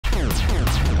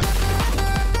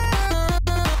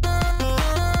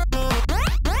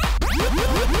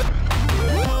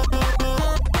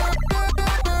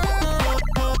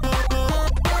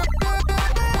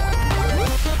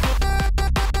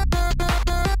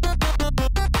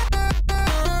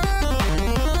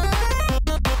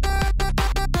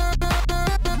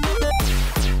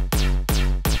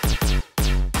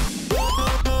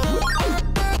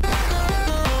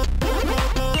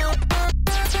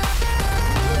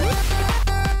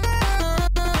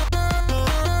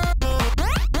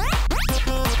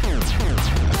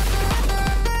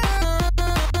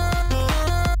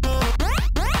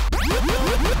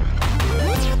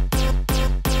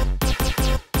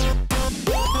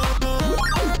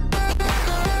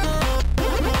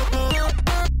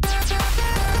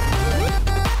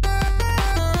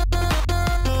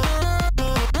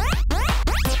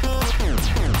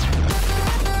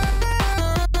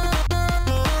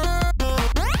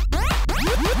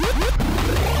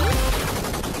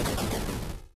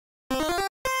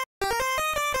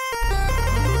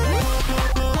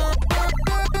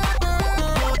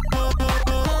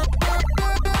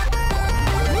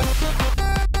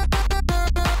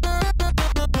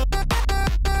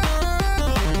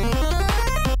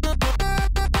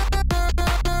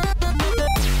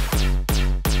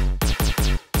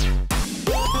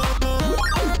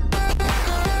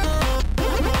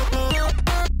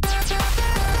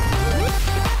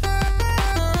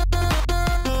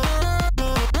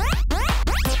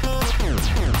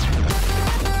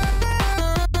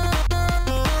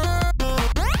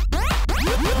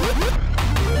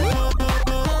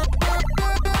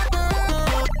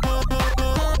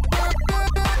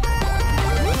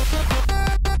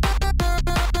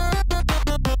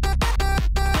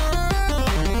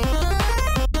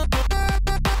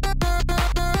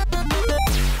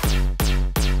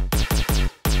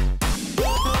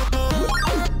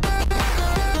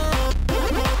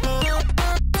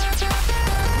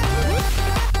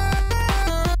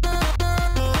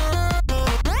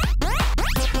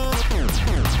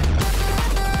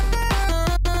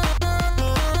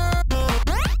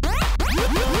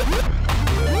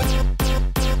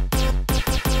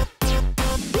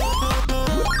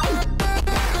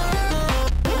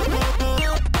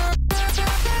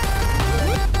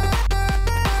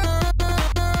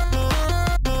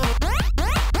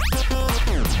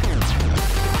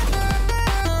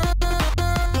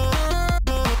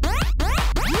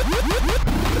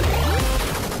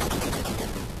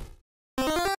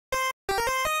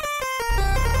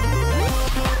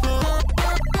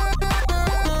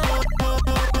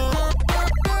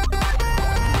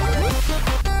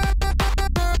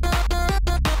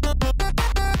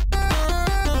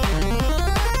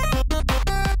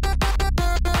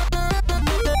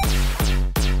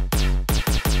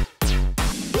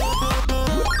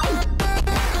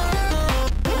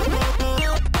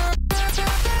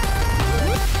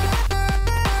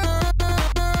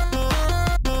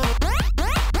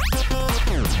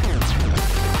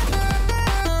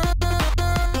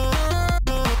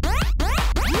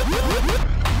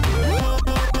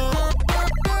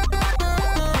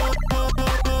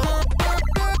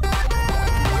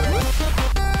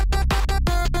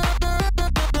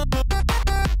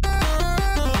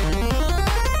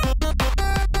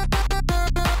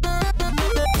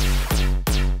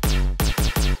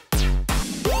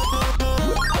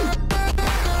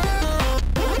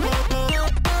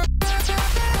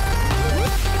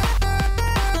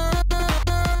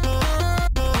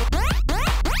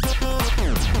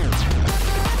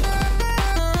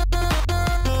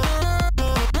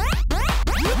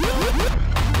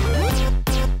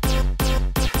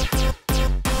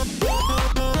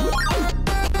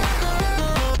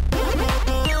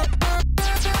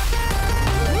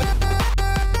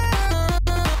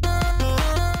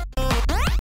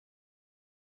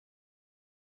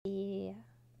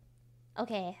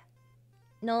Okay.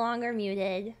 No longer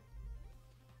muted.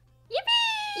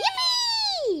 Yippee!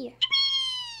 Yippee!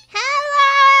 Hello,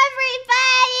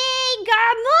 everybody!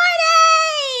 Good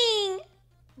morning!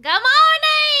 Good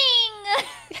morning!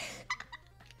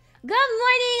 Good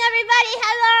morning, everybody!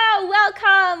 Hello!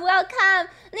 Welcome, welcome!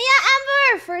 Nia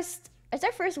Amber! It's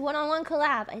our first one-on-one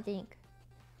collab, I think.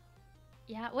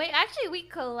 Yeah, wait, actually, we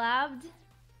collabed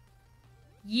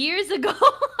years ago.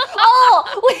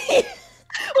 Oh! Wait!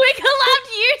 We collabed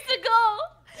years ago!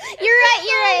 You're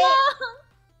right.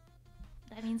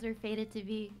 That means we're fated to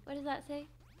be. What does that say?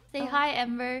 Say hi,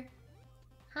 Ember.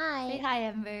 Hi. Say hi,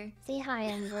 Ember. Say hi,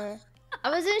 Ember. I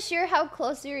wasn't sure how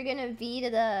close we were gonna be to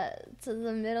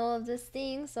the middle of this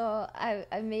thing, so I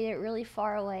made it really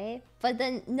far away. But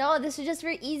then no, this is just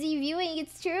for easy viewing.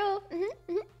 It's true.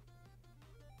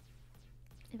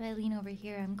 If I lean over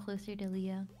here, I'm closer to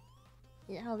Leah.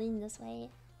 Yeah, I'll lean this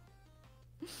way.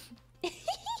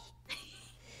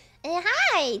 And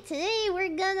hi! Today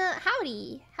we're gonna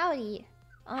howdy. Howdy!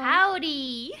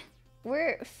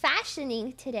 We're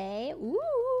fashioning today.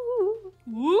 Ooh.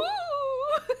 Woo!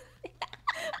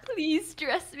 Please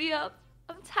dress me up.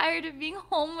 I'm tired of being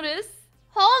homeless.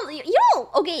 Yo!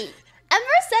 Okay.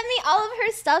 Ember sent me all of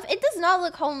her stuff. It does not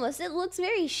look homeless. It looks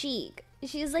very chic.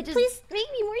 She's like, please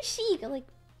make me more chic. I'm like,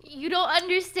 you don't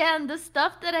understand. The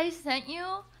stuff that I sent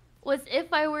you was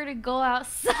if I were to go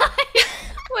outside.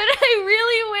 What I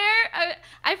really wear.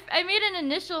 I made an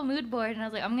initial mood board and I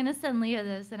was like, I'm gonna send Leah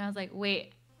this. And I was like,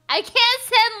 wait, I can't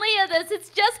send Leah this. It's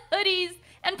just hoodies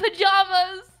and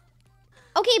pajamas.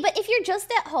 okay, but if you're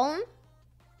just at home,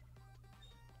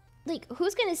 like,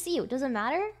 who's gonna see you? Doesn't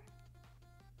matter.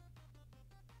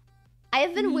 I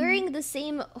have been wearing the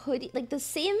same hoodie, like the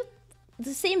same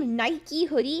Nike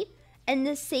hoodie and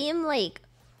the same like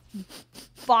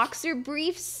boxer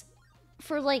briefs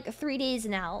for like 3 days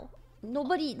now.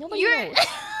 Nobody knows. You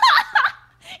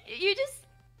just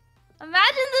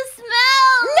imagine the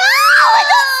smell. No, I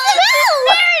don't smell.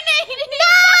 Marinating.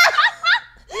 No,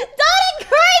 don't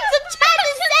encourage the chat to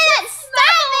say that.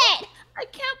 Stop it. I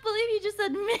can't believe you just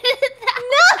admitted that.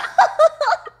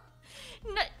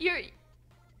 No,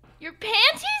 your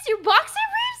panties, your boxer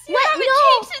briefs. You haven't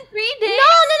changed in 3 days. No.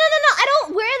 I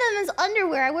don't wear them as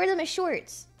underwear. I wear them as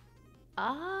shorts.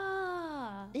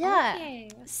 Ah. Yeah. Okay.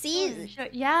 See? Sure.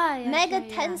 Yeah. Mega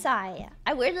sure, tensai.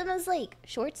 I wear them as like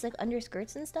shorts, like under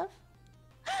skirts and stuff.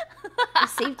 Like,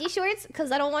 safety shorts,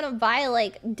 because I don't want to buy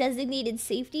like designated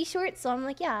safety shorts. So I'm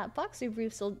like, yeah, boxer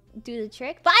briefs will do the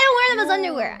trick. But I don't wear them as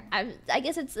underwear. I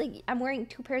guess it's like I'm wearing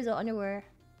 2 pairs of underwear.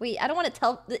 Wait, I don't want to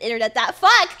tell the internet that.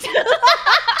 Fuck!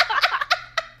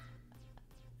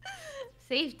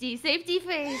 Safety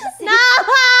face. No!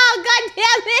 God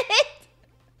damn it!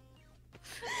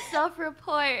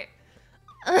 Self-report.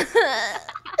 I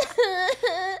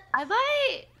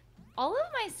buy all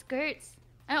of my skirts,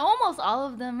 and almost all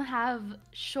of them have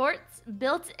shorts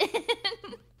built in.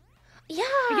 Yeah.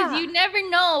 Because you never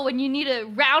know when you need to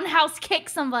roundhouse kick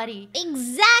somebody.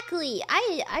 Exactly.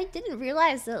 I didn't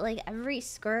realize that like every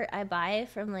skirt I buy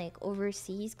from like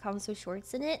overseas comes with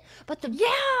shorts in it. But the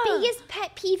biggest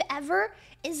pet peeve ever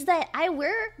is that I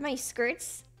wear my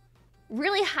skirts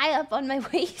really high up on my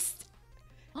waist.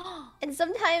 And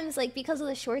sometimes like because of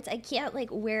the shorts I can't like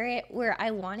wear it where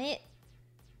I want it.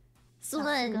 So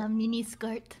then like a mini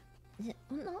skirt.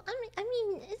 No, I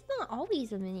mean it's not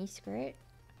always a mini skirt.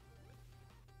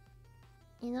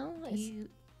 You know?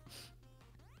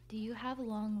 Do you have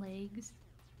long legs?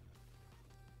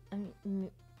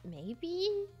 Maybe?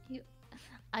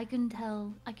 I can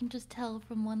tell. I can just tell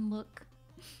from one look.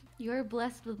 You're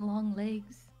blessed with long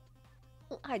legs.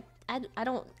 I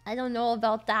don't know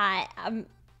about that.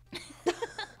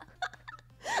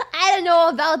 I don't know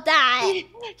about that.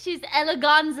 She's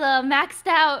eleganza maxed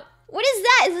out. What is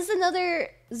that? Is this another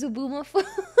Zubuma phone?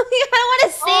 I don't want to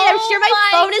say it. I'm sure my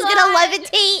phone is gonna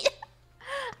levitate.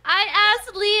 I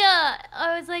asked Leah.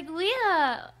 I was like,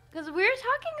 Leah, because we were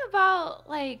talking about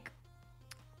like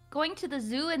going to the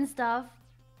zoo and stuff,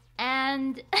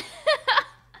 and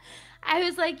I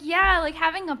was like, yeah, like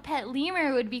having a pet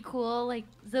lemur would be cool, like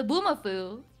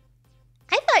Zaboomafoo.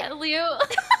 I thought Leo. I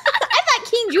thought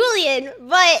King Julian,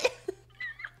 but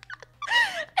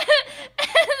and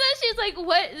then she's like,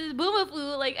 what is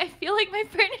Boomafoo? Like, I feel like my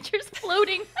furniture's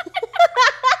floating.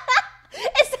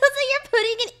 It sounds like you're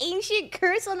putting an ancient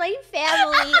curse on my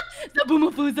family.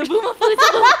 Zaboomafoo. And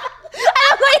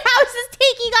my house is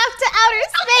taking off to outer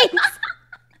space.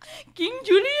 King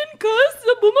Julian curse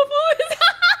Zaboomafoo.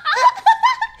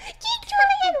 King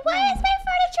Julian, why is my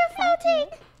furniture floating?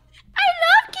 I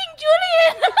love King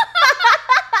Julian.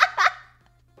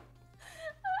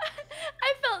 I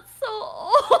felt so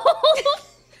old.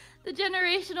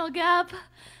 gap.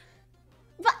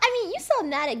 But I mean, you saw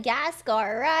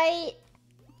Madagascar, right?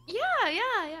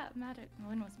 Yeah.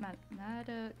 When was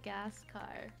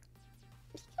Madagascar?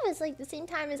 It was like the same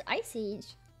time as Ice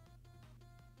Age.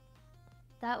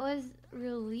 That was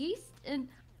released in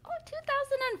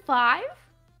 2005.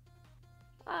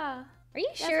 Are you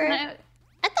sure? I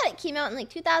thought it came out in like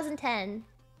 2010.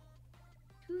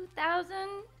 2000.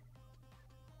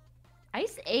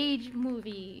 Ice Age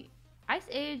movie. Ice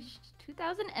Age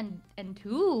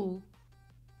 2002.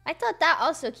 I thought that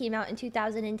also came out in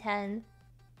 2010.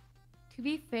 To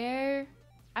be fair,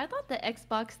 I thought the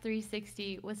Xbox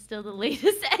 360 was still the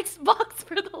latest Xbox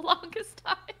for the longest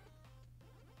time.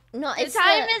 No, it's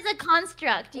time is a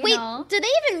construct, you know? Do they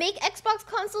even make Xbox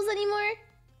consoles anymore?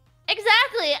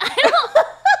 Exactly. I don't...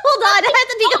 Hold on, I have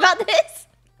to think about this.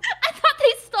 I thought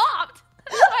they stopped.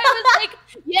 That's why I was like,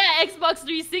 yeah, Xbox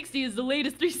 360 is the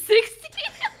latest 360.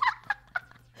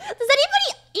 Does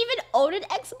anybody even own an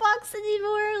Xbox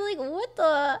anymore? Like, what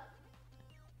the...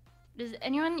 Does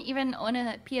anyone even own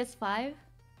a PS5?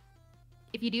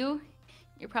 If you do,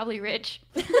 you're probably rich.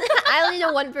 I only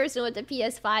know one person with a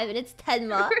PS5, and it's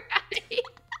Tenma. Right.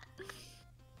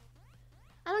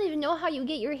 I don't even know how you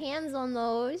get your hands on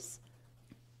those.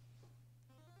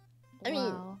 I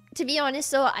mean, to be honest,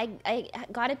 so I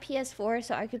got a PS4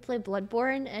 so I could play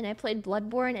Bloodborne, and I played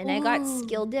Bloodborne, and I got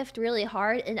skill diffed really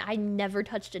hard, and I never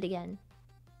touched it again.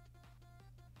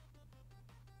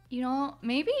 You know,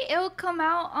 maybe it'll come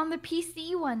out on the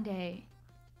PC one day.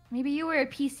 Maybe you were a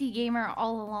PC gamer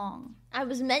all along. I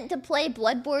was meant to play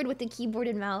Bloodborne with the keyboard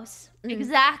and mouse.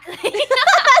 Exactly.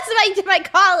 That's my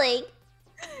calling.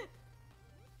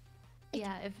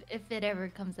 Yeah, if it ever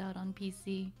comes out on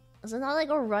PC. Is it not like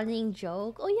a running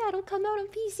joke? Oh yeah, it'll come out on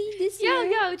PC this year.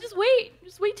 Yeah, just wait.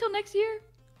 Just wait till next year.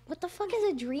 What the fuck is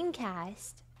a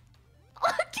Dreamcast?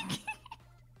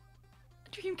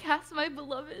 Dreamcast, my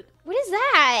beloved. What is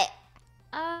that?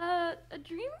 A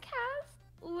Dreamcast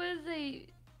was a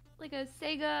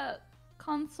Sega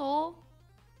console.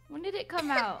 When did it come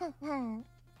out?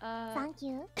 Thank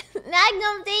you.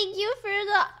 Magnum, thank you for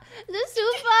the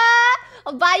super.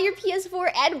 I'll buy your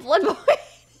PS4 and Bloodborne.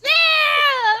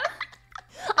 Yeah!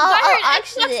 I'll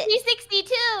auction Xbox it. 360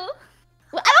 too.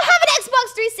 Well, I don't have an Xbox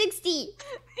 360.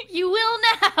 You will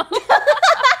now.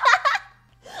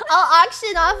 I'll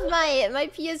auction off my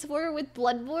PS4 with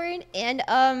Bloodborne and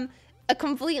a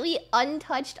completely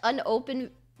untouched,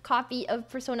 unopened copy of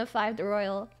Persona 5 The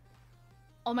Royal.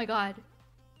 Oh my god.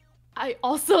 I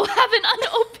also have an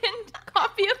unopened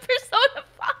copy of Persona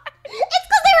 5. It's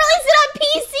because they released it on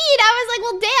PC, and I was like,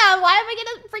 well, damn, why am I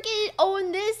gonna freaking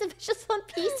own this if it's just on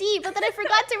PC? But then I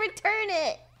forgot to return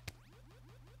it.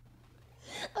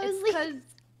 I was because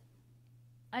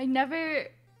I never...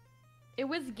 It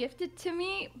was gifted to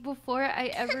me before I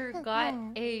ever got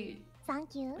a...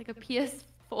 Thank you. Like a PS4.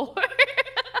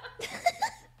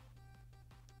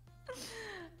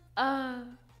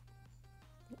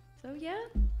 So yeah,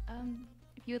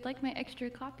 if you would like my extra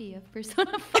copy of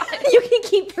Persona 5... You can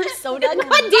keep Persona, god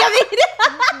damn it!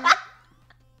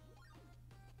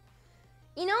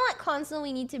 You know what console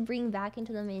we need to bring back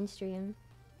into the mainstream?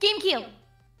 GameCube!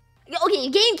 Okay,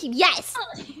 GameCube, yes!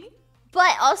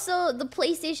 But also the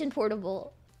PlayStation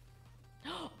Portable.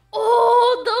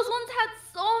 Oh, those ones had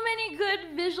so many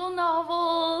good visual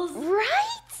novels!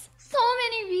 Right? So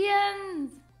many VNs!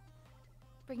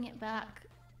 Bring it back.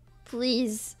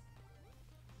 Please.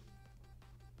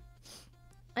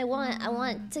 I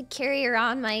want to carry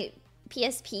around my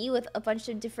PSP with a bunch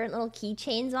of different little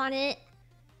keychains on it.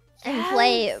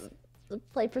 Yes. And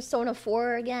play Persona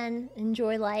 4 again.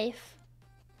 Enjoy life.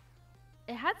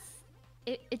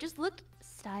 It just looked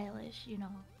stylish, you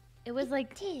know. It was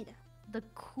like the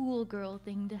cool girl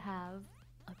thing to have.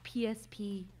 A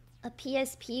PSP. A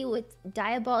PSP with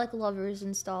diabolic lovers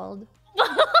installed.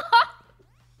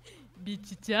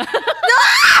 Bichicha.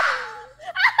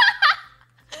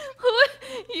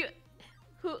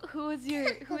 Who was your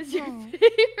favorite?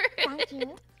 Thank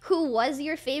you. Who was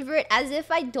your favorite? As if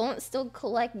I don't still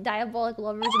collect diabolic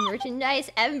lovers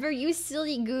merchandise. Ember, you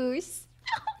silly goose.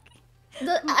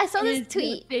 I saw this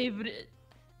tweet favorite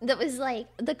that was like,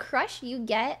 the crush you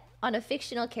get on a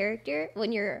fictional character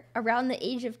when you're around the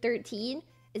age of 13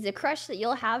 is a crush that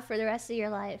you'll have for the rest of your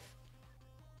life.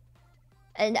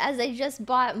 And as I just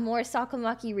bought more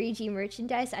Sakamaki Reiji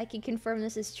merchandise, I can confirm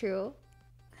this is true.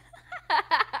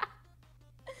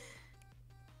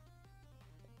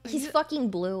 He's fucking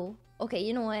blue. Okay,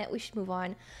 you know what? We should move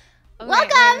on. Okay,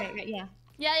 welcome! right, yeah.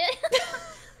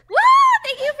 Woo!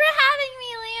 Thank you for having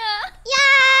me, Leah!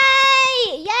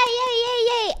 Yay!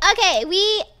 Yay! Okay, we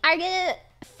are gonna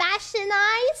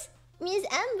fashionize Ms.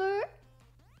 Ember.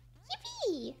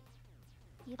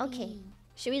 Okay.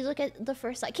 Should we look at the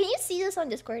first slide? Can you see this on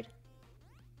Discord?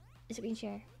 Screen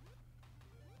share.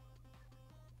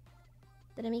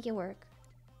 Did I make it work?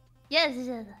 Yes.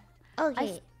 Okay.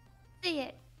 I see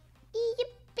it.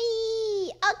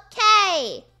 Yippee!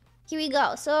 Okay! Here we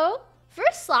go. So,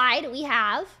 first slide we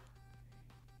have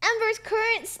Ember's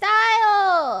current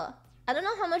style! I don't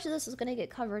know how much of this is gonna get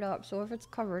covered up, so if it's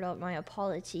covered up, my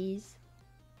apologies.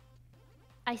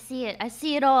 I see it. I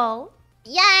see it all.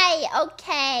 Yay!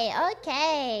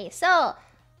 Okay. So,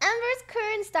 Ember's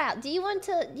current style. Do you want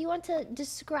to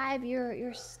describe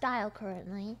your style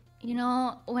currently? You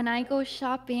know, when I go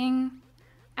shopping,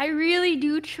 I really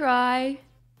do try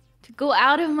to go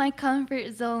out of my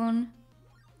comfort zone.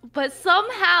 But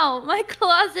somehow my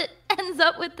closet ends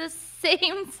up with the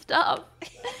same stuff.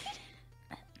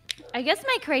 I guess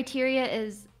my criteria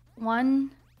is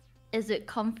 1, is it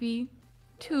comfy?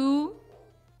 2,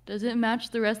 does it match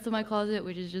the rest of my closet,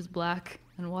 which is just black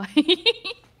and white?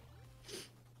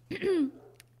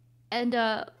 And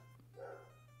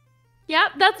yeah,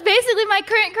 that's basically my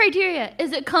current criteria.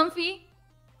 Is it comfy?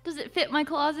 Does it fit my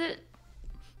closet?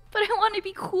 But I want to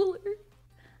be cooler.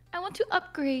 I want to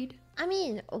upgrade. I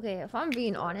mean, okay, if I'm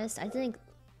being honest, I think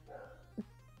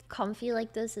comfy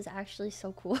like this is actually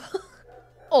so cool.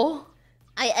 Oh.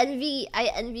 I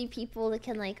envy people that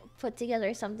can like put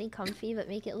together something comfy but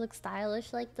make it look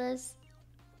stylish like this.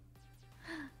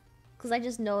 Cause I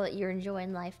just know that you're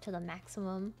enjoying life to the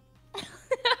maximum.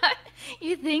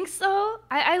 You think so?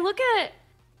 I look at,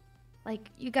 like,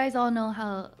 you guys all know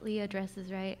how Leah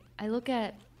dresses, right? I look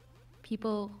at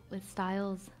people with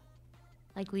styles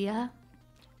like Leah,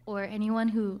 or anyone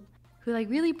who like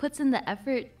really puts in the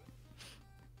effort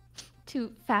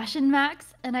to fashion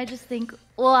max, and I just think,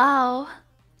 wow,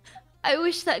 I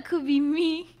wish that could be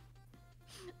me.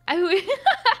 I wish.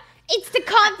 It's to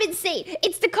compensate.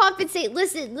 It's to compensate.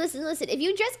 Listen. If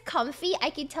you dress comfy, I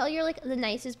can tell you're like the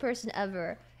nicest person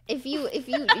ever. If you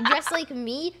dress like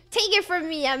me, take it from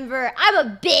me, Ember. I'm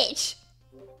a bitch.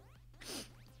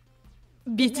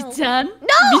 Bitchan.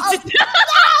 No.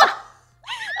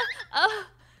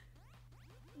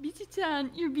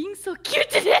 Bitchan, you're being so cute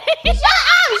today. Shut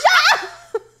up!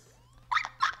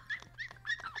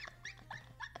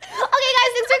 Okay,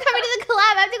 guys, thanks for coming to the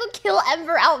collab. I have to go kill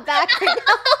Ember out back right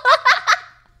now.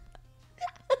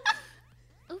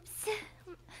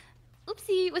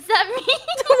 Oopsie, was that me?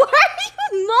 Why are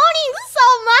you moaning so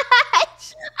much?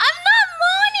 I'm not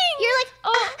moaning! You're like,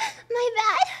 oh, my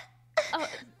bad. Oh,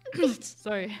 Bitch.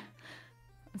 Sorry.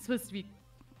 I'm supposed to be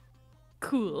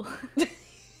cool.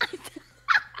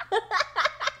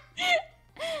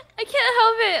 I can't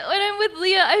help it. When I'm with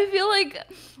Leah, I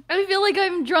feel like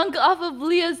I'm drunk off of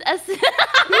Leah's essence.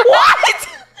 What?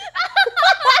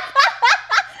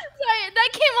 Sorry, that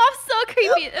came off so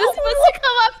creepy. It was supposed to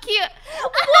come off cute.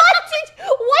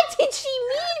 What did she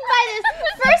mean by this?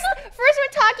 First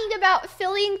we're talking about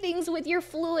filling things with your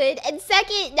fluid, and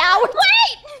second, now we're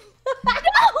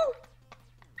no.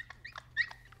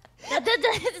 That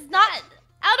is not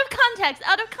out of context.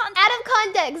 Out of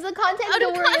context. The context.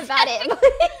 Don't worry about it.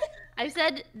 I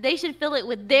said they should fill it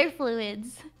with their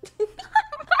fluids.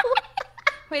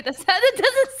 Wait, that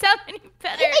doesn't sound any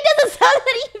better. It doesn't sound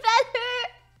any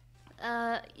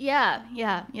better. Yeah.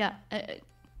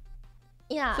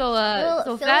 Yeah.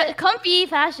 So comfy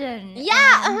fashion.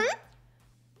 Yeah.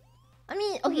 I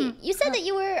mean, okay. You said that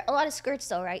you wear a lot of skirts,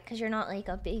 though, right? Because you're not like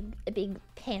a big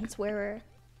pants wearer.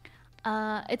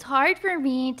 It's hard for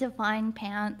me to find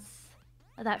pants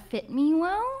that fit me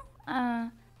well.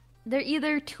 They're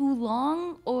either too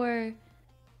long or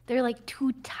they're like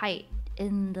too tight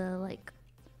in the like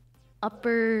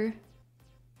upper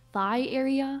thigh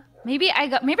area. Maybe I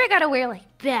gotta wear like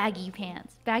baggy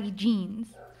pants, baggy jeans.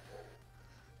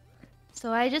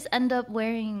 So I just end up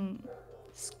wearing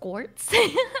skirts.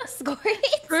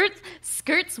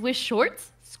 Skirts with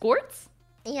shorts. Skirts?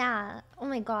 Yeah. Oh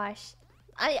my gosh.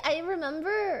 I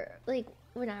remember like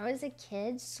when I was a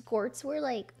kid, skirts were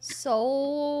like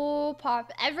so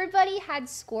pop. Everybody had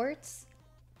skirts.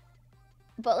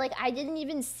 But like I didn't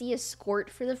even see a skirt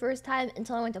for the first time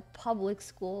until I went to public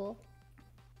school.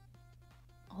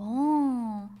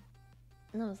 Oh.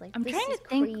 And I was like, I'm this trying to is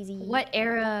think crazy. what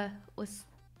era was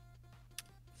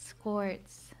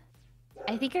skirts.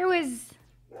 I think I was...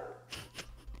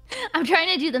 I'm trying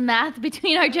to do the math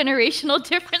between our generational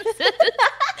differences.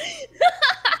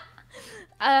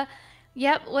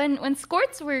 Yep, when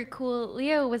skirts were cool,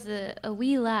 Leo was a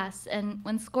wee lass, and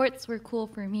when skirts were cool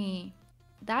for me,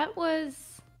 that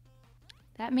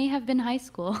may have been high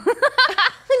school.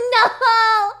 No!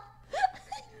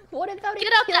 What about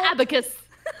Get out the abacus!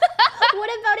 What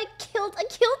about a kilt? A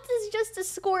kilt is just a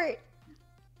skirt.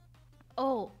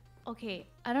 Oh, okay.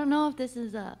 I don't know if this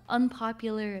is a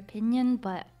unpopular opinion,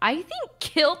 but I think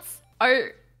kilts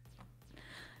are.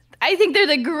 I think they're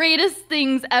the greatest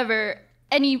things ever.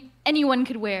 Anyone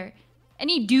could wear.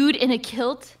 Any dude in a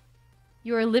kilt,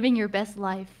 you are living your best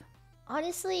life.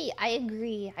 Honestly, I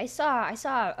agree. I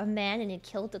saw a man in a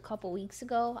kilt a couple weeks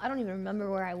ago. I don't even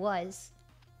remember where I was.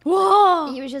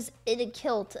 Whoa! He was just in a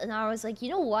kilt, and I was like, you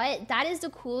know what? That is the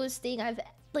coolest thing I've...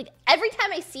 Like, every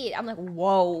time I see it, I'm like,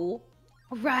 whoa.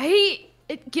 Right?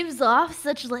 It gives off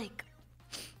such... I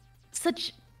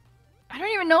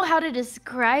don't even know how to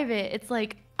describe it. It's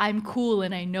like, I'm cool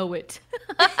and I know it.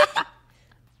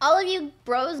 All of you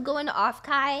bros going off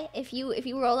Kai, if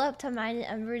you roll up to mine and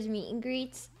Ember's meet and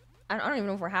greets, I don't even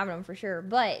know if we're having them for sure,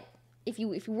 but if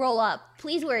you roll up,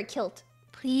 please wear a kilt.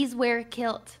 Please wear a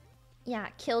kilt. Yeah,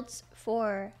 kilts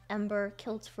for Ember,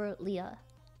 kilts for Leah.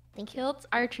 Thank you. Kilts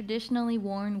are traditionally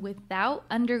worn without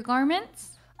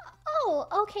undergarments. Oh,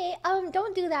 okay.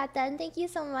 Don't do that then. Thank you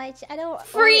so much. I don't...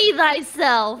 Free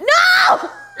thyself. No! No!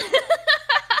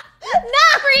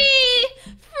 Free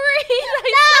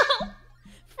thyself. No!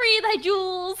 Free thy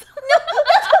jewels. No,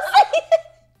 that's what I'm saying.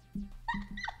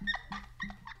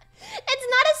 It's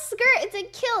not a skirt, it's a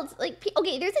kilt. Like,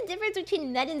 okay, there's a difference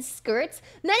between men in skirts.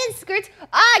 Men in skirts,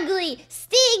 ugly,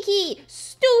 stinky,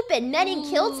 stupid. Men in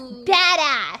kilts,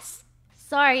 badass.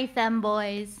 Sorry,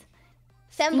 femboys.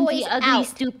 Femboys ugly, out.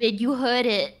 stupid. You heard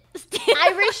it.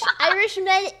 Irish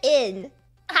men in.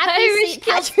 Happy Irish St.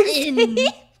 Patrick's in. Day.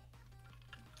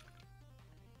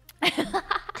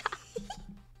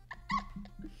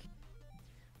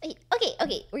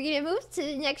 Okay. We're gonna move to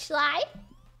the next slide.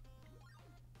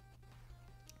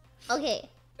 Okay.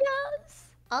 Yes.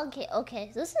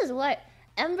 Okay. This is what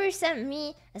Ember sent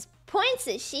me as points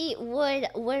that she would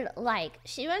like.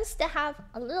 She wants to have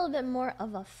a little bit more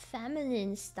of a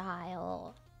feminine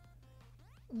style.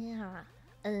 Yeah.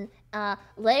 And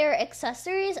layer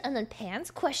accessories and then pants?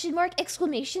 Question mark,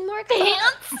 exclamation mark.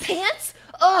 Pants? Pants?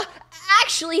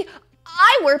 Actually,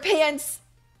 I wear pants.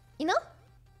 You know?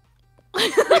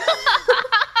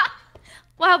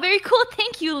 Wow, very cool.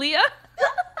 Thank you, Leah.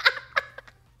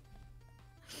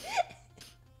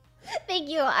 Thank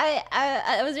you.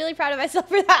 I was really proud of myself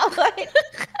for that one.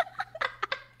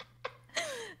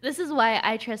 This is why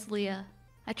I trust Leah.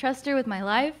 I trust her with my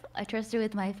life. I trust her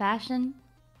with my fashion.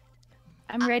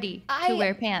 I'm ready to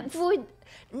wear pants. I would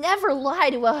never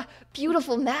lie to a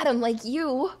beautiful madam like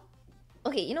you.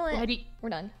 Okay, you know what? We're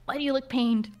done. Why do you look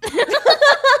pained?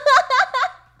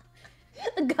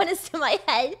 The gun is to my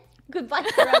head. Goodbye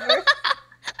forever.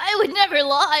 I would never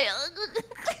lie.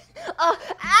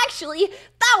 Actually,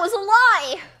 that was a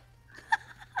lie.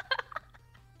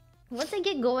 Once I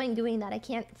get going doing that, I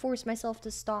can't force myself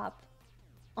to stop.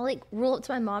 I'll like roll up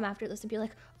to my mom after this and be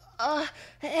like,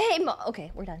 hey mom.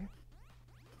 Okay, we're done.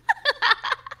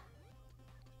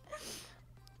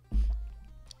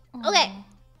 Okay,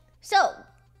 so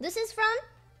this is from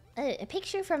a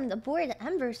picture from the board that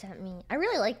Ember sent me. I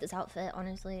really like this outfit,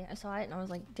 honestly. I saw it and I was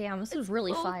like, damn, this is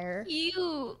really fire.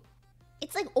 Cute.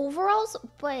 It's like overalls,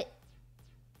 but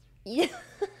yeah.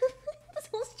 This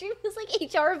whole stream is like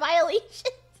HR violations.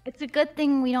 It's a good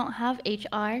thing we don't have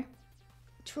HR.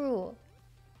 True.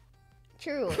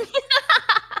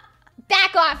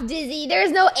 Back off, Dizzy.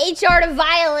 There's no HR to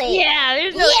violate. Yeah,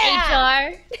 there's no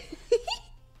HR.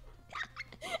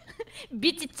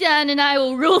 Bitchan and I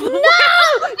will rule the world.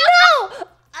 No!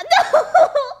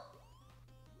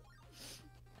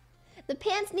 The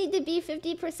pants need to be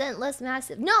 50% less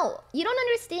massive. No, you don't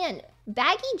understand.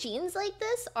 Baggy jeans like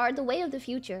this are the way of the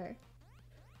future.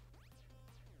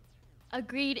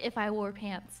 Agreed if I wore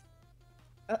pants.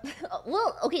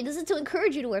 Well, okay, this is to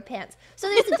encourage you to wear pants. So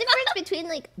there's a difference between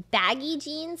like baggy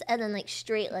jeans and then like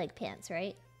straight leg pants,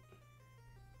 right?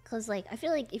 Because like I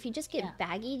feel like if you just get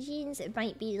baggy jeans, it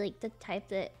might be like the type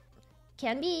that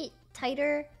can be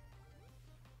tighter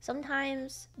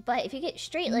sometimes. But if you get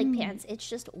straight leg pants, it's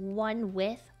just one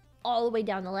width all the way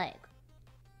down the leg.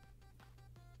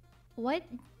 What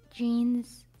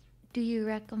jeans do you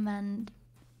recommend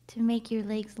to make your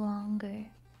legs longer?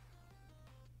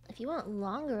 If you want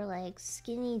longer legs,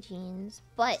 skinny jeans,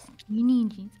 but... Skinny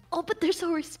jeans? Oh, but they're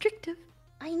so restrictive.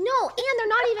 I know, and they're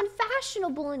not even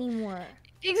fashionable anymore.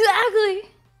 Exactly.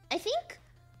 I think,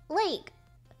 like,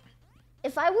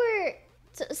 if I were...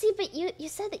 see, but you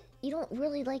said that you don't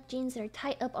really like jeans that are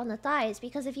tight up on the thighs,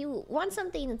 because if you want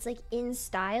something that's, like, in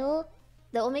style,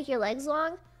 that will make your legs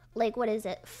long, like, what is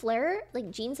it? Flare?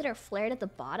 Like, jeans that are flared at the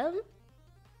bottom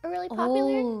are really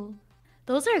popular. Oh,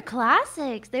 those are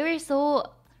classics. They're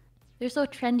so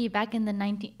trendy back in the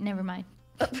 19... Never mind.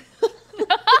 You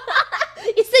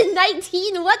said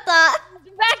 19? What the?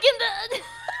 Back in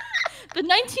the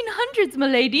 1900s,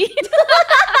 milady.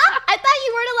 I thought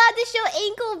you weren't allowed to show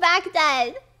ankle back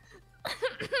then.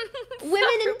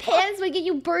 Women in pants would get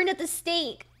you burned at the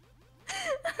stake.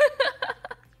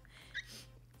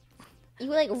 You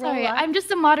like roll Sorry, up. I'm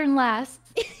just a modern lass.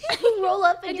 You roll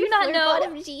up in your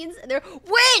flare-bottom jeans, and they're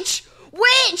witch.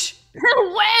 Wench!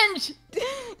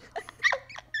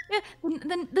 Yeah,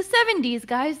 the 70s,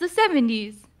 guys, the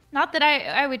 70s. Not that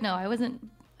I would know. I wasn't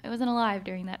alive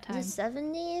during that time. The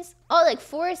 70s? Oh, like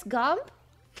Forrest Gump?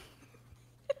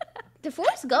 Did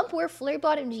Forrest Gump wear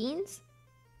flare-bottom jeans?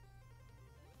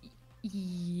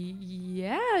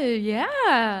 Yeah.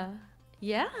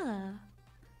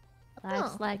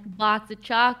 That's like a box of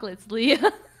chocolates,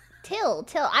 Leah. Till.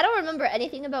 I don't remember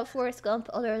anything about Forrest Gump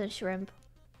other than shrimp.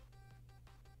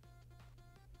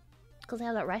 Because they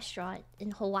have that restaurant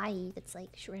in Hawaii that's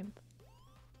like shrimp.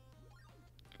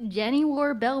 Jenny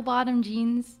wore bell-bottom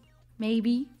jeans,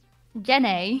 maybe.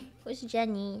 Jenny. Who's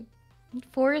Jenny?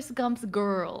 Forrest Gump's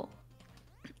girl.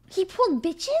 He pulled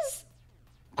bitches?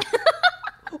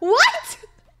 What?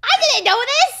 I didn't know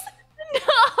this!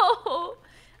 No!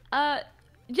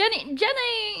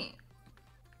 Jenny...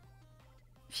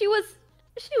 She was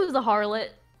a harlot.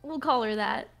 We'll call her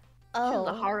that. Oh. She was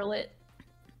a harlot.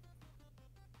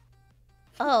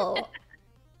 Oh.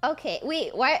 Okay,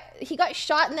 wait, why? He got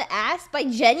shot in the ass by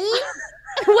Jenny?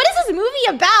 What is this movie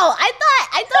about? I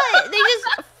thought they just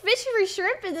fish for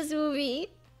shrimp in this movie.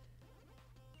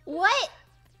 What?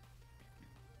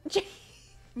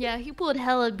 Yeah, he pulled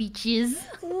hella beaches.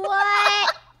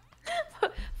 What?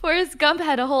 Forrest Gump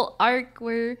had a whole arc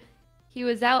where he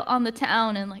was out on the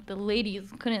town and like the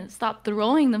ladies couldn't stop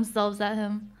throwing themselves at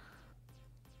him.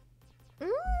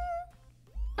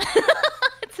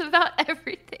 It's about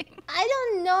everything. I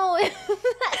don't know.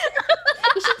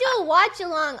 You should do a watch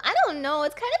along. I don't know.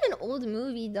 It's kind of an old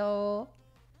movie though.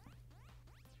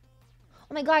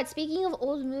 Oh my god, speaking of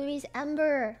old movies,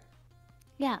 Ember.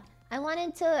 Yeah. I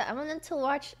wanted to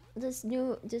watch this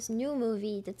new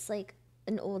movie that's like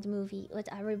an old movie with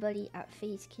everybody at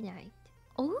Face Connect.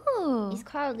 Ooh. It's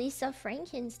called Lisa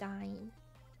Frankenstein.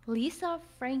 Lisa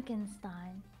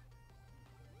Frankenstein.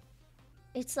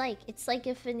 It's like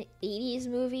if an 80s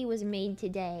movie was made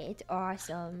today. It's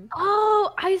awesome.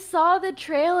 Oh, I saw the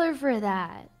trailer for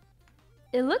that.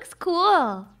 It looks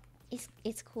cool.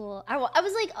 It's cool. I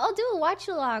was like, I'll do a watch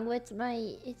along with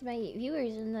my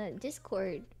viewers in the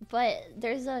Discord, but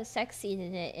there's a sex scene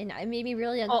in it, and it made me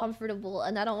really uncomfortable,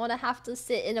 and I don't want to have to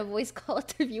sit in a voice call with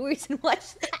the viewers and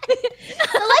watch that.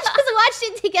 So let's just watch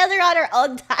it together on our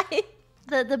own time.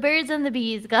 The birds and the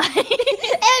bees, guys.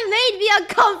 It made me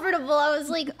uncomfortable. I was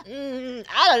like,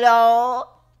 I don't know.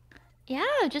 Yeah,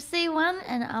 just say one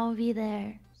and I'll be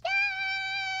there.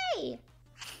 Yay!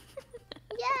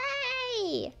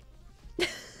 Yay! Yay!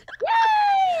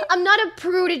 I'm not a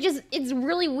prude. It's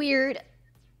really weird.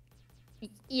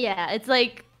 Yeah, it's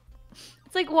like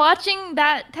watching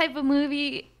that type of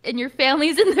movie and your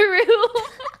family's in the room.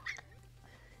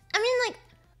 I mean, like,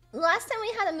 last time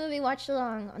we had a movie watch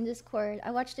along on Discord,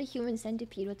 I watched The Human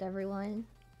Centipede with everyone.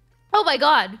 Oh my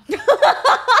god.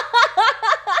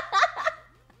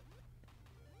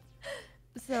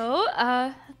 So,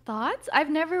 thoughts? I've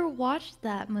never watched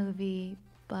that movie,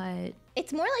 but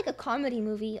it's more like a comedy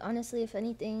movie, honestly, if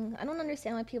anything. I don't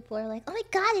understand why people are like, "Oh my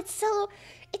god, it's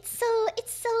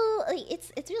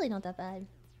really not that bad."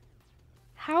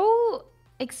 How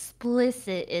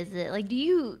explicit is it? Like,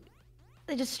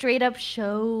 they just straight up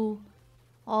show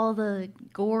all the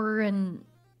gore and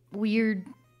weird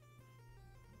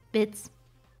bits?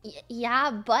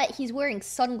 Yeah, but he's wearing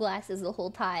sunglasses the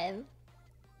whole time.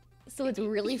 So it's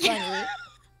really funny.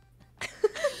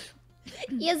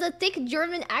 He has a thick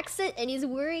German accent and he's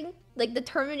wearing like the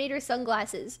Terminator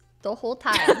sunglasses the whole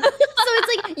time. So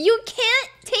it's like, you can't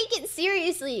take it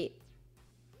seriously.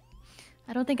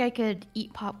 I don't think I could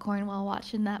eat popcorn while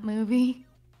watching that movie.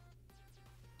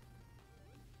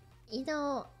 You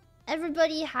know,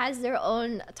 everybody has their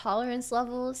own tolerance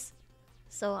levels.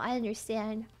 So I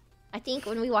understand. I think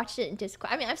when we watched it in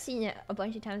Discord, I mean, I've seen it a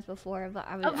bunch of times before, but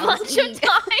I was eating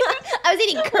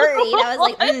curry and I was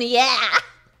like, yeah.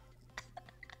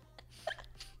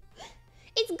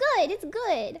 It's good. It's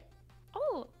good.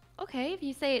 Oh, okay. If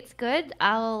you say it's good,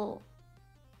 I'll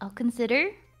consider.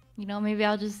 You know, maybe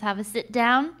I'll just have a sit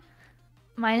down,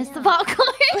 minus the popcorn.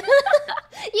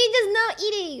 You just not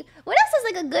eating. What else is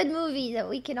like a good movie that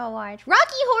we can all watch?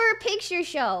 Rocky Horror Picture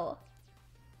Show.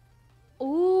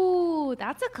 Ooh,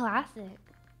 that's a classic.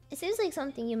 It seems like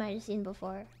something you might have seen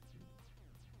before.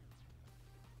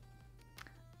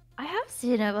 I have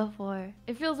seen it before.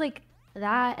 It feels like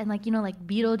that and like, you know, like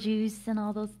Beetlejuice and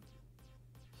all those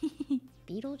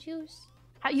Beetlejuice?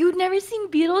 You've never seen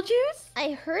Beetlejuice?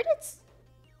 I heard it's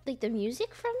like the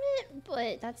music from it,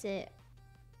 but that's it.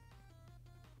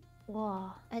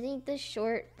 Whoa. I think the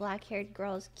short black-haired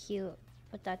girl is cute,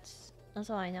 but that's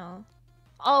all I know.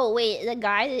 Oh wait, the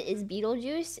guy that is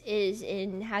Beetlejuice is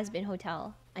in Has Been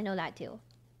Hotel. I know that too.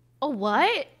 Oh,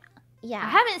 what? Yeah. I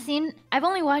haven't seen... I've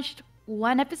only watched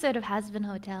one episode of Has Been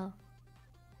Hotel.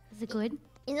 Is it good?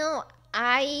 You know,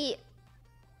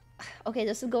 okay,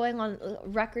 this is going on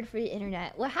record for the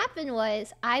internet. What happened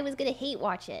was I was gonna hate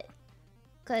watch it.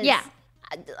 Cause yeah.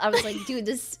 I was like, dude,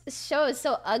 this show is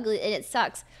so ugly and it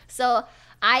sucks. So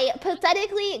I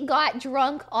pathetically got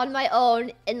drunk on my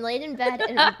own and laid in bed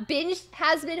and binged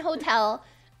Has Been Hotel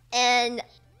and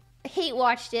hate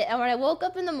watched it. And when I woke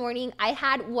up in the morning, I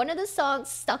had one of the songs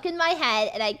stuck in my head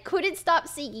and I couldn't stop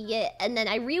singing it. And then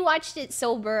I rewatched it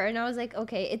sober and I was like,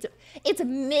 okay, it's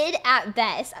mid at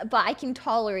best, but I can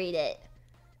tolerate it.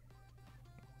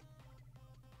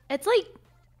 It's like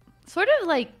sort of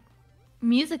like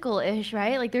musical-ish,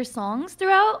 right? Like there's songs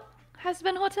throughout Has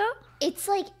Been Hotel? It's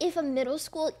like if a middle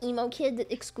school emo kid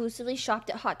that exclusively shopped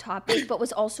at Hot Topic but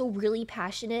was also really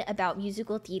passionate about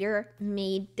musical theater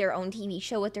made their own TV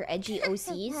show with their edgy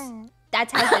OCs.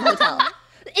 That's Has Been Hotel.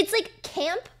 It's like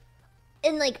camp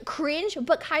and like cringe,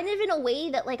 but kind of in a way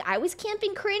that like I was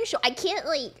camping cringe, so I can't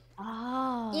like,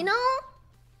 you know?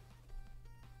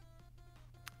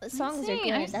 The songs are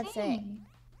good, that's it.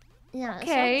 Yeah.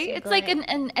 Okay, it's like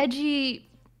an edgy,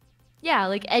 yeah,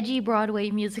 like edgy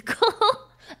Broadway musical.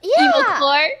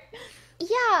 Yeah.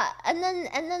 Yeah, and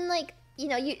then like, you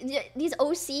know, these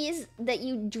OCs that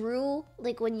you drew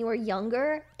like when you were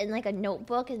younger in like a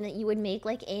notebook and that you would make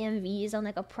like AMVs on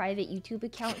like a private YouTube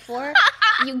account for.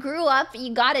 You grew up,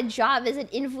 you got a job as an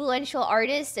influential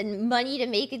artist and money to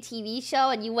make a TV show,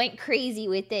 and you went crazy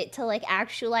with it to like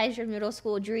actualize your middle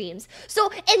school dreams. So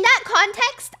in that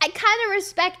context, I kind of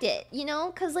respect it, you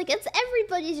know, because like it's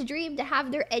everybody's dream to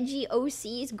have their edgy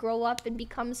OCs grow up and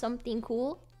become something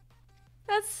cool.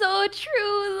 That's so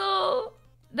true though.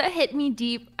 That hit me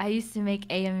deep. I used to make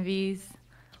AMVs.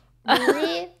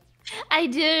 Really? I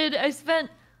did. I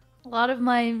spent a lot of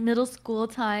my middle school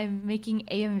time making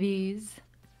AMVs.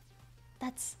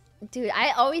 Dude,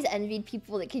 I always envied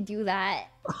people that could do that.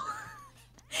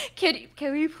 Can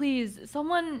we please,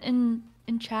 someone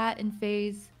in chat and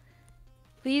phase,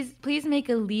 please make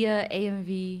a Leah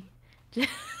AMV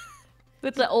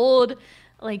with the old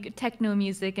like techno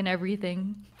music and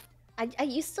everything. I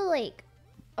used to like,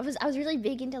 I was really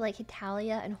big into like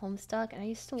Italia and Homestuck, and I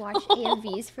used to watch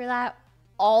AMVs for that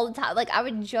all the time. Like I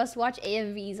would just watch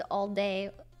AMVs all day.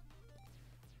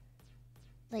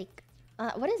 Like,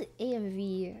 what is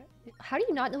AMV? How do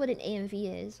you not know what an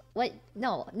AMV is? What?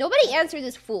 No, nobody answer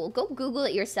this fool. Go Google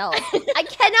it yourself. I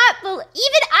cannot believe,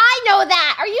 even I know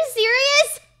that. Are you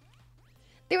serious?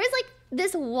 There was like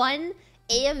this one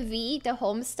AMV to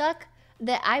Homestuck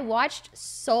that I watched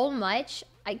so much,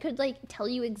 I could like tell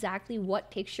you exactly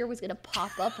what picture was gonna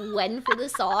pop up when for the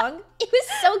song. It was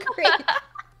so great.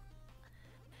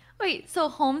 Wait, so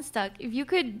Homestuck, if you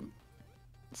could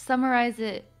summarize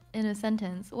it in a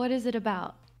sentence, what is it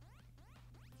about?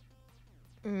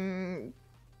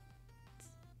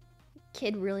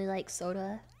 Kid really likes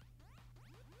soda.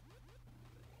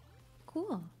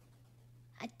 Cool.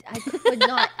 I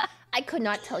could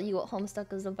not tell you what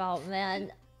Homestuck is about,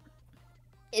 man.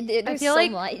 There's I feel so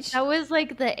like much. that was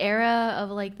like the era of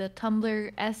like the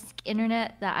Tumblr-esque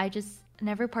internet that I just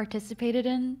never participated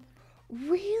in.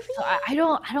 Really? So I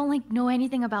don't like know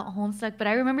anything about Homestuck, but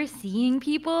I remember seeing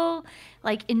people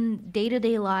like in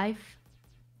day-to-day life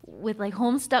with like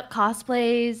Homestuck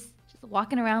cosplays, just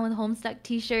walking around with Homestuck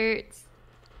t-shirts.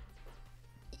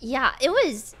 Yeah, it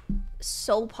was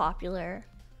so popular.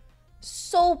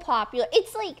 So popular.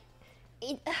 It's like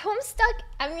Homestuck,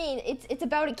 I mean, it's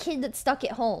about a kid that's stuck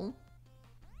at home.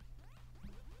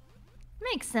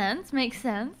 Makes sense, makes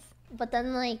sense. But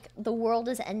then like the world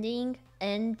is ending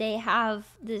and they have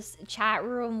this chat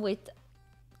room with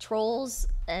trolls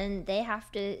and they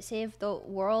have to save the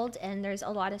world, and there's a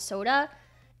lot of soda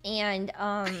and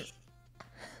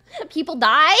people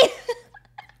die.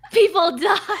 People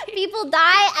die. People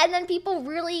die, and then people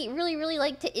really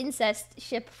like to incest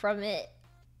ship from it.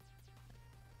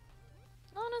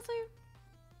 Honestly,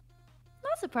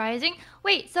 not surprising.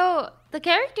 Wait, so the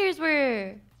characters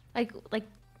were like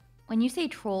when you say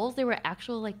trolls, they were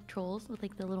actual like trolls with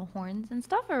like the little horns and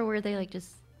stuff, or were they like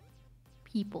just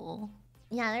people?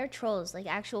 Yeah, they're trolls, like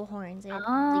actual horns. They had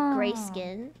like gray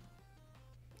skin,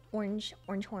 orange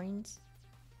horns.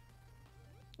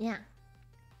 Yeah.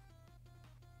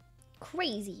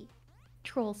 Crazy.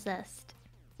 Troll cest.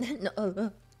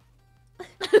 No.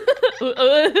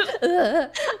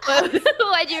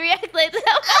 Why'd you react like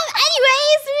that?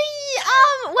 Anyways,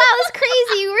 wow, it's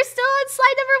crazy. We're still on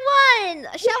slide number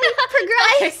 1. Shall we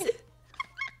progress?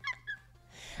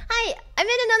 Hi, I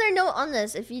made another note on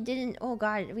this. If you didn't, oh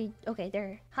god, okay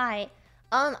there. Hi,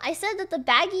 I said that the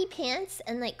baggy pants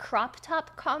and like crop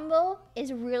top combo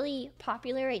is really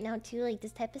popular right now too. Like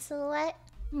this type of silhouette.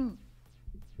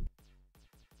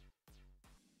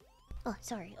 Oh,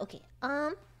 sorry. Okay.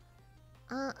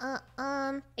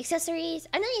 Accessories.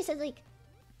 I know you said like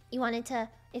you wanted to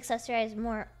accessorize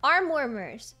more. Arm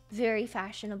warmers, very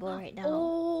fashionable right now.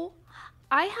 Oh,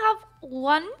 I have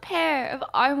one pair of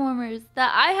arm warmers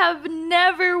that I have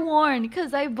never worn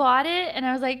because I bought it and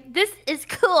I was like, this is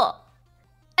cool.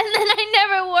 And then I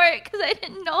never wore it because I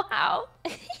didn't know how.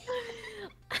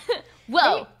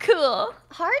 Whoa, cool.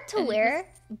 Hard to wear,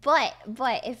 but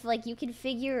if like you can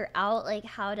figure out like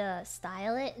how to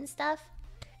style it and stuff,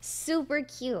 super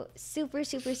cute. Super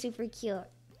cute.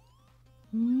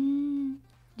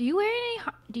 Do you wear any?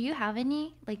 Do you have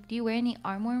any? Like, do you wear any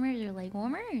arm warmers or leg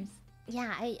warmers?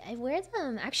 Yeah, I wear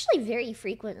them actually very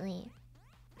frequently.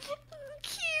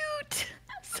 Cute.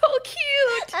 So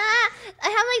cute. I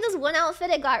have like this one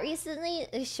outfit I got recently.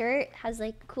 The shirt has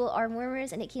like cool arm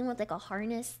warmers and it came with like a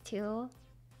harness too.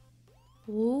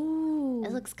 Ooh.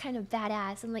 It looks kind of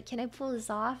badass. I'm like, can I pull this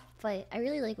off? But I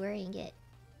really like wearing it.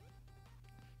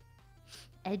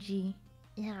 Edgy.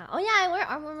 Yeah. Oh yeah, I wear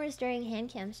arm warmers during hand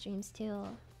cam streams too.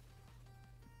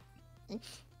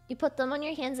 You put them on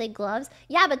your hands like gloves.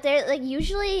 Yeah, but they're like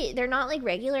usually they're not like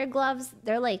regular gloves.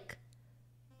 They're like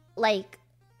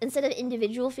instead of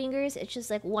individual fingers, it's just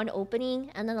like one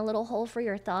opening and then a little hole for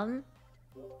your thumb.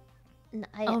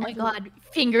 Oh my god,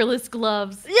 fingerless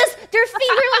gloves. Yes, they're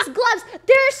fingerless gloves.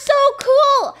 They're so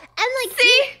cool. And like,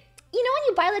 see, you know when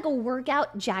you buy like a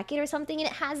workout jacket or something and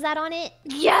it has that on it?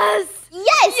 Yes.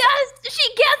 Yes. Yes,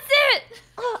 she gets it.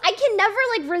 Oh, I can never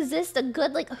like resist a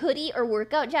good like hoodie or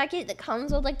workout jacket that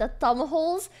comes with like the thumb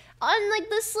holes on like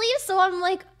the sleeves. So I'm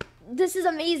like, this is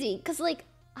amazing because like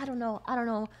I don't know.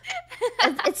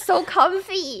 It's so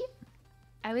comfy.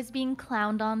 I was being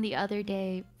clowned on the other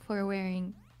day for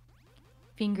wearing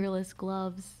fingerless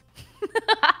gloves.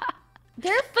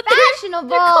 They're fashionable.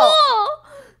 They're cool.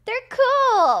 They're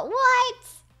cool. What?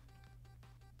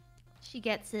 She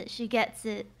gets it. She gets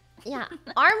it. Yeah.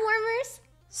 Arm warmers,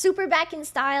 super back in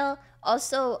style.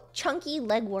 Also, chunky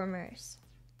leg warmers.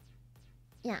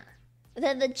 Yeah.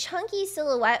 The chunky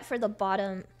silhouette for the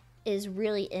bottom is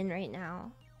really in right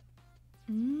now.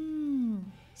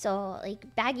 So like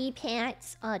baggy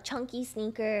pants, chunky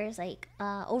sneakers, like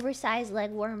oversized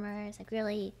leg warmers, like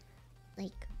really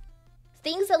like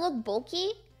things that look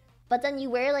bulky, but then you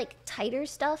wear like tighter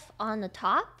stuff on the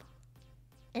top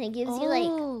and it gives you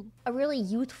like a really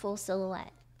youthful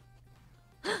silhouette.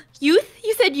 Youth?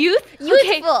 You said youth?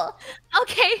 Youthful.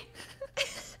 Okay.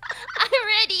 I'm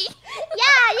ready.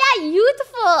 Yeah,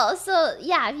 youthful. So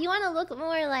yeah, if you want to look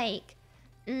more like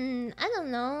I don't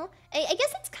know. I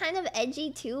guess it's kind of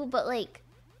edgy too, but like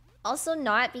also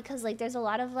not because like there's a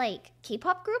lot of like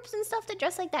K-pop groups and stuff that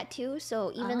dress like that too.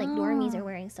 So even like normies are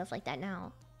wearing stuff like that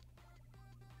now.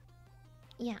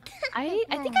 Yeah. I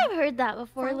think I've heard that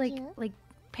before. Thank you. Like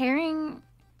pairing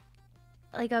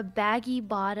like a baggy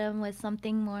bottom with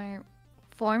something more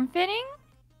form-fitting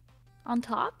on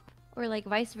top, or like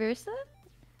vice versa.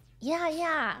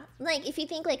 Yeah. Like if you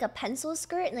think like a pencil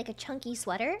skirt and like a chunky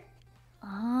sweater.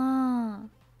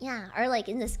 Yeah, or like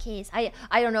in this case, I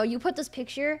don't know, you put this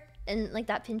picture in like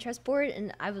that Pinterest board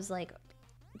and I was like,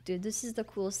 dude, this is the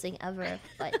coolest thing ever.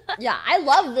 But yeah, I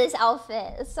love this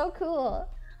outfit. It's so cool.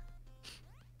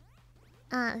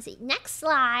 Let's see, next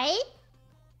slide.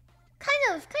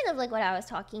 Kind of like what I was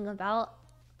talking about,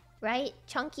 right?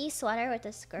 Chunky sweater with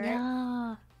a skirt.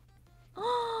 Yeah.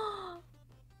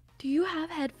 Do you have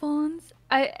headphones?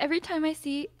 Every time I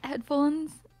see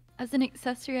headphones as an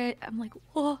accessory, I'm like,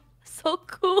 whoa, so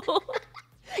cool.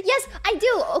 Yes, I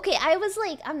do. Okay, I was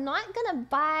like, I'm not gonna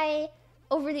buy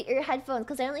over-the-ear headphones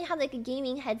because I only have like a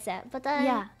gaming headset. But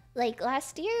then, like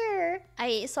last year,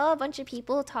 I saw a bunch of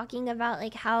people talking about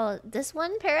like how this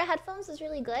one pair of headphones is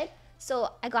really good.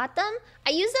 So I got them. I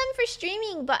use them for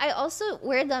streaming, but I also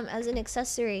wear them as an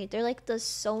accessory. They're like the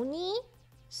Sony.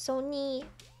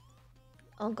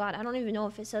 Oh god, I don't even know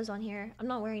if it says on here. I'm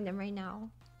not wearing them right now.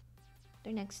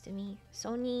 They're next to me.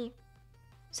 Sony.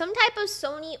 Some type of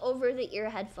Sony over-the-ear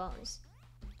headphones.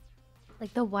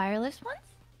 Like the wireless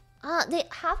ones? They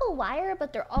have a wire,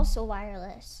 but they're also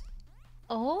wireless.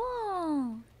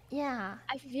 Oh. Yeah.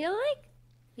 I feel like,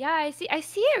 yeah, I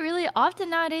see it really often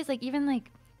nowadays. Like even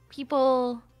like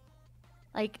people,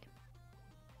 like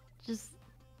just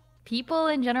people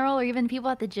in general, or even people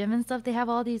at the gym and stuff, they have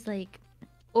all these like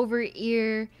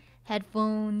over-ear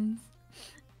headphones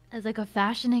as like a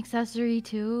fashion accessory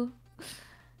too.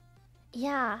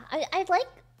 Yeah, I like.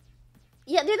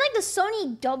 Yeah, they're like the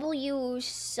Sony W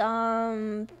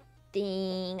something.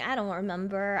 I don't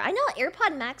remember. I know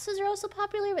AirPod Maxes are also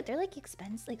popular, but they're like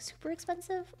expensive, like super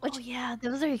expensive. Which, Oh yeah,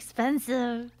 those are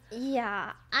expensive.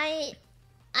 yeah, I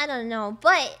don't know.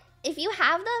 But if you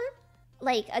have them,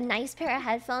 like a nice pair of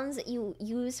headphones that you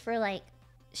use for like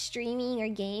streaming or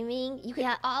gaming, you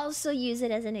can also use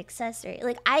it as an accessory.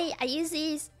 Like I use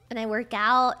these when I work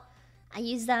out. I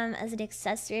use them as an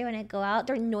accessory when I go out.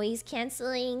 They're noise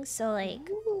canceling, so like,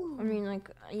 ooh. I mean, like,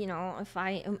 you know, if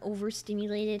I am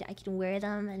overstimulated, I can wear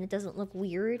them and it doesn't look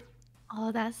weird.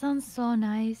 Oh, that sounds so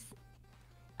nice.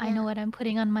 Yeah. I know what I'm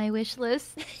putting on my wish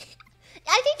list. I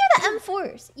think they're the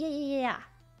M4s. Yeah.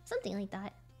 Something like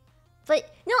that.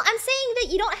 But no, I'm saying that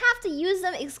you don't have to use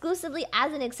them exclusively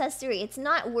as an accessory. It's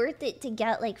not worth it to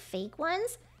get like fake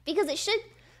ones because it should.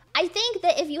 I think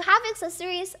that if you have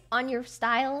accessories on your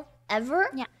style ever,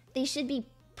 they should be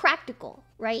practical,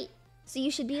 right? So you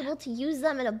should be able to use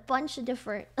them in a bunch of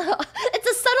different. It's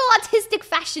a subtle autistic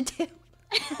fashion tip.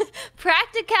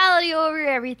 Practicality over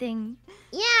everything.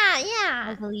 Yeah.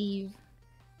 I believe.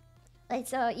 Like,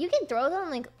 so you can throw them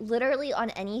like literally on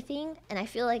anything, and I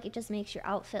feel like it just makes your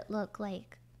outfit look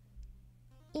like,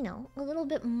 you know, a little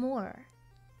bit more.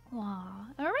 Wow.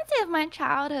 It reminds me of my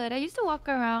childhood. I used to walk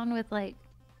around with like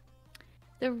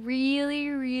the really,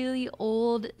 really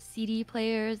old CD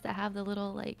players that have the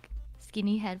little like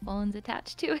skinny headphones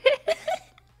attached to it.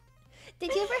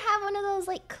 Did you ever have one of those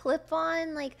like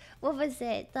clip-on, like, what was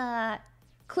it? The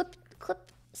clip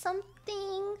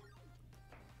something?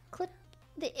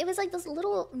 It was like this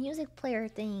little music player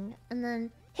thing, and then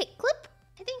hit clip,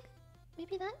 I think.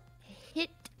 Maybe that?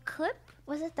 Hit clip?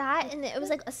 Was it that? And it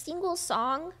was like a single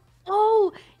song.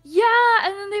 Oh, yeah,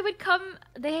 and then they would come,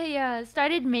 they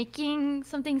started making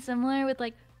something similar with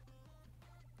like,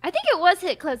 I think it was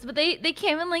hit clips, but they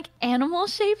came in like animal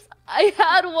shapes. I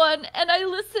had one, and I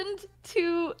listened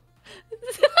to,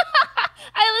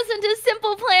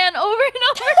 Simple Plan over and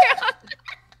over on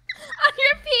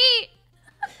repeat.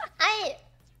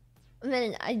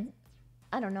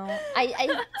 I don't know.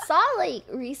 I saw like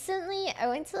recently, I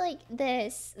went to like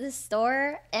this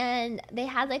store and they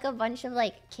had like a bunch of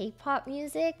like K-pop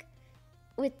music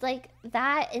with like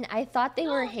that, and I thought they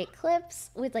were hit clips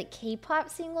with like K-pop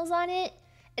singles on it.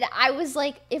 And I was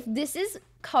like, if this is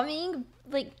coming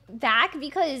like back,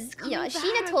 because you know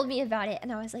Sheena told me about it,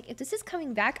 and I was like, if this is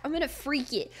coming back, I'm gonna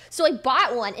freak it. So I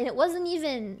bought one, and it wasn't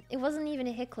even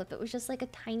a hit clip. It was just like a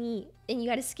tiny, and you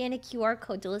got to scan a QR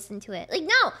code to listen to it. Like,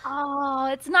 no, oh,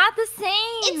 it's not the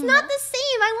same. It's not the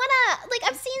same. I wanna, like,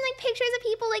 I've seen like pictures of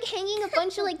people like hanging a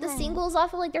bunch of like the singles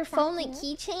off of like their phone, like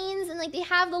keychains, and like they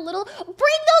have the little. Bring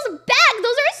those back.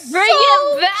 Those are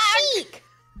so chic.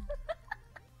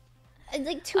 It's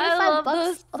like $2 to $5 I love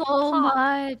those so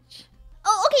much.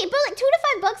 Oh, okay, but like $2 to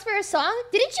 $5 for a song?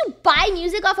 Didn't you buy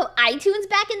music off of iTunes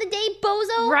back in the day,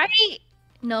 bozo? Right?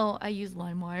 No, I use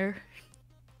LimeWire.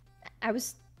 I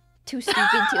was too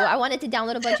stupid to. I wanted to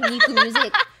download a bunch of Miku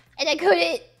music, and I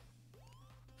couldn't.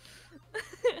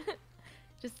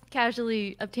 Just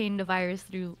casually obtained a virus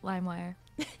through LimeWire.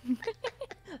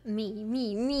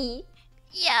 Me.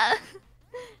 Yeah.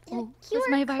 Yeah, QR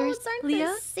my virus, codes aren't Leah?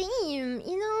 the same,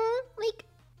 you know? Like,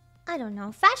 I don't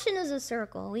know. Fashion is a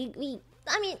circle. I mean,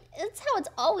 it's how it's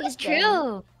always been.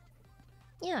 True.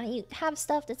 Yeah, you have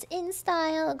stuff that's in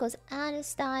style, it goes out of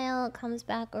style, it comes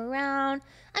back around.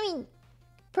 I mean,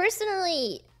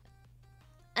 personally,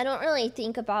 I don't really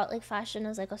think about like fashion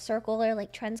as like a circle or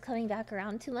like trends coming back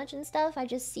around too much and stuff. I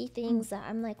just see things that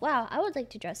I'm like, wow, I would like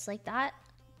to dress like that.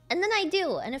 And then I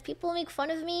do. And if people make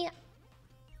fun of me,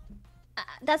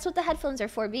 that's what the headphones are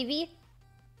for, baby.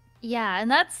 Yeah,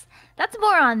 and that's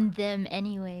more on them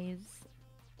anyways.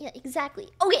 Yeah, exactly.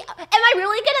 Okay, am I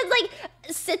really gonna like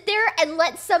sit there and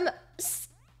let some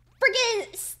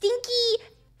friggin' stinky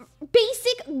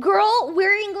basic girl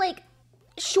wearing like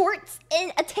shorts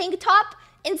and a tank top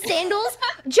and sandals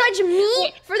judge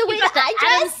me for the way that I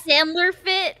dress? Adam Sandler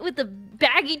fit with the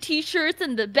baggy t-shirts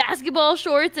and the basketball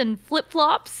shorts and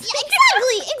flip-flops. Yeah,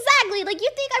 exactly. Like,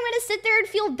 you think I'm gonna sit there and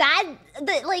feel bad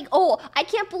that, like, oh, I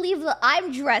can't believe that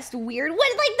I'm dressed weird when,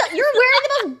 like, you're wearing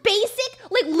the most basic,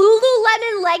 like,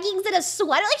 Lululemon leggings and a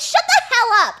sweater? Like, shut the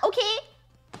hell up, okay?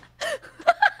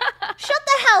 Shut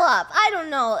the hell up. I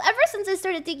don't know. Ever since I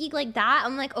started thinking like that,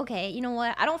 I'm like, okay, you know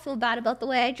what? I don't feel bad about the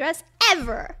way I dress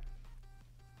ever.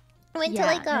 I went to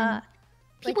like a...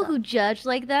 People who judge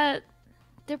like that,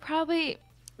 they're probably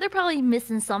They're probably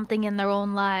missing something in their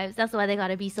own lives. That's why they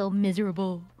gotta be so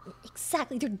miserable.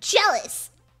 Exactly, they're jealous.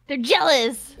 They're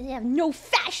jealous. They have no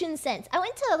fashion sense. I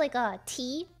went to like a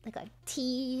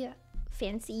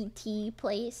fancy tea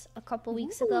place a couple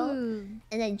weeks ago,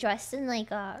 and I dressed in like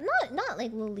a not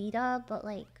like Lolita, but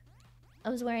like I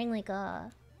was wearing like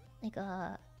a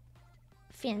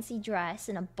fancy dress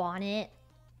and a bonnet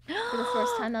for the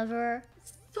first time ever.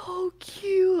 So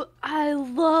cute. I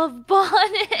love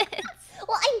bonnets.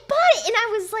 Well, I bought it and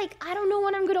I was like, I don't know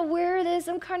when I'm gonna wear this.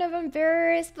 I'm kind of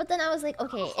embarrassed. But then I was like,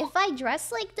 okay, if I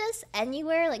dress like this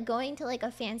anywhere, like going to like a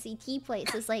fancy tea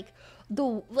place is like the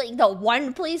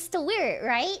one place to wear it,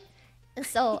 right? And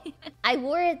so I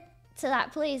wore it to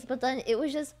that place, but then it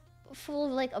was just full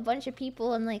of like a bunch of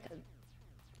people and like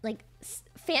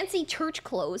fancy church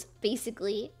clothes,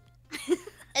 basically.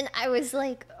 And I was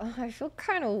like, oh, I feel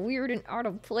kind of weird and out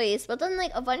of place. But then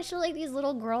like a bunch of like these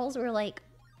little girls were like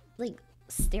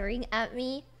staring at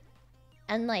me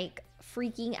and like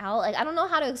freaking out. Like, I don't know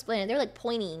how to explain it. They're like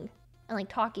pointing and like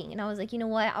talking. And I was like, you know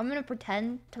what? I'm gonna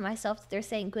pretend to myself that they're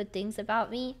saying good things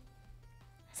about me.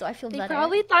 So I feel better. They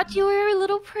probably thought you were a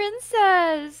little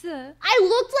princess. I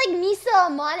looked like Misa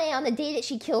Amane on the day that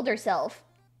she killed herself.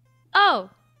 Oh.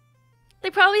 They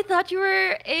probably thought you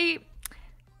were a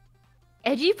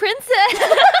edgy princess.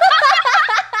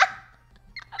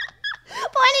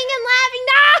 Pointing and laughing.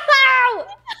 No!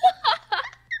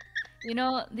 You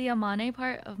know, the Amane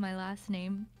part of my last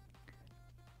name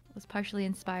was partially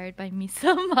inspired by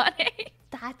Misa Amane.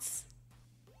 That's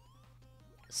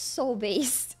so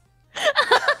based.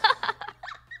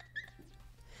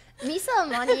 Misa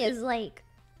Amane is like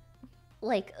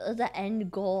the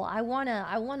end goal. I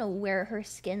wanna wear her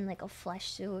skin like a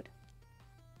flesh suit.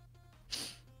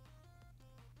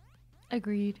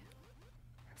 Agreed.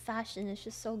 Her fashion is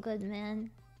just so good,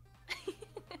 man.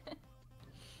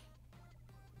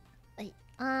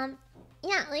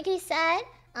 Yeah, like I said,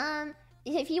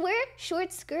 if you wear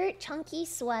short skirt, chunky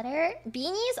sweater,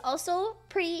 beanie is also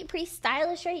pretty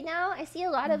stylish right now. I see a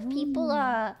lot of people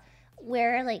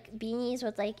wear like beanies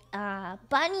with like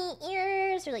bunny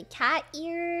ears or like cat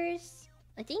ears.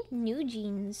 I think New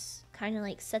Jeans kind of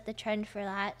like set the trend for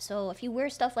that. So if you wear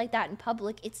stuff like that in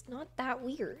public, it's not that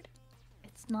weird.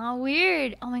 It's not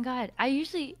weird. Oh my god.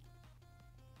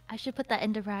 I should put that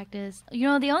into practice. You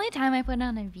know, the only time I put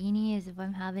on a beanie is if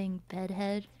I'm having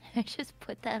bedhead. I just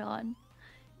put that on.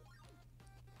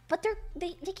 But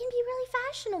they can be really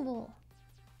fashionable.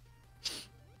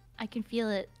 I can feel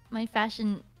it. My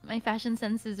fashion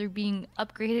senses are being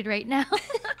upgraded right now.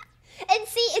 And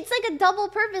see, it's like a double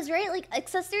purpose, right? Like,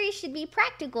 accessories should be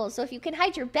practical. So if you can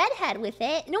hide your bedhead with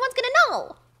it, no one's gonna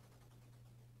know.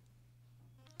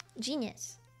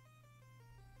 Genius.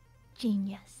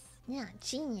 Genius. Yeah,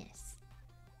 genius.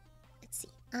 Let's see.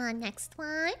 Next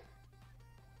one.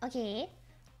 Okay.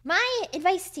 My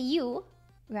advice to you,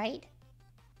 right,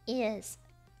 is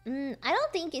I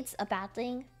don't think it's a bad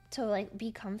thing to like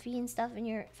be comfy and stuff in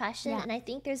your fashion. Yeah. And I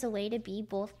think there's a way to be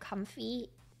both comfy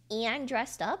and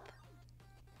dressed up.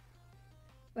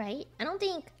 Right? I don't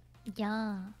think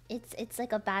it's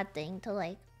like a bad thing to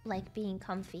like being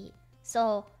comfy.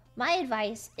 So my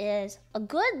advice is a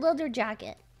good leather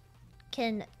jacket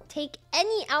can take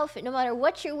any outfit, no matter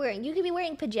what you're wearing. You could be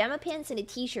wearing pajama pants and a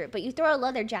t-shirt, but you throw a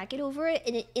leather jacket over it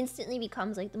and it instantly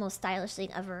becomes like the most stylish thing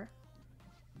ever.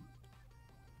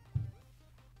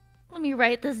 Let me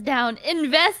write this down.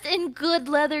 Invest in good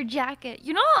leather jacket.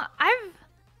 You know,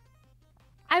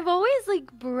 I've always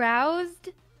like browsed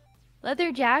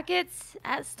leather jackets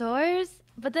at stores,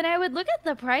 but then I would look at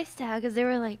the price tag because they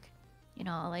were like, you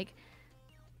know, like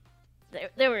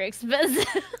they were expensive.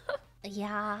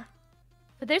 Yeah.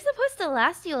 But they're supposed to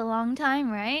last you a long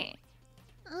time, right?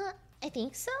 I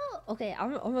think so. Okay,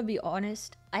 I'm gonna be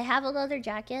honest. I have a leather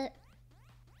jacket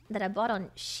that I bought on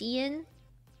Shein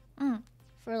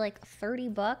for like 30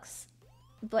 bucks,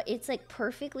 but it's like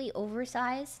perfectly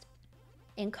oversized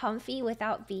and comfy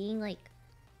without being like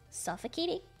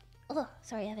suffocating. Oh,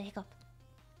 sorry, I have a hiccup.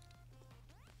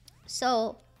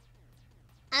 So,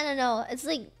 I don't know. It's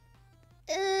like,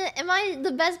 am I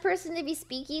the best person to be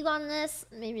speaking on this?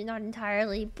 Maybe not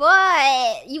entirely,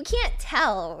 but you can't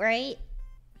tell, right?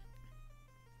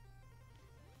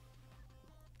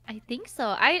 I think so.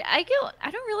 I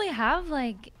don't really have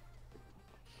like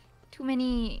too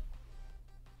many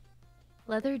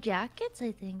leather jackets,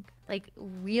 I think. Like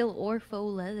real or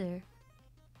faux leather.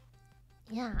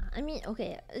 Yeah, I mean,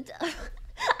 okay. I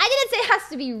didn't say it has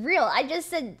to be real. I just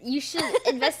said you should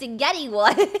invest in getting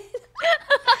one. Who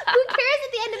cares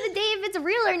at the end of the day if it's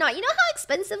real or not? You know how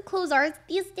expensive clothes are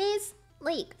these days?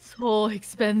 Like, so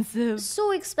expensive.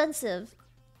 So expensive.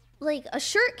 like a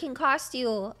shirt can cost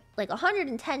you like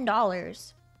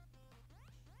 $110.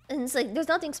 And it's like there's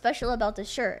nothing special about the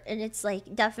shirt, and it's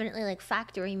like definitely like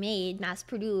factory made, mass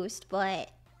produced,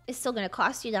 but it's still gonna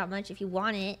cost you that much if you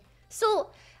want it.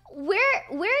 So where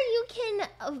you can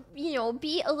you know,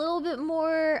 be a little bit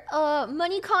more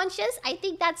money conscious, I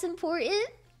think that's important.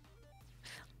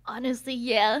 Honestly,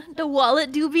 yeah, the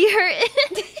wallet do be hurting.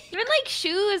 Even like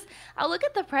shoes, I'll look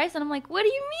at the price and I'm like, what do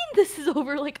you mean this is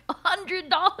over like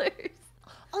 $100?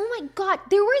 Oh my god,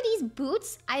 there were these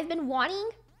boots I've been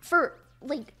wanting for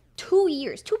like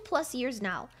 2+ years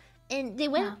now, and they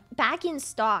went back in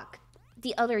stock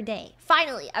the other day.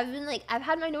 Finally, I've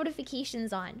had my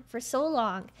notifications on for so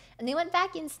long, and they went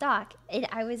back in stock, and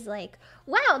I was like,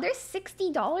 wow, they're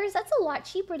 $60. That's a lot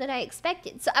cheaper than I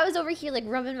expected. So I was over here like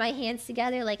rubbing my hands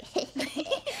together like,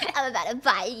 I'm about to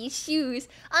buy these shoes.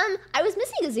 I was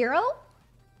missing a zero.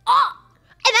 Oh!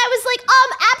 And I was like,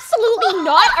 absolutely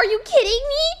not. Are you kidding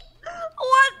me?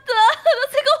 What the?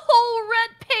 That's like a whole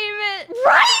rent payment.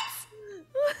 Right?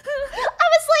 I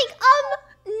was like,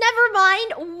 never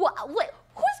mind. What?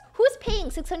 Who's paying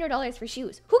 $600 for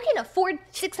shoes? Who can afford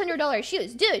 $600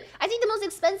 shoes? Dude, I think the most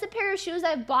expensive pair of shoes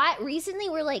I bought recently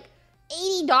were like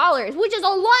 $80, which is a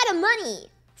lot of money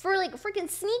for like freaking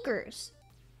sneakers.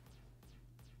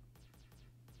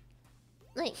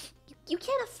 Like, you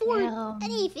can't afford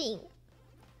anything.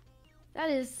 That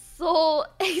is so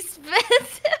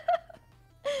expensive.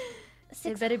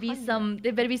 There better be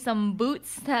some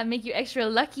boots that make you extra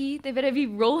lucky. They better be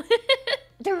rolling.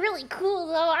 They're really cool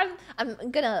though.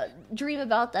 I'm gonna dream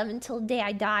about them until the day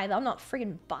I die, but I'm not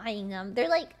friggin' buying them. They're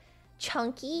like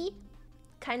chunky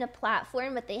kind of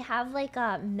platform, but they have like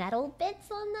metal bits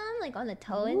on them, like on the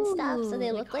toe and stuff. So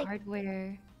they look like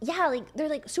hardware. Yeah, like they're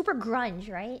like super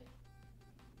grunge, right?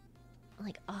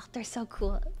 Like, oh, they're so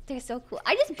cool. They're so cool.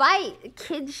 I just buy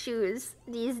kids' shoes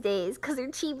these days because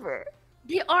they're cheaper.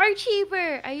 They are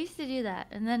cheaper. I used to do that,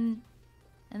 and then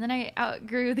I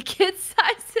outgrew the kids'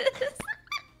 sizes.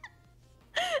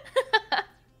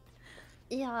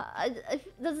 Yeah,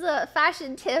 that's a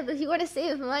fashion tip. If you want to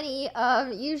save money,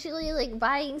 usually like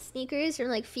buying sneakers from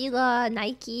like Fila,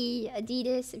 Nike,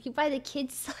 Adidas. If you buy the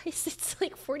kids' size, it's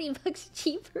like $40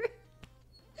 cheaper.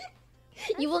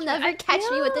 You will never catch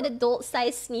me with an adult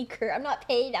size sneaker. I'm not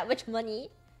paying that much money.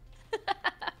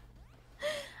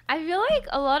 I feel like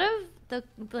a lot of the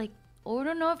I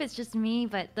don't know if it's just me,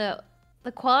 but the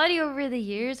quality over the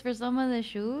years for some of the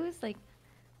shoes, like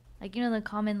you know, the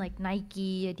common like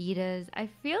Nike, Adidas, I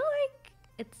feel like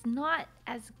it's not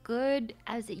as good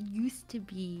as it used to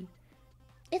be.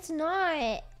 It's not.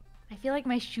 I feel like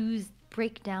my shoes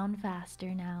break down faster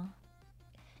now.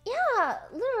 Yeah,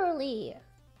 literally.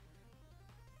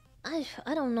 I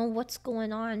don't know what's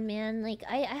going on, man. Like,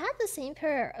 I had the same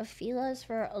pair of Filas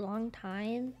for a long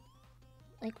time.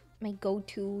 Like, my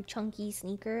go-to chunky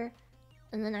sneaker.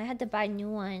 And then I had to buy new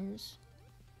ones.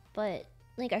 But,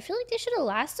 like, I feel like they should have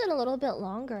lasted a little bit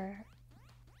longer.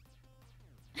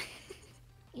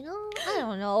 You know? I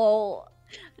don't know.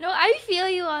 No, I feel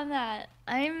you on that.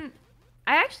 I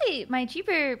actually, my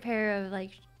cheaper pair of, like,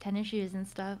 tennis shoes and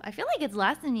stuff, I feel like it's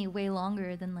lasting me way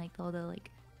longer than, like, all the, like,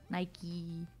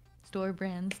 Nike store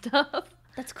brand stuff.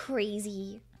 That's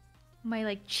crazy. My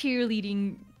like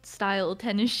cheerleading style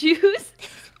tennis shoes.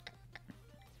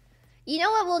 You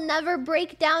know what will never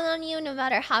break down on you no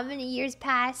matter how many years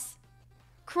pass?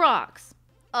 Crocs.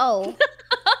 Oh.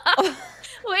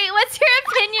 Wait, what's your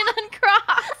opinion on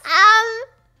Crocs?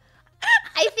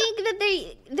 I think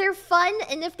that they're fun,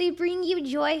 and if they bring you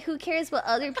joy, who cares what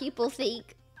other people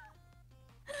think?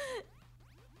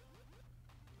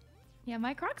 Yeah,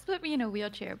 my Crocs put me in a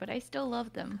wheelchair, but I still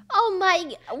love them. Oh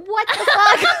my... What the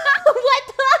fuck? What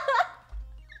the...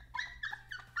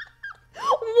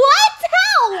 What?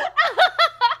 How?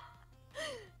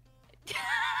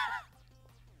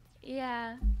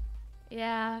 Yeah.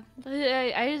 Yeah.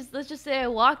 Let's just say I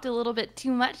walked a little bit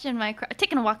too much in my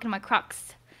taking a walk in my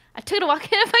Crocs. I took a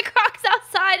walk in my Crocs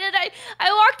outside, and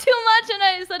I walked too much,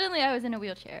 and suddenly I was in a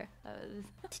wheelchair.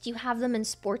 Did you have them in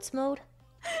sports mode?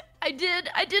 I did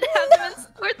have them in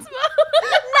sports mode.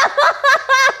 No!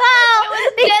 It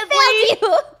was deadly.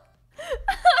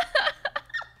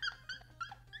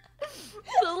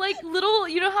 So like little,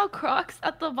 you know how Crocs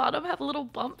at the bottom have little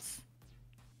bumps?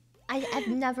 I've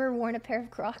never worn a pair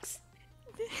of Crocs.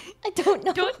 I don't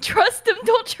know. Don't trust them.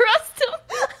 Don't trust them.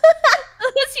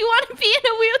 Unless you want to be in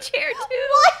a wheelchair too.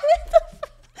 What?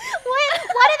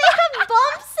 Why do they have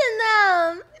bumps in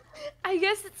them? I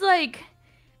guess it's like,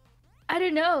 I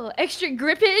don't know, extra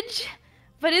grippage,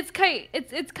 but it's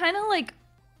kind of like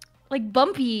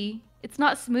bumpy. It's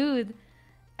not smooth,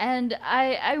 and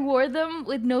I wore them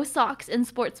with no socks in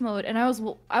sports mode, and I was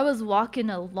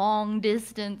walking a long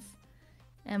distance,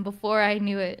 and before I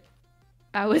knew it,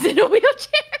 I was in a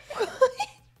wheelchair.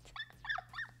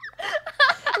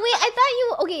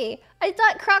 Wait, I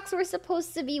thought Crocs were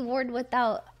supposed to be worn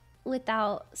without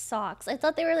socks. I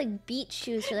thought they were like beach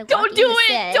shoes for like Don't do it!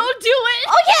 sand. Don't do it!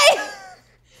 Okay!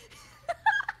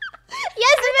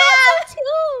 Yes, ma'am!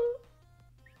 Too!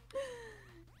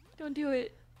 Don't do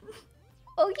it.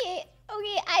 Okay,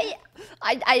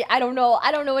 I don't know.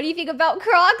 I don't know. What do you think about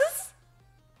Crocs?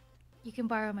 You can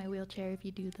borrow my wheelchair if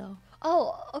you do, though.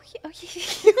 Oh, okay.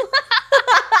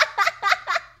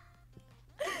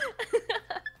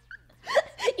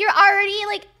 You're already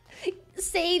like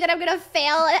saying that I'm gonna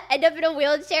fail and end up in a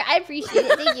wheelchair. I appreciate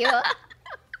it. Thank you.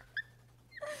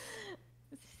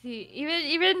 See,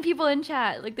 even people in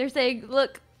chat, like they're saying,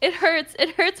 look, it hurts.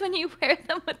 It hurts when you wear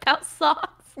them without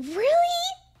socks. Really?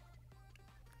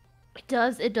 It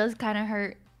does kind of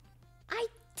hurt. I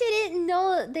didn't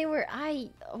know they were. I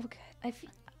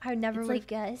never would have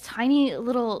guessed. Tiny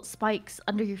little spikes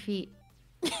under your feet.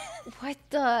 What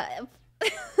the?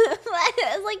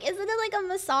 Like, isn't it like a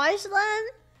massage then?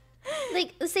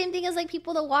 Like the same thing as like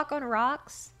people that walk on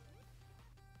rocks.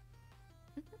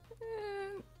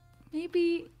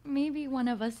 Maybe one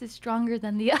of us is stronger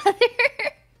than the other.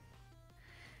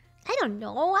 I don't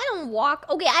know. I don't walk.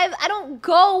 Okay, I don't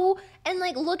go and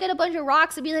like look at a bunch of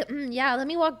rocks and be like, yeah, let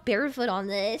me walk barefoot on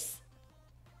this.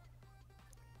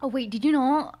 Oh wait, did you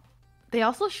know they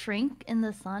also shrink in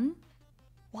the sun?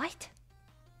 What?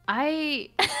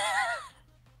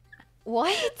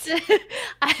 What?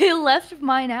 I left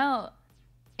mine out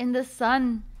in the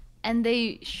sun, and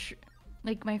they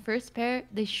like my first pair,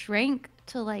 they shrank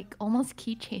to like almost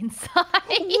keychain size.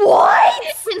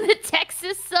 What? In the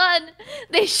Texas sun,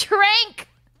 they shrank.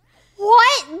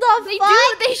 What the They fuck?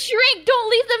 do. They shrink. Don't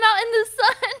leave them out in the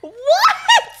sun.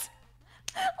 What?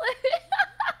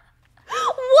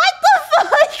 What the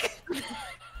fuck?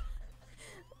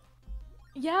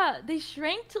 Yeah, they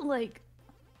shrank to like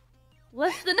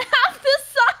less than half the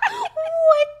size.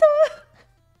 What the?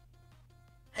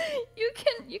 You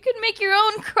can make your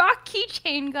own Croc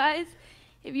keychain, guys,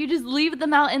 if you just leave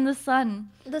them out in the sun.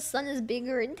 The sun is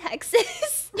bigger in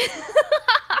Texas.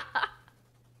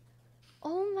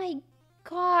 Oh my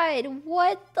god,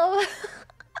 what the?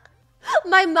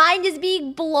 My mind is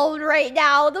being blown right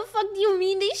now. The fuck do you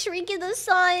mean they shrink in the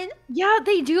sun? Yeah,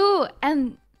 they do.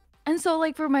 And so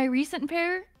like for my recent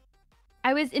pair,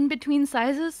 I was in between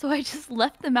sizes, so I just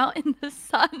left them out in the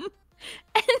sun.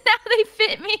 And now they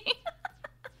fit me.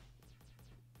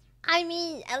 I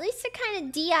mean, at least they're kind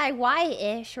of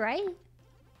DIY-ish, right?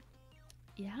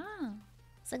 Yeah.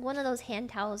 It's like one of those hand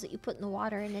towels that you put in the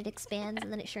water and it expands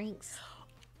and then it shrinks.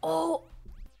 Oh,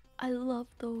 I love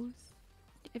those.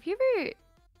 Have you ever...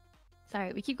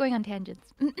 Sorry, we keep going on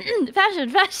tangents.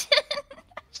 Fashion.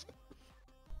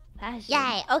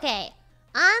 Yay, okay.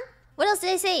 What else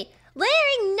did I say?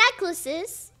 Layering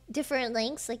necklaces. Different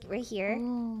lengths, like right here.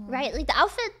 Ooh. Right? Like the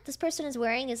outfit this person is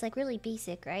wearing is like really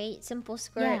basic, right? Simple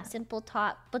skirt, Yeah. simple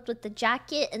top. But with the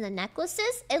jacket and the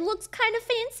necklaces, it looks kind of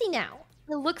fancy now.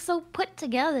 It looks so put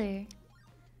together.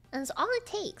 And it's all it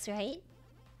takes, right?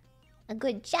 A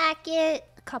good jacket,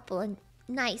 a couple of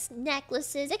nice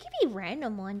necklaces. It could be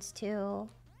random ones too.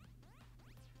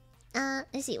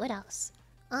 Let's see, what else?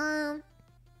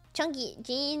 Chunky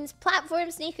jeans, platform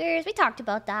sneakers. We talked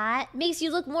about that. Makes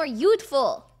you look more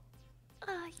youthful.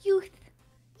 Youth.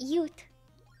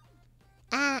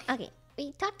 Okay.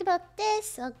 We talked about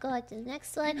this. I'll go to the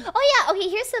next one. Oh yeah, okay,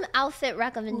 here's some outfit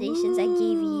recommendations I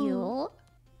gave you.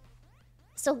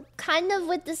 So kind of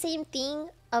with the same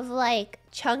thing of like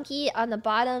chunky on the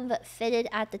bottom but fitted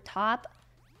at the top.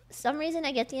 Some reason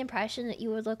I get the impression that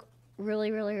you would look really,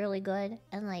 really, really good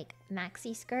in like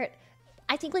maxi skirt.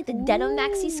 I think like the denim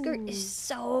maxi skirt is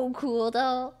so cool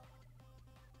though.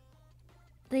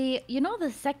 The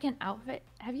second outfit.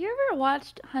 Have you ever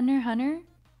watched Hunter x Hunter?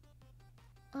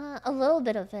 A little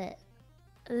bit of it.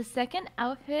 The second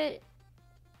outfit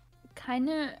kind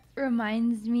of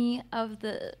reminds me of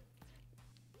the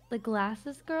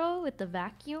glasses girl with the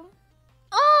vacuum.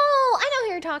 Oh, I know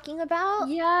who you're talking about.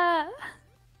 Yeah.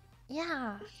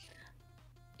 Yeah.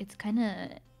 It's kind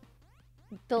of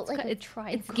Built like a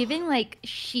triangle. It's giving like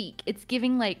chic. It's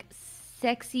giving like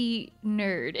sexy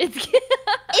nerd. It's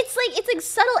like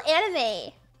subtle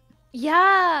anime.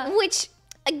 Yeah. Which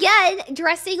again,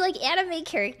 dressing like anime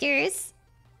characters.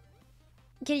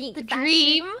 Getting the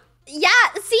dream. Yeah,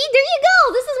 see, there you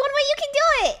go. This is one way you can do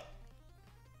it.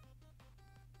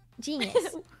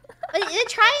 Genius. The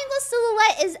triangle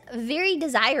silhouette is very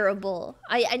desirable.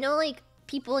 I know like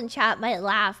people in chat might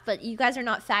laugh, but you guys are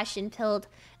not fashion pilled.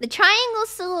 The triangle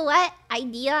silhouette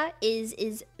idea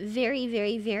is very,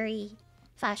 very, very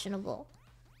fashionable.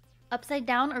 Upside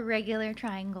down or regular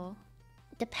triangle?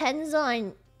 Depends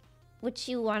on what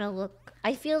you want to look.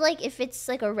 I feel like if it's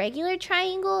like a regular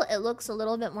triangle, it looks a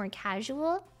little bit more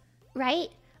casual, right?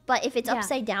 But if it's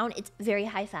upside down, it's very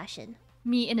high fashion.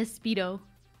 Me in a Speedo.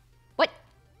 What?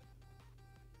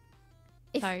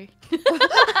 Sorry.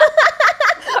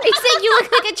 Are you saying you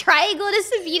look like a triangle in a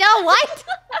Speedo? What?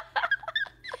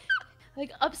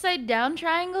 Like upside down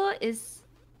triangle is...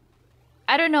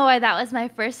 I don't know why that was my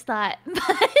first thought. But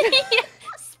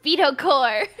Speedo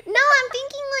core. No, I'm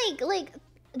thinking like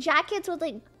jackets with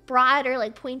like broad or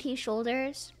like pointy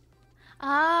shoulders.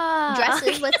 Ah.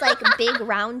 Dresses with like big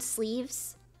round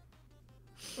sleeves.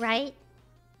 Right?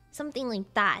 Something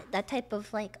like that. That type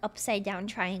of like upside down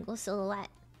triangle silhouette.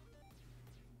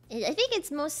 I think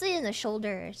it's mostly in the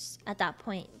shoulders at that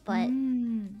point, but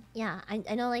yeah,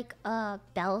 I know like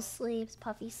bell sleeves,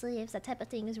 puffy sleeves, that type of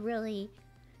thing is really,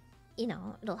 you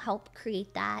know, it'll help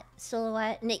create that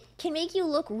silhouette, and it can make you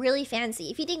look really fancy.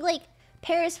 If you think like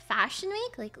Paris Fashion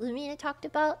Week, like Lumina talked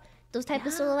about, those type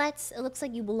of silhouettes, it looks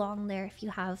like you belong there if you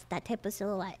have that type of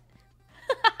silhouette.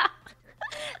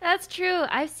 That's true.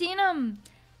 I've seen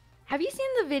have you seen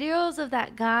the videos of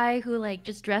that guy who like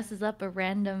just dresses up a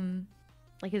random,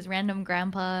 like his random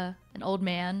grandpa, an old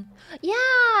man?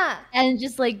 Yeah! And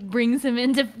just like brings him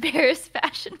into Paris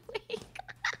Fashion Week.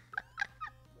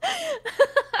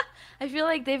 I feel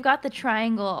like they've got the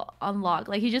triangle on lock.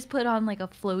 Like he just put on like a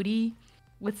floaty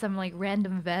with some like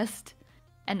random vest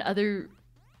and other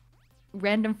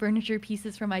random furniture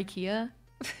pieces from IKEA.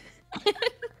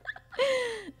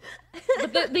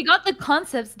 But they got the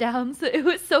concepts down, so it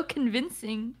was so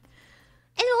convincing.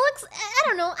 And it looks, I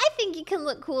don't know, I think it can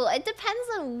look cool. It depends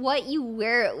on what you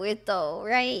wear it with though,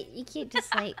 right? You can't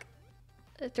just like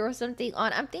throw something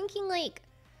on. I'm thinking like,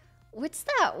 what's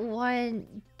that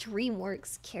one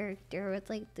DreamWorks character with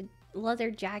like the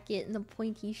leather jacket and the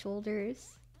pointy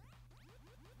shoulders?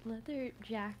 Leather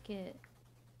jacket.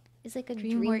 It's like a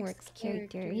DreamWorks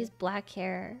character. He has black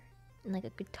hair and like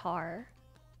a guitar.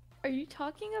 Are you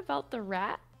talking about the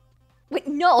rat? Wait,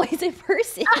 no, he's a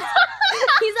person.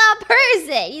 He's a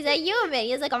person. He's a human. He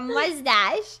has like a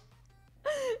mustache.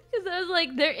 Because I was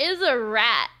like, there is a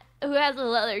rat who has a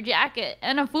leather jacket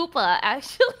and a fupa,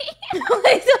 actually.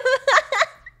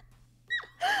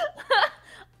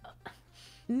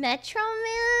 Metro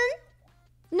Man?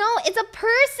 No, it's a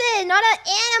person, not an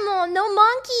animal. No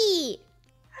monkey.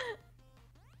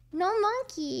 No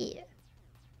monkey.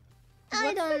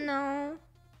 I don't know.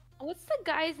 What's the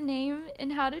guy's name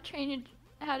in How to Train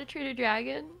a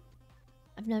Dragon?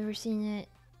 I've never seen it.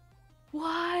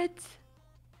 What?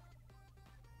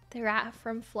 The rat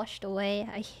from Flushed Away.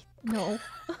 No.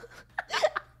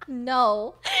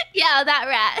 No. Yeah, that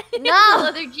rat. No.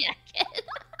 Leather jacket.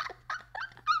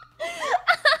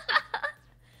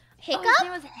 Hiccup? Oh, his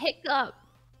name was Hiccup.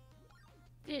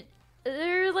 Dude,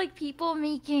 there are like people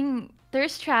making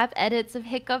thirst trap edits of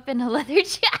Hiccup in a leather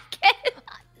jacket.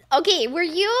 Okay, were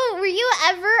you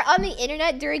ever on the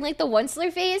internet during like the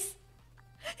Onceler phase?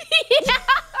 Yeah.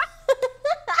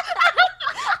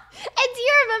 And do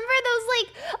you remember those like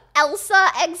Elsa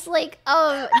x like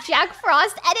Jack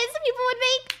Frost edits people would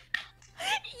make?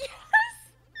 Yes.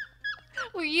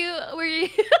 Were you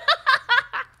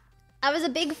I was a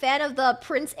big fan of the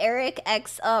Prince Eric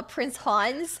x Prince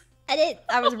Hans edit.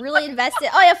 I was really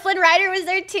invested. Oh yeah, Flynn Rider was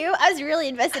there too. I was really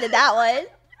invested in that one.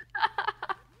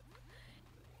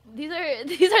 These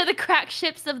are the crack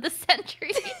ships of the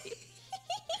century.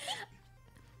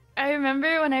 I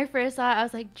remember when I first saw it, I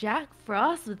was like, Jack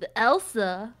Frost with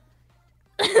Elsa.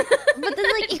 But then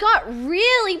like it got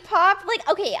really pop. Like,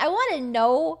 okay, I want to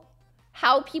know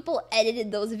how people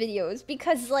edited those videos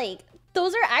because like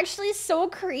those are actually so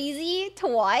crazy to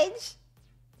watch.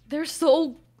 They're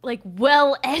so like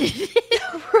well edited.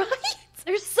 Right?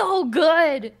 They're so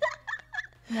good.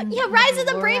 Yeah, Rise of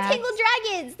the Brave Tangled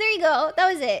Dragons. There you go.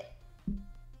 That was it.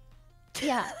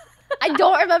 Yeah. I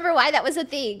don't remember why that was a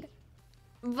thing.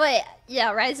 But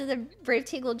yeah, Rise of the Brave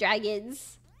Tangled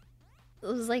Dragons. It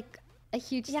was like a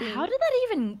huge thing. Yeah, how did that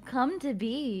even come to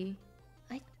be?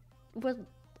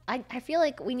 I feel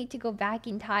like we need to go back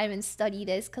in time and study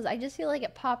this because I just feel like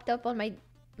it popped up on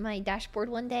my dashboard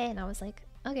one day and I was like,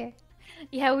 okay.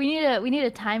 Yeah, we need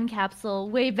a time capsule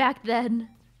way back then.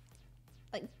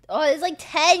 Like, oh, it's like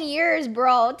 10 years,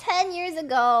 bro. 10 years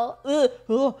ago. Okay.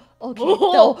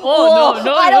 No,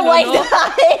 I don't like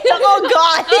that. Oh,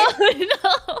 God.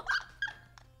 No.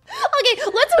 Okay,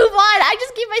 let's move on. I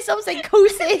just gave myself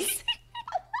psychosis.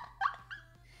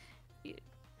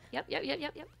 Yep. Yeah.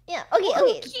 Okay. Oh,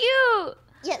 Okay. cute.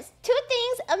 Yes. 2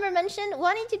 things Umber mentioned: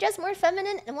 wanting to dress more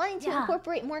feminine and wanting to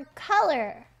incorporate more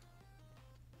color.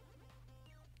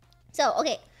 So,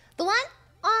 okay, the one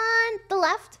on the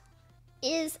left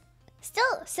is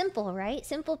still simple, right?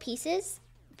 Simple pieces,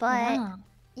 but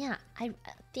yeah, I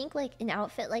think like an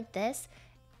outfit like this,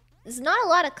 there's not a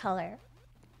lot of color,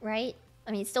 right?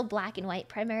 I mean, it's still black and white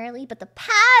primarily, but the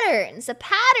patterns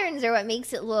are what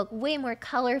makes it look way more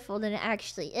colorful than it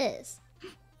actually is.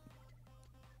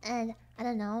 And I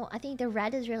don't know, I think the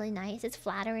red is really nice. It's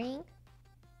flattering.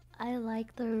 I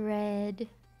like the red.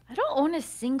 I don't own a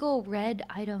single red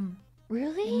item.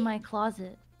 Really? In my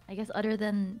closet. I guess other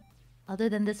than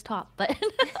this top, but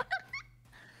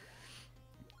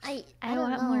I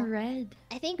want more red.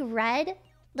 I think red,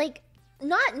 like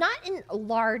not in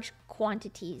large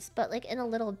quantities, but like in a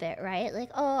little bit, right?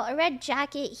 Like, oh, a red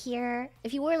jacket here.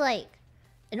 If you wore like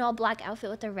an all black outfit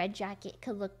with a red jacket,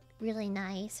 could look really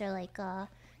nice. Or like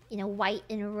you know, white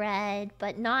and red,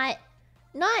 but not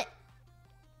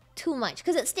too much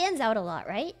because it stands out a lot,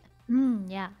 right?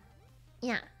 Yeah.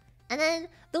 Yeah. And then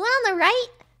the one on the right,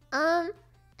 I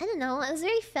don't know, it was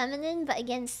very feminine, but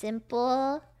again,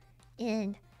 simple.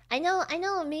 And I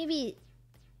know maybe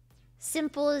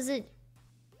simple isn't,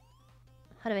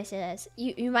 how do I say this?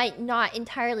 You might not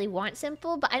entirely want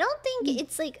simple, but I don't think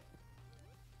it's like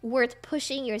worth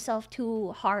pushing yourself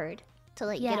too hard to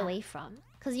like get away from.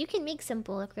 Because you can make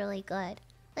simple look really good.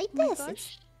 Like this,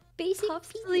 it's basic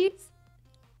puff sleeves.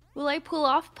 Will I pull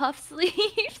off puff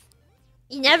sleeves?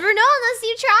 You never know unless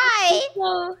you try.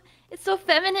 It's so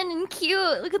feminine and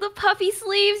cute. Look at the puffy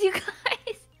sleeves, you guys.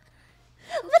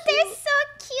 But they're so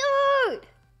cute.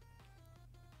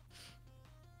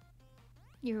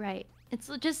 You're right. It's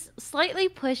just slightly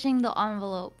pushing the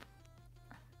envelope.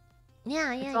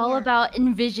 Yeah. It's all about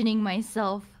envisioning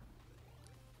myself.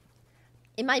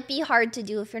 It might be hard to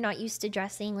do if you're not used to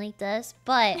dressing like this,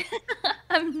 but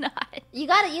I'm not. You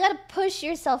gotta push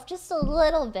yourself just a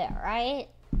little bit, right?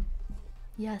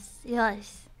 Yes.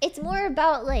 It's more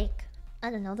about like, I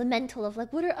don't know, the mental of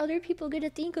like, what are other people gonna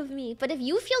think of me? But if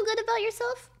you feel good about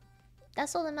yourself,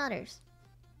 that's all that matters.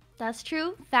 That's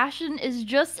true. Fashion is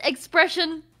just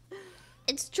expression.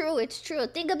 It's true.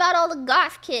 Think about all the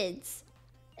goth kids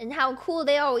and how cool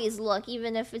they always look,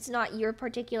 even if it's not your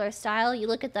particular style. You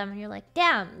look at them and you're like,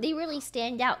 damn, they really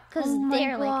stand out because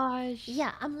they're like,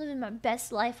 yeah, I'm living my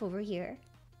best life over here.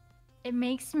 It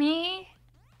makes me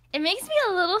a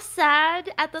little sad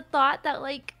at the thought that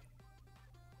like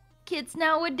kids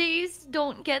nowadays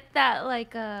don't get that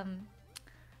like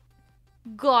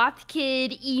goth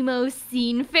kid emo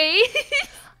scene face.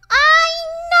 I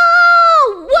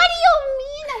know! What do you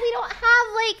mean that we don't have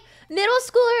like middle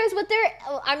schoolers with their,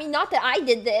 I mean, not that I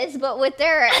did this, but with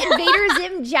their Invader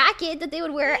Zim jacket that they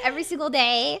would wear every single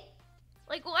day?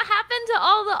 Like, what happened to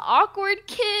all the awkward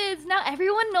kids? Now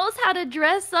everyone knows how to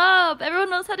dress up. Everyone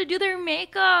knows how to do their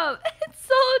makeup. It's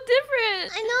so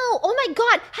different. I know. Oh my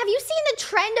god. Have you seen the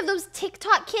trend of those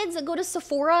TikTok kids that go to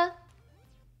Sephora?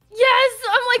 Yes.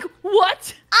 I'm like,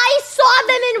 what? I saw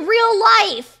them in real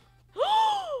life.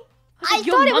 I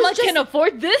thought it was just... can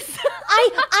afford this.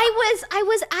 I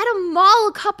was at a mall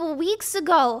a couple weeks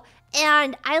ago,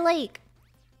 and I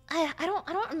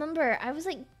don't remember. I was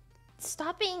like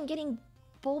stopping getting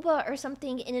boba or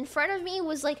something, and in front of me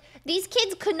was like, these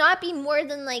kids could not be more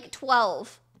than like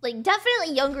 12, like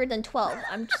definitely younger than 12.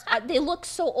 They look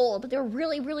so old, but they're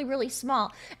really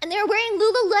small, and they were wearing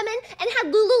Lululemon and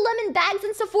had Lululemon bags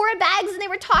and Sephora bags, and they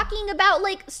were talking about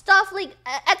like stuff like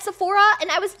at Sephora,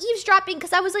 and I was eavesdropping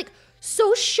because I was like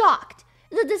so shocked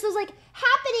that this was like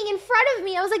happening in front of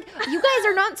me. I was like, you guys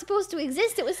are not supposed to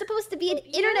exist. It was supposed to be an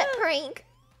internet prank.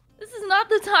 This is not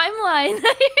the timeline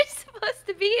that you're supposed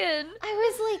to be in. I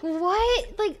was like,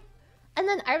 what? Like, and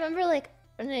then I remember like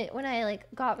when I like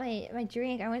got my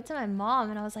drink, I went to my mom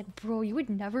and I was like, bro, you would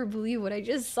never believe what I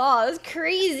just saw. It was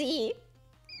crazy.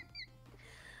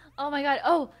 Oh my god.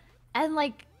 Oh, and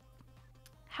like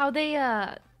how they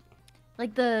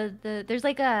like there's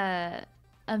like a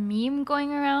meme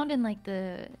going around in like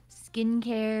the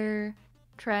skincare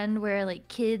trend where like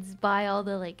kids buy all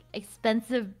the like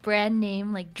expensive brand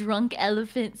name like drunk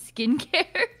elephant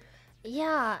skincare.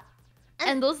 Yeah.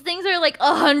 And those things are like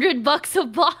 $100 a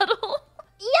bottle.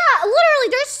 Yeah, literally,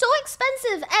 they're so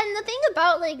expensive. And the thing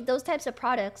about like those types of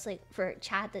products, like for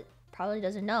chat that probably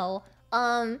doesn't know,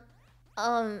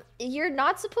 you're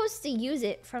not supposed to use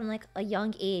it from like a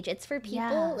young age. It's for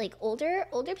people like older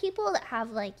people that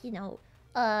have like, you know,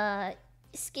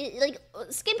 skin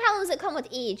problems that come with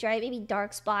age, right? Maybe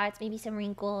dark spots, maybe some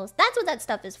wrinkles. That's what that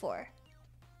stuff is for.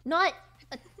 Not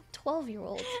a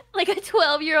 12-year-old. Like a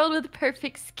 12-year-old with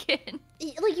perfect skin.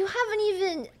 Like, you haven't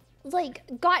even,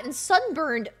 like, gotten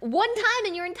sunburned one time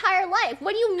in your entire life.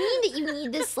 What do you mean that you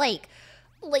need this, like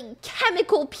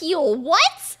chemical peel?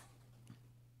 What?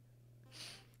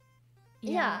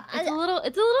 Yeah, it's a little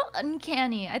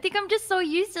uncanny. I think I'm just so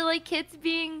used to like kids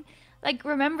being like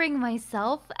remembering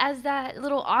myself as that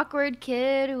little awkward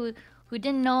kid who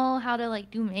didn't know how to like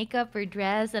do makeup or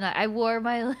dress, and I wore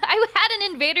my I had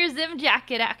an Invader Zim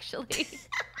jacket actually.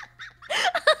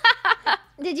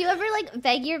 Did you ever like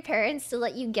beg your parents to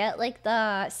let you get like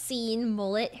the scene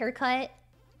mullet haircut?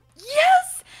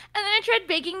 Yes! And then I tried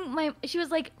begging she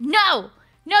was like, no,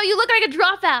 you look like a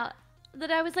dropout. Then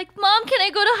I was like, Mom, can I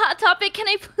go to Hot Topic? Can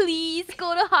I please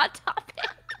go to Hot Topic?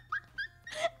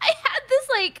 I had this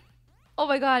like, oh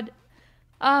my god,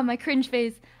 my cringe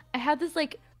face. I had this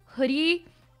like hoodie,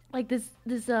 like this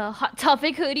Hot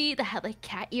Topic hoodie that had like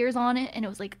cat ears on it, and it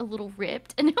was like a little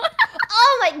ripped. And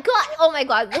oh my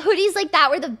god, the hoodies like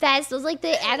that were the best. Those like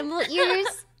the animal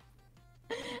ears.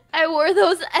 I wore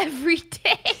those every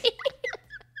day.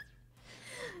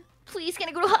 Please, can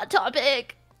I go to Hot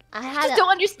Topic? I just don't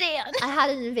understand. I had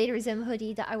an Invader Zim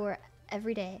hoodie that I wore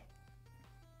every day.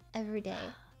 Every day.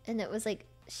 And it was like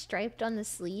striped on the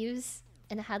sleeves.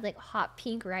 And it had like hot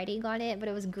pink writing on it, but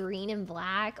it was green and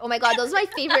black. Oh my god, those were my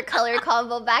favorite color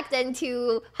combo back then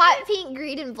too. Hot pink,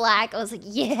 green, and black. I was like,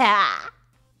 yeah.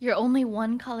 You're only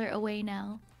one color away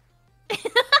now.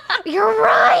 You're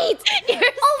right!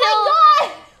 Oh my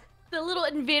god! The little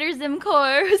Invader Zim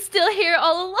core who's still here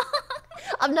all along.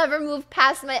 I've never moved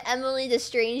past my Emily the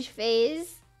Strange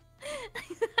phase.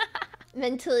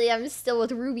 Mentally, I'm still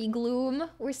with Ruby Gloom.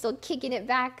 We're still kicking it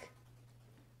back.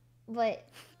 But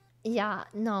yeah,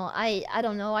 no, I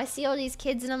don't know. I see all these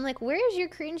kids and I'm like, where's your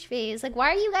cringe phase? Like, why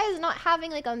are you guys not having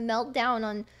like a meltdown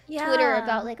on Twitter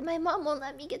about like, my mom won't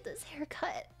let me get this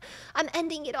haircut. I'm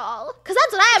ending it all. Because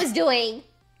that's what I was doing.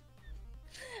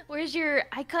 Where's your,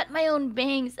 I cut my own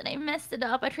bangs and I messed it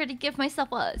up. I tried to give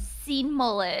myself a scene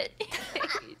mullet.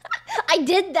 I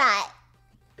did that.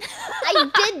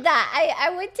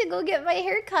 I went to go get my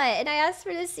hair cut and I asked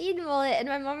for the scene mullet and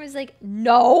my mom was like,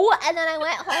 no. And then I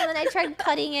went home and I tried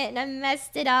cutting it and I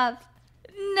messed it up.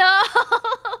 No.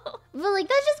 But like,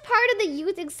 that's just part of the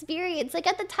youth experience. Like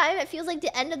at the time it feels like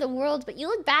the end of the world, but you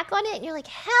look back on it and you're like,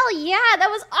 hell yeah, that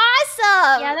was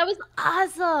awesome. Yeah, that was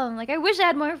awesome. Like I wish I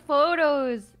had more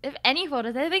photos. If any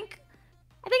photos. I think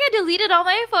I deleted all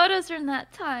my photos from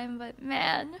that time, but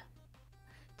man.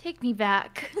 Take me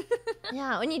back.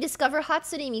 Yeah, when you discover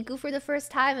Hatsune Miku for the first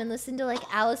time and listen to like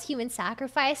Alice Human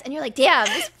Sacrifice and you're like, damn,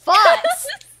 this fucks.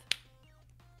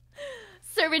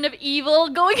 Servant of Evil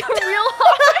going real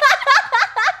hard.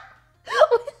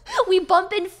 We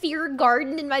bump in Fear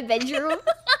Garden in my bedroom.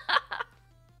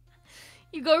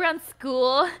 You go around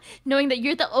school knowing that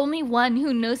you're the only one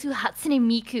who knows who Hatsune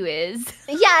Miku is.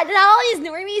 Yeah, now all these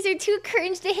normies are too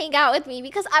cringe to hang out with me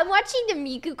because I'm watching the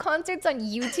Miku concerts on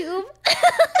YouTube.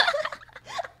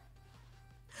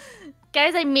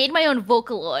 Guys, I made my own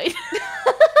Vocaloid.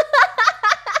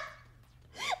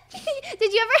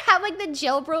 Did you ever have like the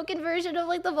jailbroken version of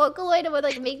like the Vocaloid and would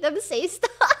like make them say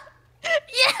stuff?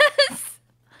 Yes!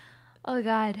 Oh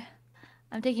god.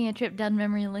 I'm taking a trip down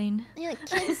memory lane. Yeah,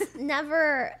 kids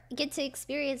never get to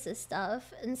experience this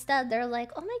stuff. Instead, they're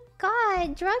like, "Oh my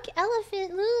god, drunk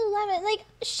elephant, Lululemon!" Like,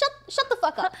 shut the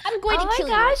fuck up! I'm going to kill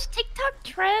you. Oh my gosh, TikTok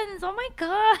trends! Oh my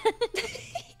god.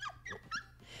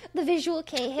 The visual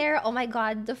K hair. Oh my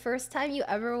god, the first time you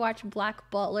ever watched Black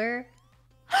Butler.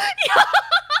 No,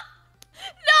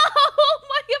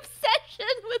 my obsession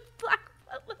with Black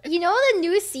Butler. You know the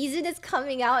new season is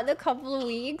coming out in a couple of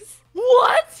weeks.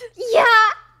 What?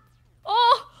 Yeah.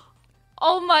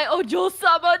 Oh my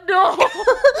Ojo-sama, no.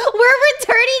 We're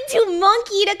returning to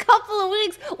Monkey in a couple of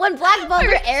weeks. When Black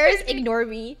Butler airs, ignore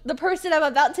me. The person I'm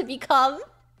about to become.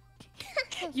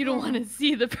 You don't want to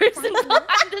see the person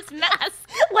behind this mask.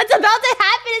 What's about to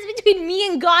happen is between me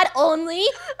and God only.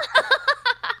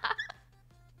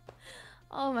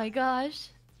 Oh my gosh.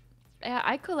 Yeah,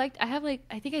 I have like,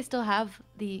 I think I still have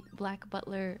the Black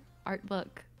Butler art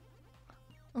book.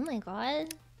 Oh my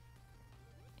god.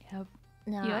 Yep.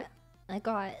 No, Yep.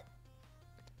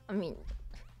 I mean,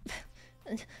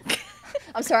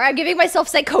 I'm sorry, I'm giving myself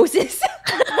psychosis.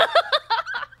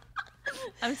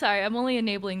 I'm sorry, I'm only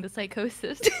enabling the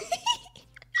psychosis.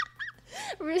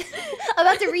 I'm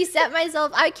about to reset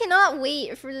myself. I cannot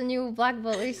wait for the new Black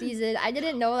Butler season. I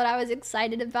didn't know that I was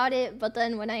excited about it, but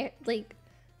then when I like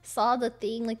saw the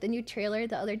thing, like the new trailer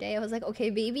the other day, I was like,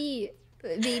 okay, maybe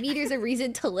there's a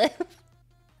reason to live.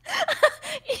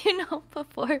 You know,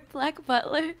 before Black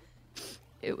Butler,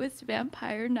 It was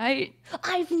Vampire Night.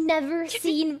 I've never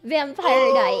seen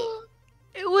Vampire Night.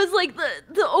 It was like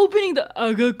the opening, the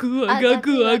agaku. I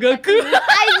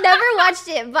never watched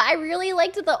it, but I really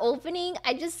liked the opening.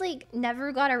 I just like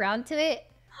never got around to it.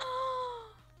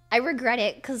 I regret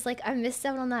it because like I missed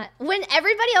out on that. When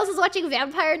everybody else was watching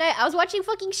Vampire Night, I was watching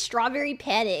fucking Strawberry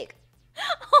Panic.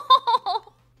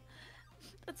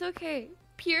 That's okay.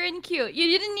 Pure and cute.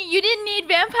 You didn't need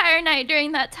Vampire Night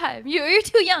during that time. You're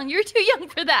too young. You're too young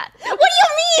for that. What do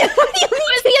you mean? What do you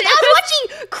mean? I was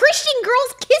watching Christian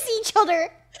girls kiss each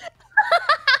other.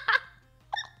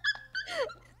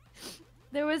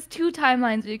 There was 2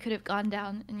 timelines we could have gone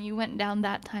down, and you went down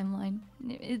that timeline.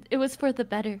 It was for the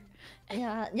better.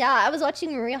 Yeah. I was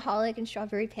watching Maria Holic and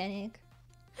Strawberry Panic.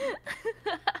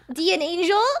 D and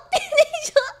Angel?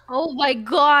 Oh my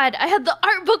god, I had the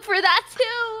art book for that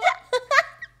too!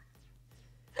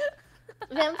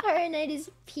 Vampire Night is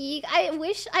peak.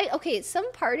 Okay, some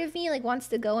part of me like wants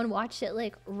to go and watch it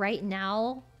like right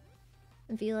now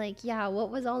and be like, yeah,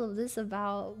 what was all of this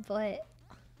about? But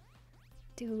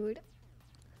dude,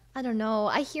 I don't know.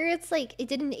 I hear it's like it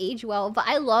didn't age well, but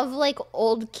I love like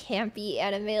old campy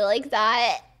anime like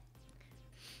that.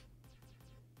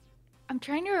 I'm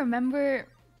trying to remember,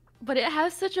 but it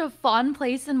has such a fond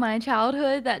place in my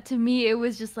childhood that to me it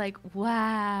was just like,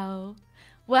 wow.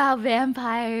 Wow,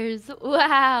 vampires.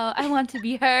 Wow, I want to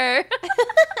be her.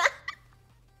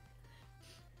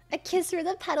 A Kiss Through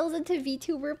the Petals into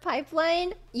VTuber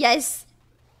Pipeline. Yes.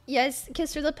 Yes,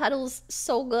 Kiss Through the Petals,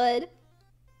 so good.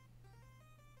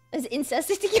 Is incest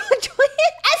to you enjoy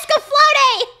it?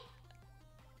 Escaflowne!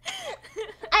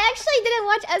 I actually didn't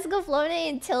watch Escaflowne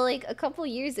until like a couple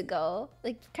years ago.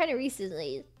 Like kind of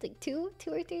recently. Like two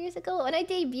or 3 years ago. When I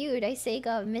debuted, I sang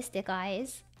Mystic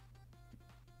Eyes.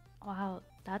 Wow,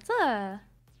 that's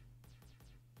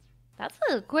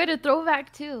quite a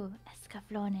throwback too.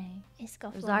 Escaflowne.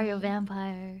 Rosario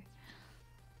Vampire.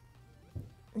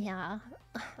 Yeah,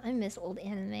 I miss old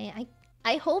anime.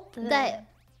 I hope that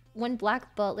when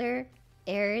Black Butler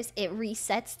airs, it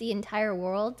resets the entire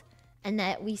world and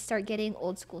that we start getting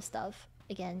old school stuff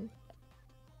again.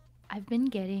 I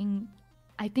think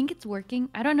it's working.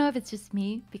 I don't know if it's just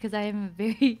me because I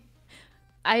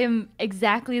am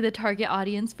exactly the target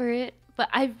audience for it, but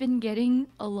I've been getting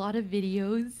a lot of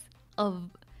videos of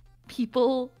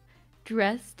people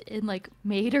dressed in like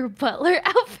maid or butler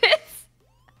outfits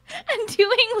and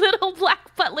doing little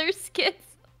Black Butler skits.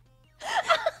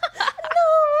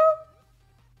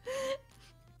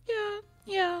 No.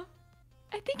 Yeah.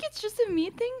 I think it's just a me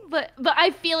thing, but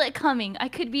I feel it coming. I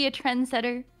could be a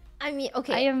trendsetter. I mean,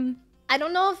 okay. I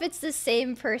don't know if it's the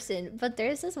same person, but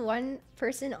there's this one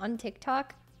person on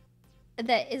TikTok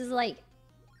that is like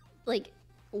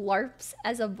LARPs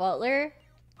as a butler.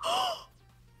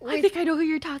 I think I know who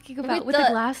you're talking about. With the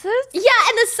glasses? Yeah,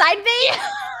 and the side bang?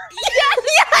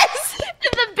 Yes!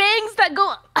 And the bangs that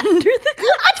go under the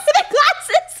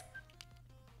glasses!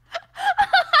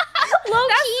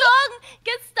 That song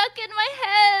gets stuck in my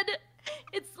head.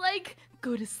 It's like,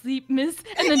 go to sleep, miss,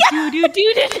 and then do.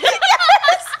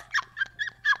 Yes!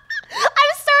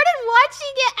 I've started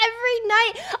watching it every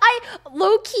night.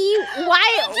 Low-key, why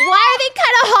are they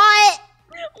kind of hot?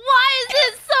 Why is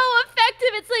it so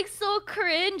effective? It's like so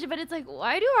cringe, but it's like,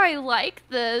 why do I like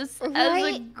this as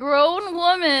a grown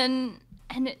woman?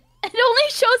 And it only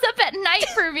shows up at night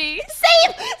for me.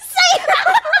 Same!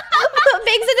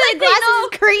 Bangs into the glasses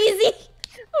is crazy.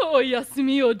 Oh,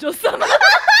 Yasumi Ojo-sama.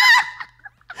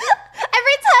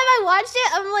 Every time I watch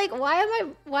it, I'm like,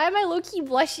 why am I low-key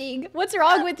blushing? What's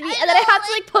wrong with me? And then I have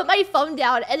to like put my phone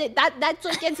down, and that's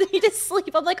what gets me to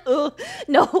sleep. I'm like, oh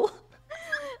no.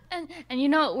 And you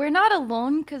know, we're not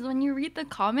alone, because when you read the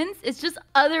comments, it's just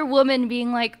other women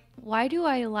being like, why do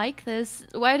I like this?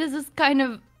 Why does this kind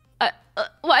of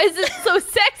why is this so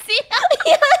sexy?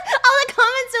 Yeah, all the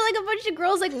comments are like a bunch of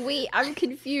girls like, wait, I'm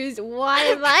confused. Why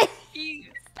am I?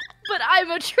 But I'm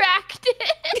attracted.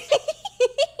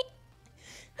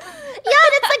 Yeah,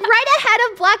 and it's like right ahead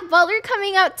of Black Butler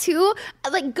coming out too.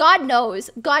 Like God knows,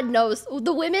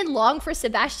 the women long for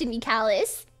Sebastian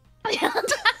Michalis.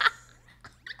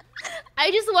 I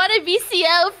just want to be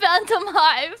CL Phantom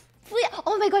Hive.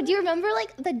 Oh my god, do you remember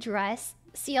like the dress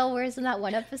CL wears in that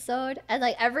one episode? And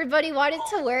like everybody wanted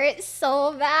to wear it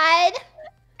so bad.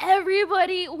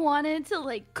 Everybody wanted to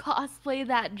like cosplay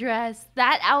that dress,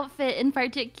 that outfit in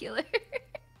particular.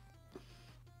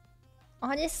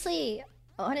 Honestly,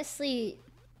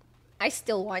 I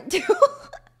still want to.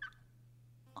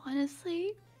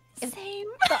 Honestly, same.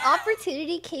 If the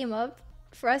opportunity came up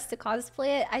for us to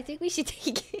cosplay it, I think we should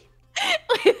take it.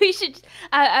 We should.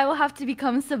 I will have to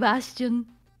become Sebastian.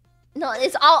 No,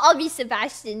 I'll be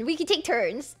Sebastian. We can take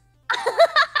turns.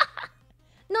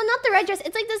 No, not the red dress.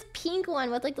 It's like this pink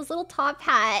one with like this little top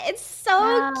hat. It's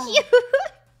so cute.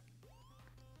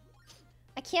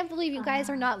 I can't believe you guys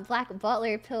are not Black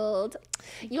Butler pilled.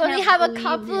 You only have a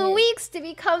couple of weeks to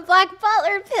become Black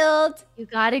Butler pilled. You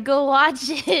gotta go watch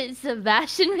it,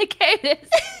 Sebastian Michaelis.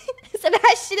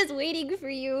 Sebastian is waiting for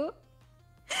you.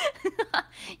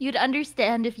 You'd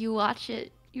understand if you watch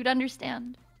it. You'd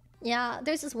understand. Yeah,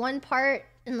 there's this one part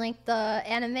in like the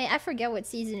anime, I forget what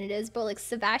season it is, but like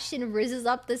Sebastian rizzes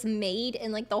up this maid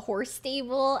in like the horse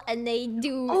stable and they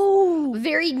do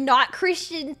very not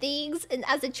Christian things, and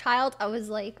as a child I was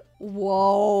like,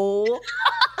 whoa.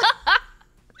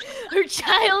 Her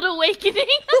child awakening.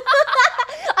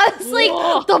 I was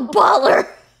like, the butler.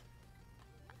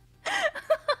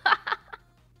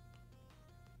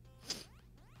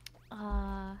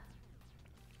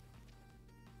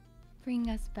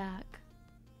 Bring us back.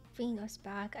 Bring us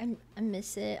back. I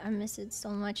miss it. I miss it so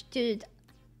much, dude.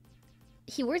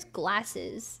 He wears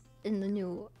glasses in the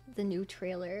new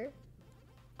trailer.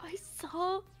 I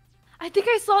think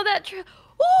I saw that trailer.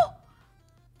 Oh,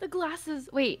 the glasses.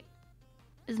 Wait,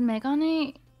 is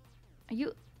Megane?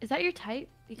 Is that your type?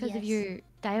 Because of your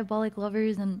diabolic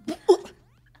lovers and.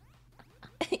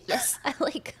 Yes, I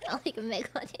like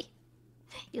Megane.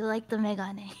 You like the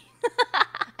Megane.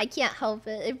 I can't help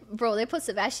it. Bro, they put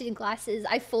Sebastian in glasses.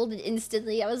 I folded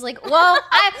instantly. I was like, whoa,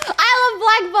 I love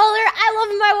Black Butler. I love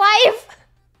my wife.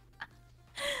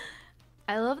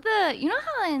 I love the, you know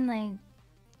how in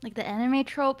like the anime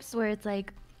tropes where it's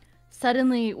like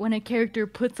suddenly when a character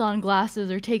puts on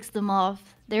glasses or takes them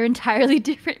off, they're entirely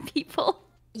different people.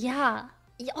 Yeah.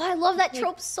 Oh, I love that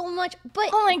trope so much.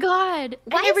 But oh my god,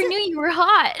 I never knew you were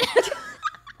hot.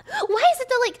 Why is it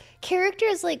that like character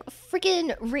is like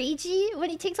freaking ragey when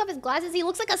he takes off his glasses? He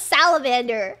looks like a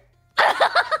salamander. That's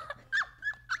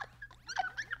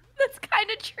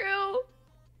kind of true.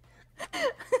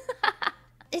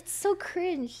 It's so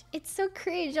cringe. It's so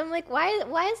cringe. I'm like, why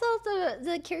is all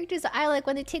the characters that I like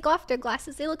when they take off their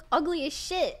glasses, they look ugly as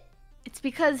shit? It's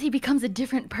because he becomes a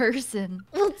different person.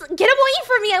 Well, get him away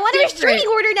from me. I want a restraining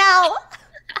order now.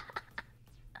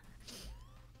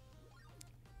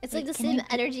 It's like the same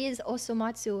energy as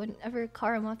Osomatsu whenever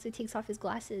Karamatsu takes off his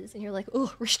glasses and you're like,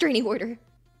 oh, restraining order.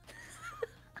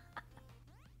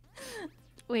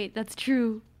 Wait, that's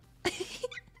true.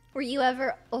 Were you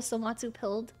ever Osomatsu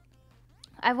pilled?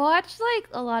 I've watched like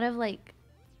a lot of like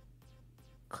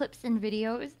clips and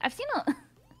videos. I've seen a...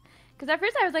 Because at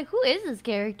first I was like, who is this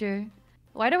character?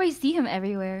 Why do I see him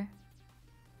everywhere?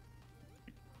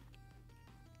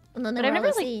 And then but I've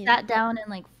never like sat down and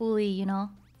like fully, you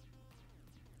know...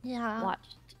 Yeah.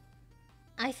 Watched.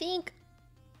 I think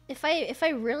if I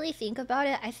really think about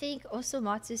it, I think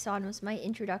Osomatsu-san was my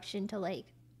introduction to like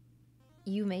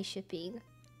Yume shipping.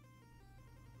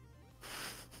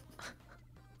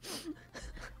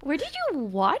 Where did you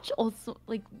watch also?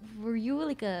 Like, were you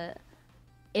like a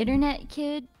internet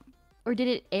kid, or did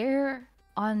it air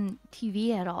on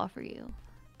TV at all for you?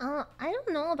 I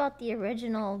don't know about the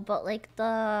original, but like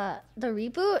the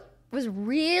reboot was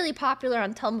really popular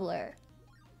on Tumblr.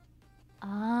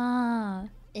 Ah.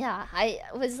 Yeah, I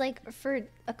was like, for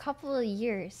a couple of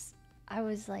years, I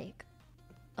was like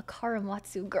a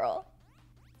Karamatsu girl.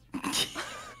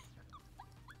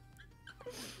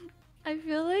 I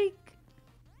feel like...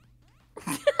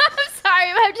 I'm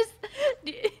sorry, I'm just...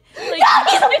 Like, yeah,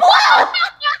 he's a blow!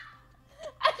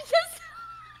 I'm just...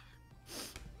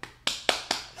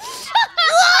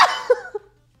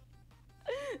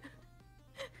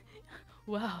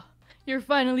 Wow. You're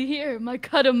finally here, my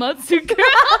Karamatsu girl.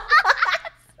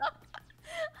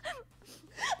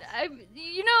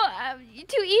 You know,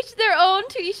 to each their own.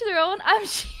 To each their own. I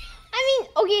mean,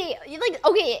 okay, like,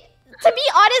 okay. To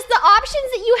be honest, the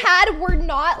options that you had were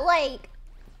not like,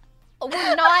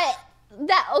 okay.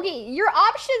 Your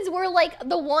options were like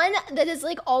the one that is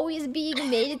like always being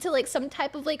made into like some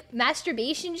type of like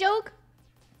masturbation joke,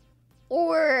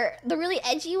 or the really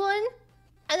edgy one,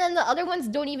 and then the other ones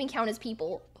don't even count as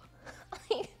people.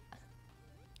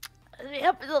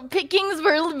 Yep, the pickings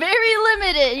were very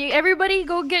limited. Everybody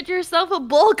go get yourself a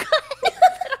bowl cut and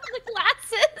put on the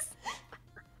glasses.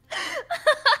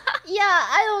 Yeah,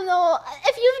 I don't know.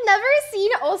 If you've never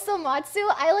seen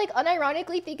Osomatsu, I like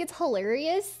unironically think it's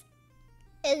hilarious.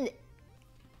 And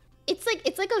it's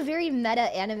like a very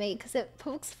meta anime because it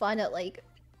pokes fun at like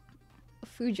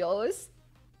Fujos.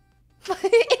 But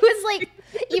it was like,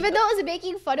 even though it was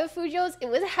making fun of Fujos, it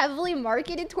was heavily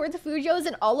marketed towards Fujos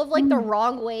in all of like the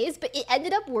wrong ways, but it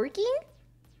ended up working.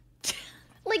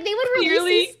 Like they would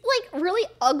release these like really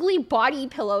ugly body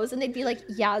pillows, and they'd be like,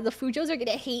 "Yeah, the Fujos are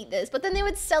gonna hate this," but then they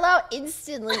would sell out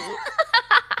instantly.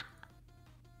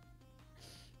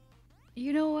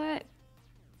 You know what?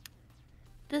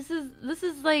 This is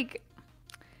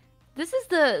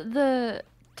the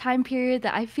time period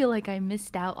that I feel like I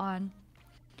missed out on.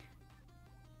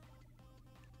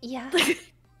 Yeah.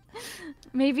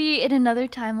 Maybe in another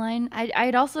timeline,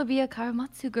 I'd also be a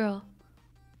Karamatsu girl.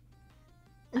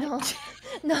 No.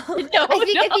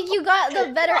 I think you got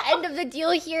the better end of the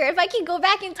deal here. If I could go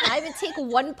back in time and take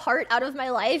one part out of my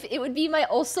life, it would be my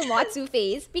Osomatsu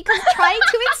phase. Because trying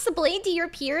to explain to your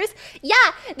peers,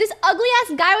 yeah, this ugly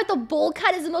ass guy with a bowl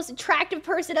cut is the most attractive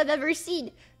person I've ever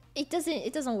seen. It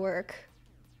doesn't work.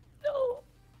 No.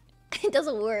 It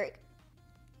doesn't work.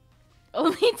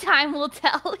 Only time will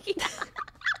tell.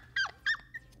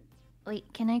 Wait,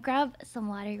 can I grab some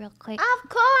water real quick? Of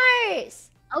course.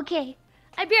 Okay.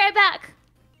 I'll be right back.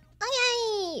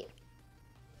 Okay.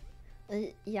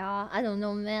 Yeah, I don't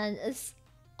know, man. It's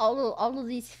all of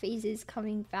these phases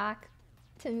coming back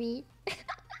to me.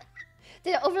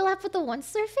 Did it overlap with the one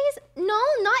star phase? No,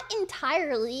 not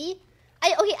entirely. I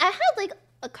had like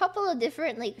a couple of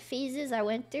different like phases I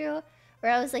went through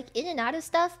where I was like in and out of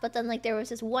stuff, but then like there was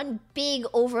this one big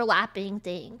overlapping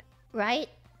thing, right?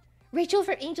 Rachel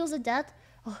from Angels of Death.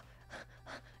 Oh,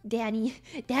 Danny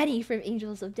from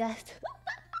Angels of Death.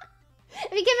 It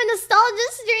became a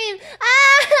nostalgia stream.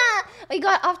 Ah! We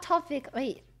got off topic.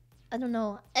 Wait, I don't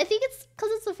know. I think it's because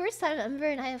it's the first time Ember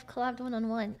and I have collabed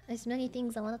one-on-one. There's many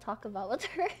things I want to talk about with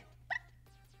her.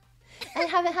 I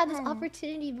haven't had this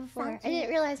opportunity before. I didn't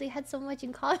realize we had so much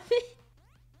in common.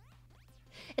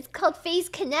 It's called phase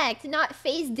connect, not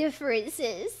phase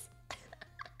differences.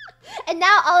 And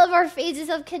now all of our phases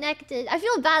have connected. I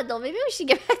feel bad though. Maybe we should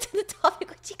get back to the topic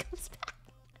when she comes back.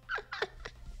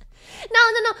 No.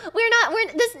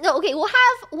 Okay, we'll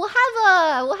have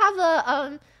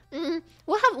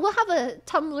a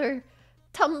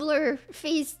Tumblr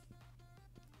phase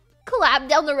collab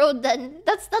down the road then.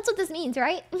 That's what this means,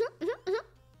 right?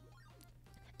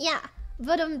 Yeah.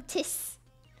 Tis.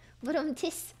 What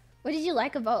did you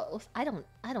like about I don't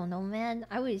know, man.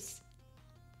 I was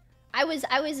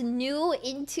new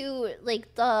into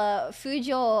like the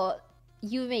Fujo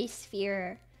Yume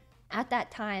sphere at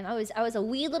that time. I was a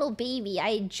wee little baby.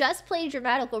 I had just played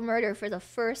Dramatical Murder for the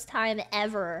first time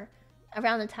ever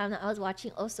around the time that I was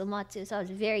watching Osomatsu, so I was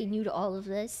very new to all of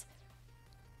this.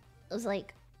 It was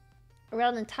like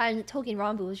around the time that Token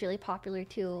Ranbu was really popular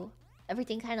too.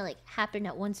 Everything kind of like happened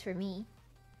at once for me.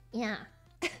 Yeah.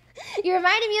 You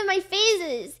reminded me of my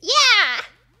phases. Yeah!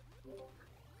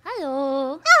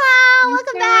 Hello. Hello,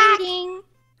 welcome back. Waiting.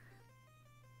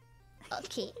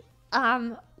 Okay.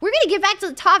 We're gonna get back to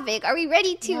the topic. Are we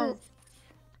ready to... Yes.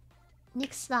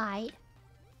 Next slide.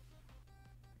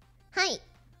 Hi.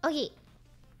 Okay.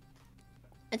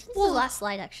 I think this is the last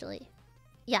slide, actually.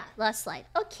 Yeah, last slide.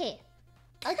 Okay.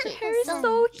 Okay. Her hair is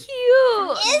so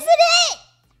cute. Isn't it?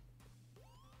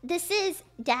 This is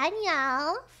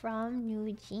Danielle from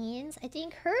New Jeans. I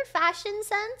think her fashion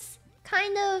sense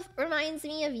kind of reminds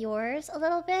me of yours a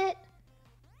little bit.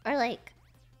 Or like...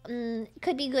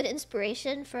 could be good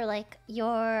inspiration for like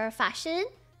your fashion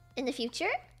in the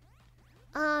future.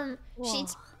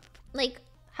 She's like,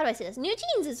 how do I say this? New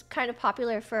Jeans is kind of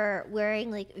popular for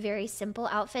wearing like very simple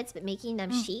outfits but making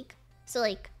them chic. So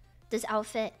like this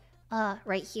outfit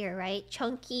right here, right?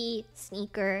 Chunky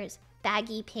sneakers,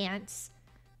 baggy pants,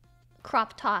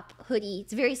 crop top, hoodie.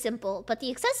 It's very simple, but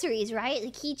the accessories, right? The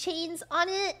keychains on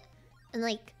it and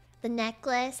like the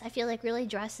necklace, I feel like really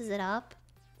dresses it up,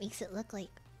 makes it look like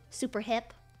super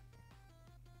hip.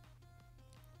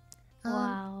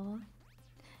 Wow.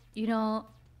 You know,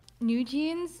 New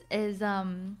Jeans is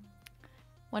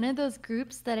one of those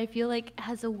groups that I feel like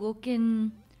has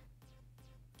awoken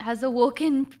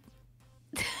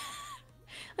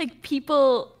like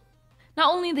people,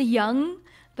 not only the young,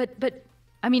 but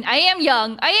I mean I am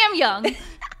young.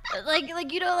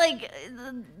 like you know, like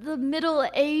the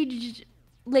middle-aged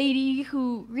lady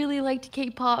who really liked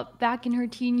K-pop back in her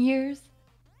teen years.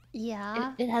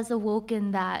 Yeah. It has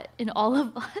awoken that in all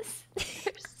of us.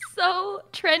 They're so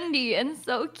trendy and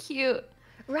so cute.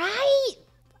 Right?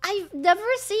 I've never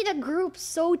seen a group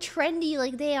so trendy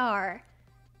like they are.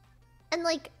 And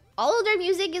like, all of their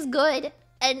music is good.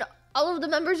 And all of the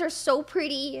members are so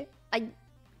pretty.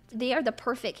 They are the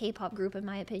perfect K-pop group in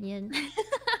my opinion.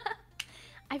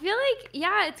 I feel like,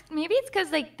 yeah, maybe it's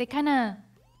because like they kind of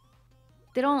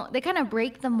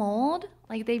break the mold.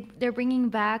 Like they're bringing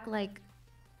back like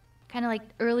kind of like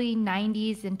early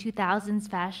 90s and 2000s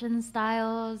fashion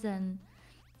styles and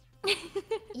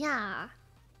Yeah.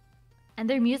 And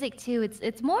their music too. It's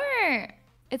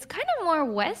kind of more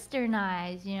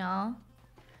westernized, you know.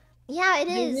 Yeah, it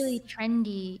They're is. really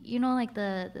trendy. You know, like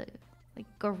the like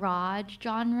garage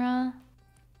genre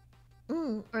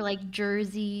or like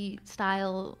Jersey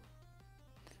style.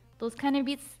 Those kind of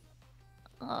beats.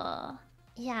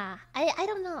 Yeah, I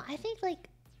don't know. I think like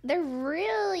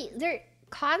their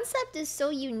concept is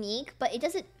so unique, but it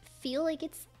doesn't feel like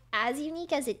it's as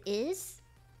unique as it is.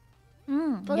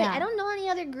 But like, Yeah. I don't know any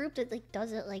other group that like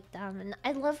does it like them, and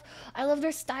I love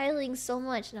their styling so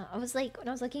much. No, I was like, when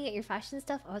I was looking at your fashion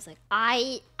stuff, I was like,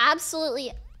 I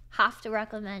absolutely have to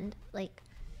recommend like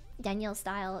Danielle's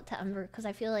style to Ember because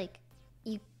I feel like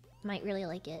you might really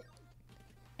like it.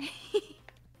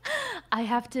 I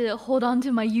have to hold on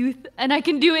to my youth, and I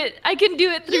can do it. I can do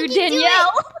it through can do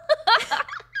Danielle.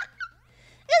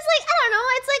 It's like, I don't know,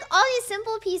 it's like all these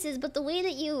simple pieces, but the way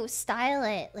that you style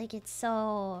it, like it's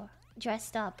so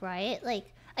dressed up, right? Like,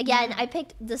 again, I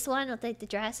picked this one with like the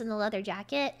dress and the leather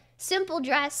jacket. Simple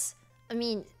dress. I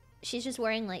mean, she's just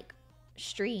wearing like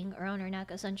string around her neck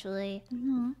essentially.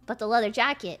 But the leather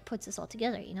jacket puts this all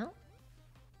together, you know?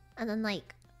 And then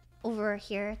like over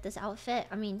here, this outfit,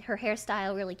 I mean, her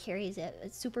hairstyle really carries it.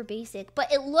 It's super basic,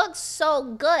 but it looks so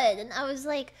good. And I was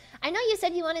like, I know you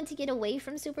said you wanted to get away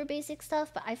from super basic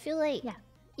stuff, but I feel like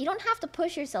you don't have to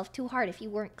push yourself too hard if you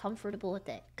weren't comfortable with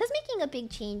it. Because making a big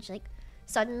change, like,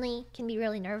 suddenly can be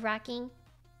really nerve-wracking.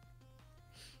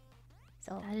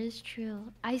 So that is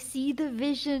true. I see the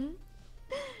vision.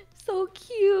 So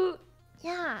cute.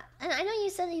 Yeah, and I know you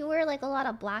said you wear like a lot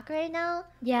of black right now.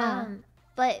 Yeah.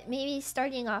 But maybe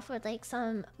starting off with like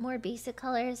some more basic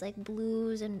colors like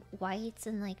blues and whites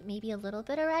and like maybe a little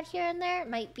bit of red here and there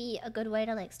might be a good way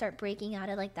to like start breaking out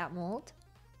of like that mold.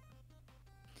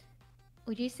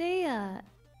 Would you say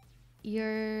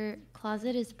your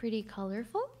closet is pretty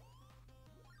colorful?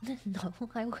 No,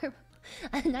 I wear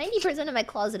 90% of my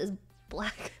closet is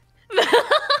black.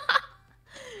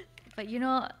 But you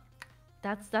know,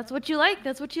 that's what you like.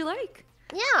 That's what you like.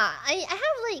 Yeah, I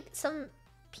have like some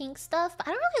pink stuff, but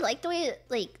I don't really like the way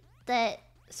like that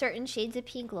certain shades of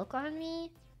pink look on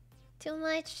me too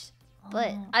much.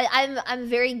 But I'm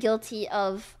very guilty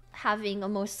of having a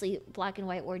mostly black and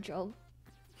white wardrobe.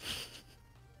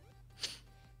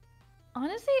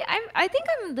 Honestly, I think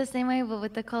I'm the same way, but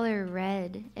with the color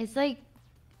red. It's like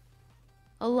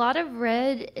a lot of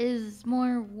red is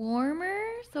more warmer,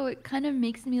 so it kind of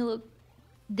makes me look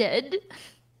dead.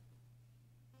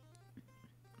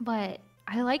 But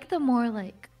I like the more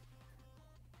like,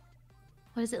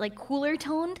 what is it, like cooler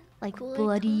toned? Like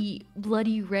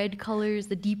bloody red colors,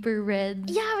 the deeper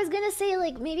reds. Yeah, I was gonna say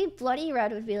like maybe bloody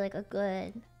red would be like a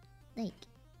good, like,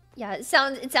 yeah, it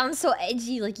sounds so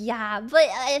edgy, like, yeah, but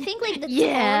I think like the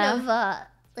tone of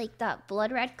like that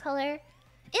blood red color,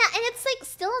 yeah, and it's like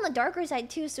still on the darker side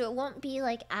too, so it won't be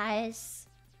like as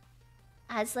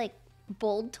like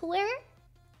bold to wear,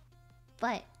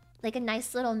 but like a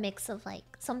nice little mix of like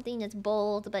something that's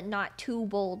bold but not too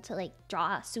bold to like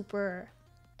draw super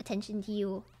attention to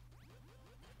you.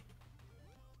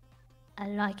 I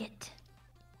like it.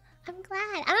 I'm glad.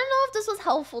 I don't know if this was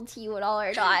helpful to you at all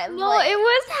or not. No, it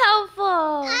was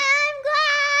helpful.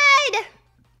 I'm glad.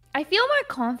 I feel more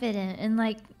confident and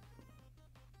like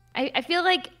I feel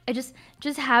like I just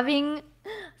having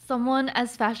someone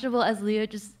as fashionable as Leah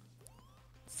just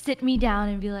sit me down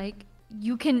and be like,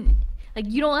 you can, like,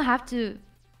 you don't have to,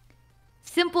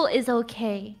 simple is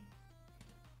okay.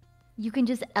 You can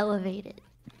just elevate it.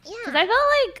 Yeah. Because I felt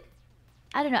like,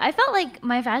 I don't know, I felt like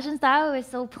my fashion style was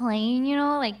so plain, you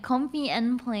know, like comfy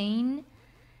and plain.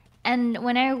 And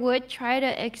when I would try to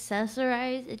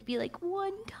accessorize, it'd be like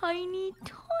one tiny,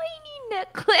 tiny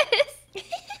necklace.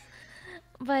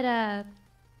 But,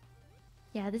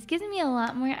 yeah, this gives me a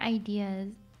lot more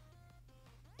ideas.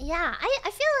 Yeah,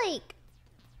 I feel like,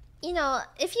 you know,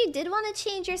 if you did want to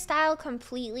change your style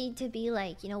completely to be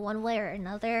like, you know, one way or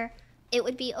another, it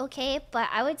would be okay. But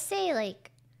I would say like,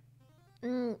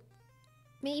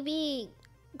 maybe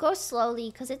go slowly,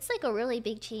 because it's like a really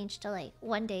big change to like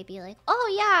one day be like,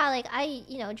 oh yeah, like I,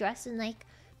 you know, dress in like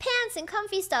pants and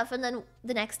comfy stuff, and then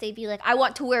the next day be like, I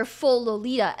want to wear full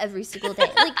Lolita every single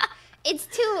day. Like it's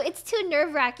too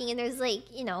nerve-wracking, and there's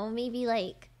like, you know, maybe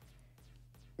like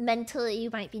mentally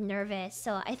you might be nervous.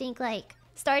 So I think like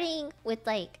starting with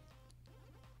like,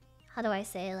 how do I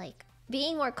say, like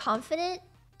being more confident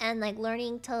and like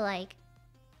learning to like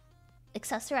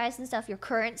accessorize and stuff your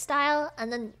current style,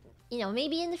 and then, you know,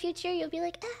 maybe in the future you'll be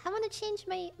like, I want to change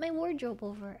my wardrobe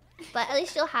over, but at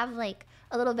least you'll have like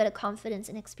a little bit of confidence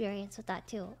and experience with that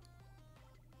too.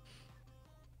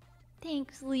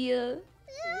 Thanks, Leah.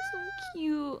 You're so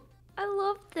cute. I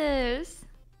love this.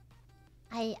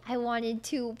 I wanted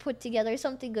to put together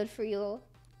something good for you.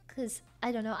 Cause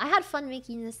I don't know. I had fun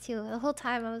making this too. The whole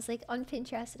time I was like on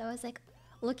Pinterest and I was like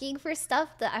looking for stuff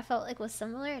that I felt like was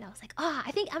similar, and I was like, ah,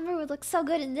 I think Ember would look so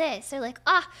good in this. Or like,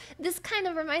 ah, this kind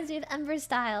of reminds me of Ember's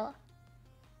style.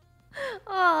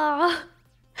 Oh,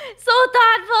 so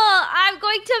thoughtful. I'm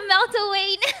going to melt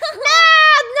away now.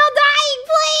 No dying,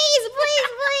 please, please,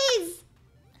 please.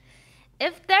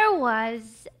 If there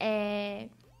was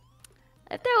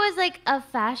like a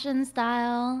fashion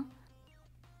style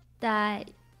that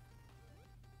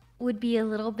would be a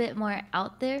little bit more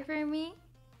out there for me,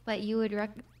 but you would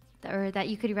that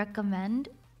you could recommend,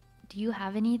 do you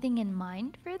have anything in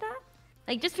mind for that?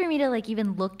 Like just for me to like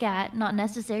even look at, not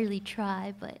necessarily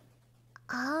try, but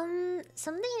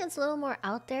Something that's a little more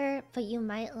out there, but you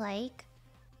might like.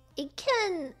 It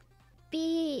can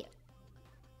be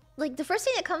like the first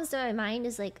thing that comes to my mind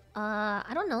is like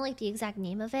I don't know like the exact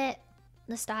name of it,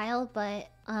 the style, but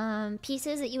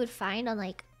pieces that you would find on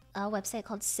like a website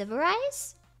called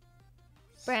Civerize.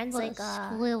 Brands like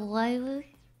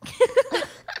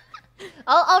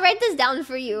I'll write this down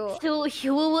for you.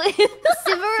 Civerize,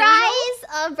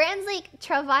 brands like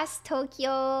Travas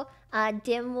Tokyo,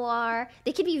 Dimoir.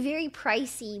 They can be very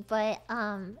pricey, but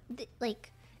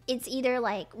like it's either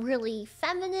like really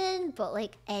feminine but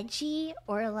like edgy,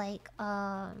 or like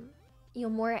you know,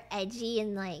 more edgy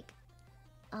and like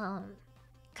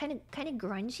kind of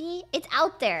grungy. It's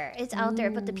out there. It's out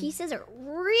there, but the pieces are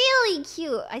really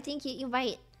cute. I think you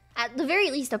might at the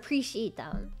very least appreciate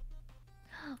them.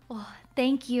 Oh,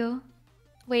 thank you.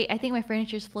 Wait, I think my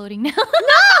furniture's floating now.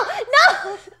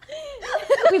 No!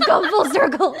 We've gone full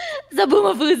circle.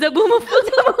 Zaboomafu, zaboomafu.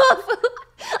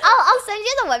 I'll send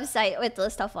you the website with the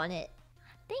stuff on it.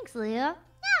 Thanks, Leah.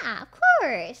 Yeah, of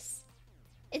course.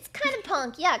 It's kind of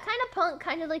punk. Yeah, kind of punk,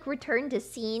 kind of like return to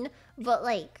scene, but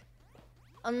like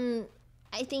I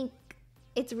think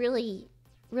it's really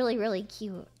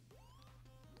cute.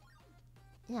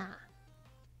 Yeah.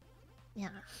 Yeah,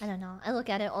 I don't know. I look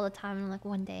at it all the time and I'm like,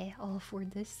 one day I'll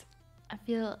afford this. I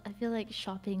feel like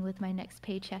shopping with my next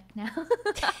paycheck now.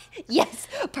 Yes,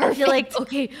 perfect. I feel like,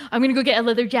 okay, I'm gonna go get a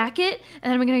leather jacket,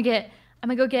 and then I'm gonna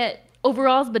go get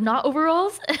overalls, but not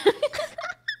overalls. That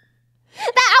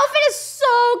outfit is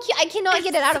so cute. I cannot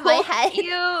get it out of my head.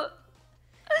 Cute.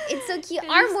 It's so cute.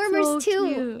 Arm warmers so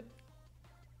too. Cute.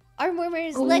 Arm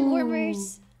warmers, leg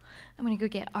warmers. I'm gonna go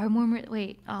get arm warmers.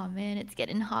 Wait, oh man, it's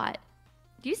getting hot.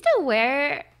 Do you still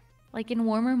wear, like in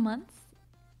warmer months?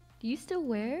 Do you still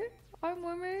wear arm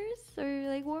warmers or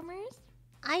leg warmers?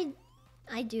 I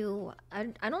do. I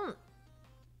don't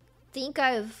think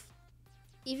I've,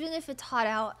 even if it's hot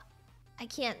out, I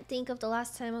can't think of the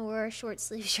last time I wore a short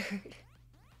sleeve shirt.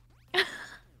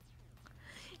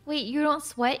 Wait, you don't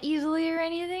sweat easily or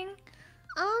anything?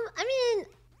 I mean,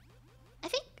 I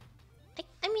think,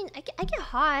 I get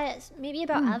hot, maybe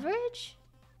about average.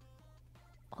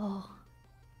 Oh.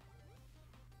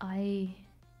 I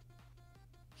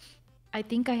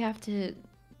think I have to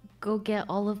go get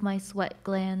all of my sweat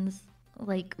glands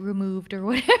like removed or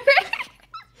whatever.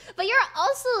 But you're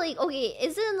also like, okay,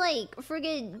 isn't like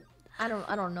friggin', I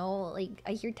don't know, like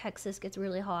I hear Texas gets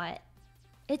really hot.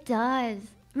 It does.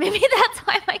 Maybe that's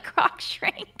why my Crocs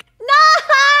shrank. No!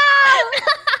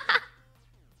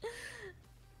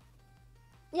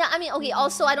 Yeah, I mean, okay,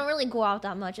 also I don't really go out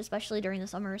that much, especially during the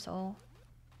summer, so.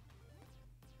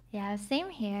 Yeah, same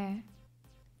here.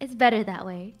 It's better that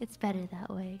way. It's better that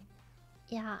way.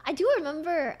 Yeah, I do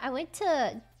remember I went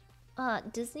to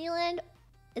Disneyland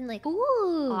in like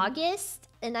August,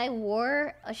 and I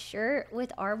wore a shirt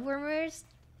with arm warmers,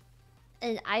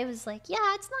 and I was like,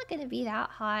 yeah, it's not gonna be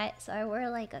that hot, so I wore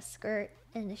like a skirt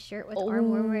and a shirt with arm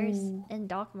warmers and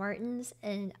Doc Martens,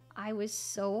 and I was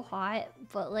so hot,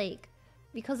 but like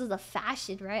because of the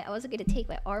fashion, right? I wasn't gonna take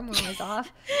my arm warmers off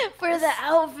for the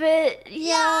outfit.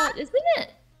 Yeah.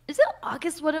 Isn't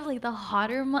August one of like the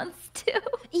hotter months too?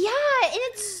 Yeah, and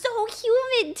it's so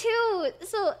humid too.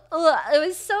 So it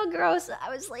was so gross. I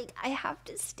was like, I have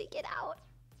to stick it out.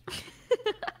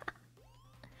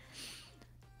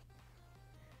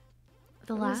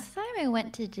 The last time I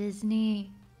went to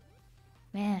Disney,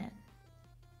 man,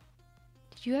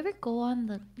 did you ever go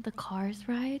on the Cars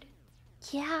ride?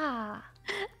 Yeah.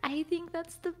 I think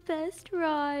that's the best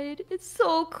ride. It's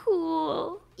so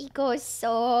cool. It goes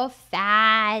so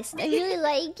fast. I really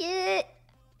like it.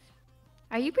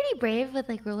 Are you pretty brave with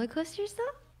like roller coasters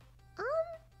though?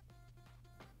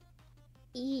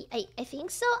 I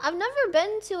think so. I've never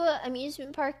been to an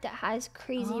amusement park that has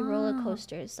crazy roller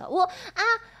coasters though. Well,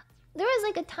 there was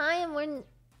like a time when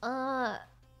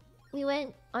we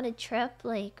went on a trip,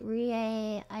 like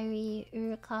Rie, Irie,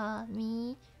 Urika,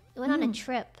 me, We went on a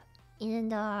trip,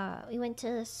 and we went to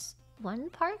this one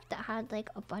park that had like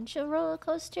a bunch of roller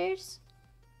coasters.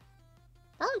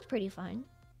 That looked pretty fun.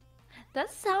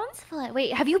 That sounds fun.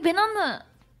 Wait, have you been on the...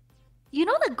 You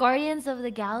know the Guardians of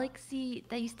the Galaxy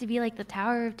that used to be like the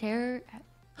Tower of Terror?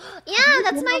 Yeah,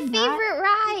 that's my favorite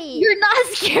ride. You're not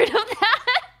scared of that?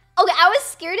 Okay, I was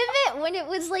scared of it when it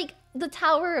was like the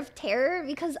Tower of Terror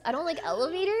because I don't like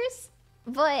elevators.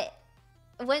 But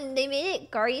when they made it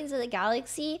Guardians of the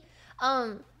Galaxy,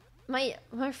 my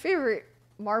favorite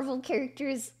Marvel character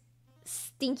is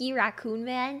Stinky Raccoon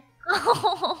Man.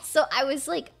 So I was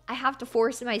like, I have to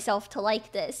force myself to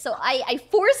like this. So I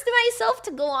forced myself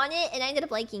to go on it, and I ended up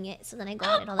liking it. So then I go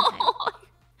on it all the time.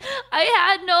 I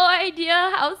had no idea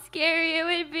how scary it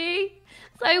would be.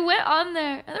 So I went on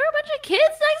there, and there were a bunch of kids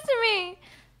next to me.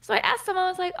 So I asked them, I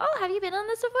was like, oh, have you been on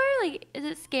this before? Like, is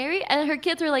it scary? And her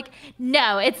kids were like,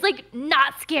 no, it's like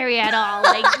not scary at all.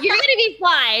 Like, you're gonna be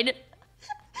fine.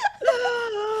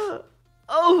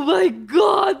 Oh my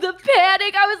god, the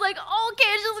panic. I was like,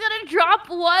 okay, it's just gonna drop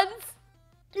once.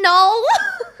 No.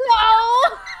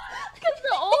 No. Because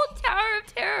the old Tower of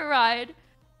Terror ride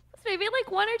was maybe like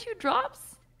 1 or 2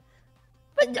 drops.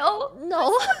 But no.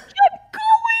 I kept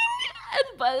going.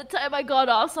 And by the time I got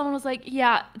off, someone was like,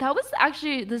 yeah, that was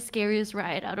actually the scariest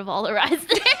ride out of all the rides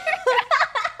there.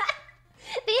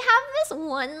 They have this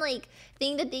one like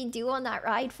thing that they do on that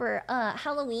ride for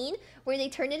Halloween where they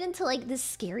turn it into like this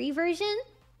scary version.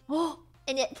 Oh,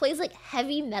 and it plays like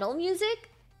heavy metal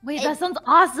music. Wait, that sounds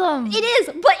awesome. It is,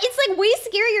 but it's like way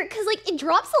scarier because like it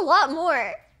drops a lot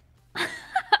more. But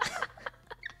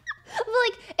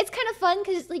like it's kind of fun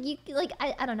because like you like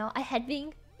I don't know, I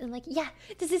headbang and like yeah,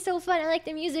 this is so fun. I like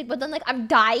the music, but then like I'm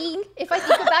dying if I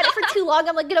think about it for too long.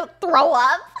 I'm like gonna throw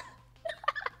up.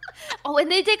 Oh,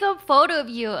 and they take a photo of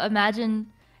you.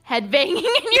 Imagine headbanging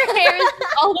and your hair is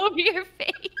all over your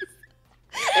face.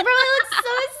 It probably looks so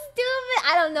stupid.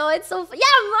 I don't know. It's so fun.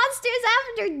 Yeah, Monsters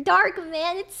After Dark,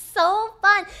 man. It's so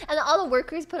fun. And all the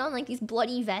workers put on like these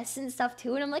bloody vests and stuff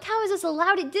too. And I'm like, how is this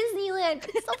allowed at Disneyland?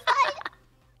 It's so fun.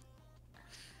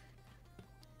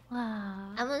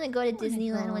 Wow. I'm gonna go to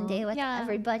Disneyland one day with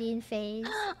everybody in FaZe.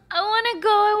 I wanna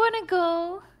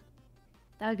go.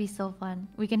 That would be so fun.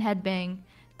 We can headbang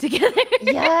together.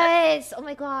 Yes. Oh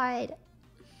my god.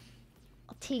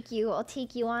 I'll take you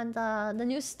on the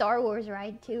new Star Wars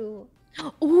ride too.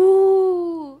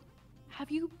 Ooh. Have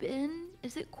you been?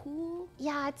 Is it cool?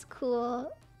 Yeah, it's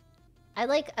cool. I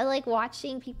like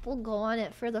watching people go on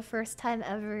it for the first time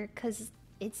ever cuz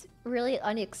it's really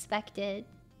unexpected.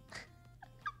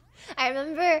 I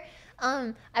remember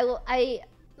I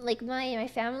like my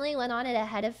family went on it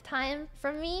ahead of time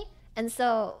from me. And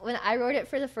so when I rode it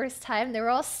for the first time, they were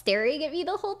all staring at me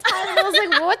the whole time. And I was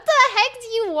like, what the heck do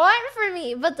you want from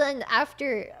me? But then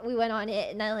after we went on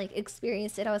it and I like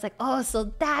experienced it, I was like, oh,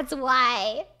 so that's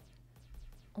why.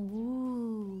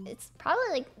 Ooh. It's probably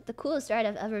like the coolest ride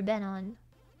I've ever been on.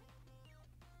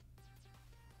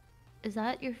 Is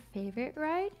that your favorite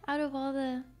ride out of all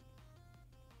the...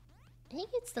 I think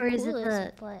it's the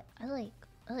coolest, but I like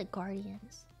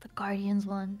Guardians. The Guardians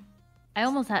one.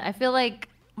 I feel like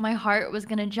my heart was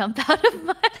gonna jump out of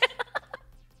my...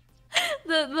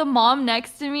 the mom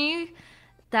next to me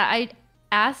that I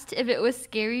asked if it was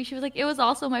scary, she was like, it was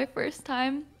also my first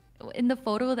time. In the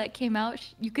photo that came out,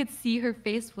 you could see her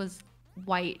face was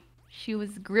white. She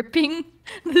was gripping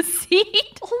the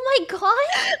seat. Oh my god!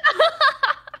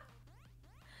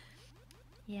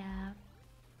 Yeah.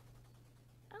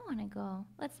 I wanna go.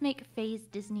 Let's make FaZe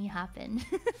Disney happen.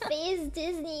 FaZe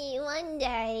Disney one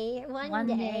day. One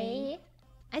day.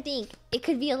 I think it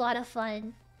could be a lot of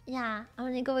fun. Yeah, I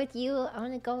want to go with you. I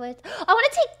want to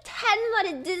take Tenma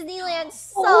to Disneyland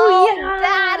so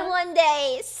bad one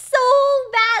day. So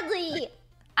badly.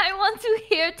 I want to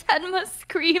hear Tenma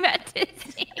scream at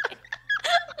Disney.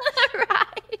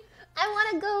 Right. I want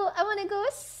to go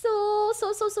so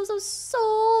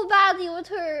badly with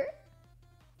her.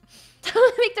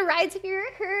 To make the rides hear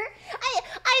her.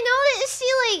 I know that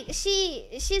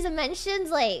she's mentioned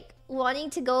like wanting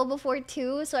to go before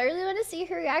too, so I really want to see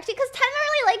her reaction because Tenma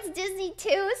really likes Disney too,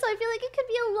 so I feel like it could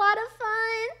be a lot of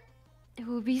fun. It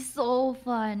would be so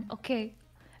fun. Okay,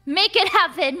 make it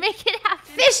happen. Make it happen.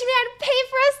 Fishman, pay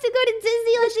for us to go to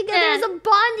Disneyland together as a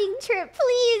bonding trip,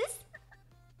 please.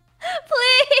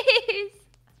 Please.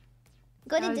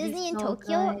 Go to Disney in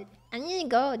Tokyo. Good. I'm gonna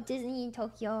go Disney in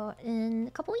Tokyo in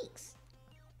a couple weeks.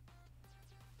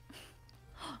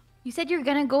 You said you're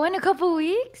gonna go in a couple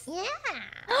weeks? Yeah.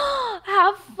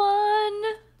 Have fun.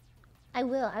 I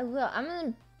will. I'm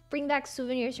gonna bring back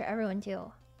souvenirs for everyone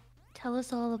too. Tell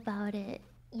us all about it.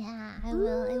 Yeah, I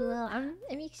will. I'm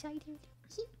excited.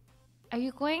 Are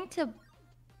you going to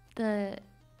the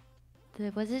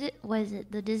was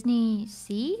it the Disney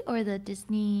Sea or the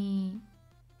Disney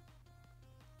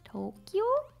Tokyo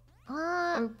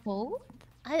or both?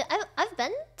 I've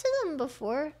been to them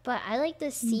before, but I like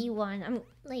the sea one. I'm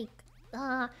like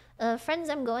friends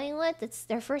I'm going with, it's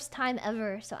their first time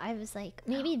ever, so I was like,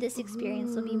 maybe this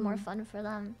experience will be more fun for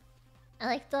them. I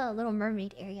like the Little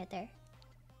Mermaid area there.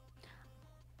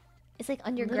 It's like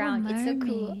underground. It's so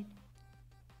cool.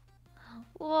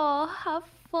 Whoa, have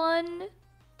fun.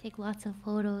 Take lots of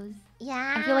photos.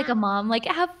 Yeah. I feel like a mom. Like,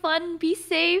 have fun, be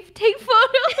safe, take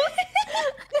photos.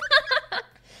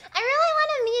 I really want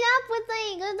to meet up with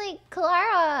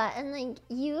Clara and like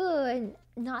you and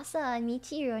Nasa and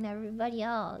Michiru and everybody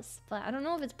else, but I don't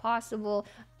know if it's possible.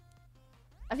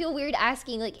 I feel weird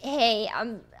asking like, "Hey,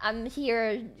 I'm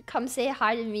here. Come say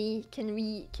hi to me. Can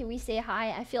we say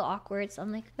hi?" I feel awkward, so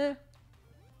I'm like,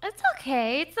 It's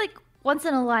okay. It's like once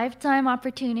in a lifetime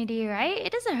opportunity, right?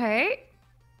 It doesn't hurt.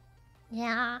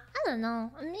 yeah, I don't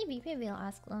know. Maybe I'll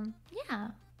ask them. Yeah.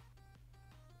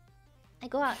 I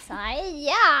go outside,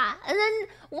 yeah, and then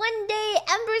one day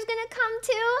Ember's gonna come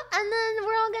too, and then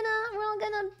we're all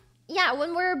gonna, yeah.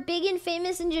 When we're big and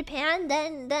famous in Japan,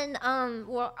 then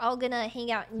we're all gonna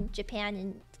hang out in Japan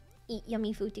and eat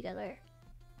yummy food together.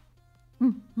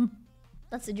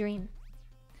 That's a dream.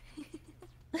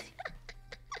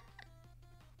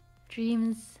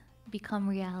 Dreams become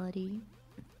reality.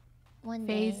 One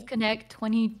Phase day. Connect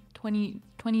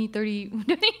 2030.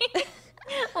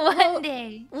 One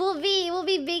day. We'll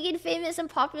be big and famous and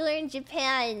popular in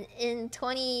Japan in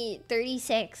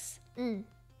 2036.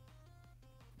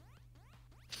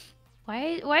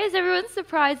 Why is everyone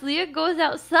surprised? Leah goes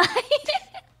outside.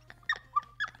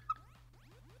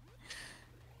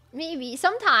 Maybe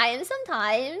sometimes.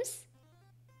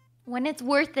 When it's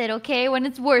worth it, okay? When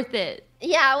it's worth it.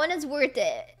 Yeah, when it's worth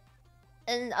it.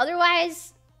 And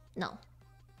otherwise, no.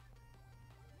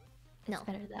 It's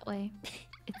better that way.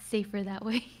 It's safer that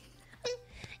way.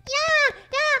 Yeah.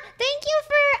 Thank you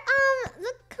for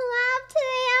the collab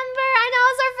today, Amber. I know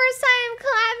it's our first time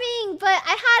collabing, but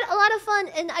I had a lot of fun,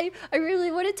 and I really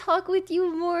want to talk with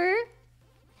you more.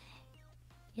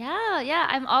 Yeah.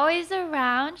 I'm always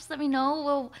around. Just let me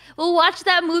know. We'll watch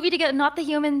that movie together. Not the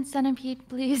Human Centipede,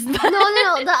 please. No,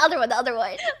 the other one. The other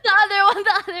one.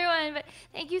 But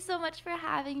thank you so much for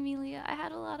having me, Leah. I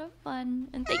had a lot of fun,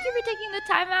 and thank you for taking the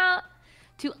time out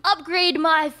to upgrade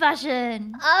my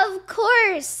fashion. Of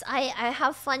course, I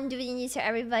have fun doing these to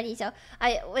everybody. So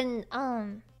when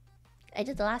I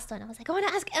did the last one, I was like, I want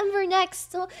to ask Ember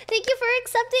next. So thank you for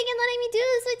accepting and letting me do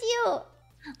this with you.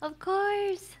 Of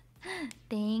course.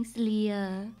 Thanks,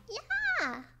 Leah.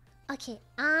 Yeah. Okay.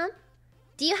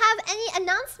 Do you have any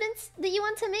announcements that you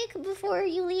want to make before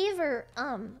you leave, or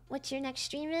what your next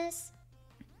stream is?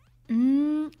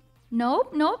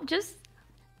 Nope.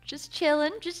 Just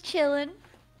chilling.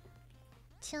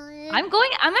 Chilling.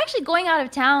 I'm actually going out of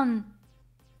town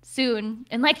soon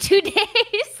in like 2 days.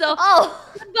 So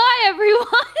goodbye, everyone.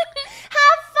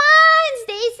 Have fun.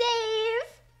 Stay safe.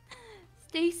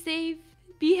 Stay safe.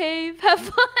 Behave. Have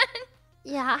fun.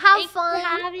 Yeah. Have fun. Thanks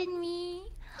for having me.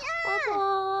 Yeah.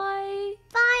 Bye.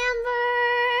 Bye,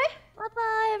 Amber.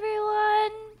 Bye,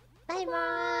 everyone.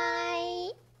 Bye.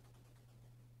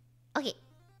 Okay.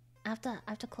 I have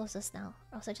to close this now,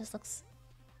 or else it just looks.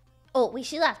 Oh wait,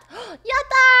 she left.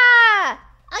 Yatta!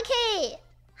 Okay.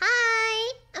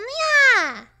 Hi, I'm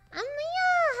Leah.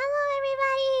 Hello,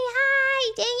 everybody. Hi.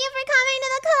 Thank you for coming to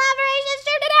the collaboration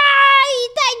stream today.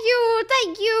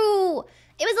 Thank you.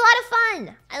 It was a lot of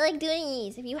fun. I like doing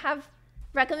these. If you have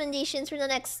recommendations for the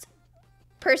next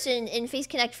person in Face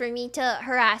Connect for me to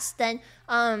harass, then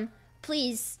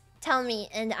please tell me,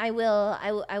 and I will.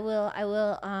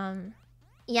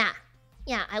 Yeah,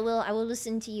 I will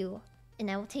listen to you,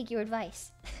 and I will take your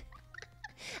advice.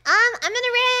 I'm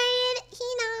gonna raid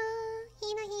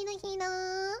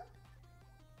Hina.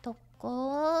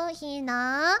 Toko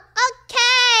Hina.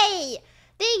 Okay.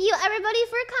 Thank you everybody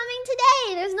for coming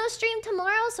today. There's no stream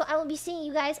tomorrow, so I will be seeing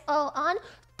you guys all on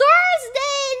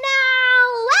Thursday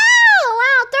now.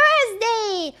 Wow,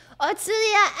 Thursday.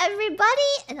 Otsuya,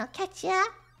 everybody, and I'll catch ya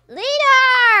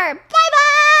later.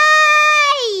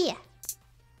 Bye.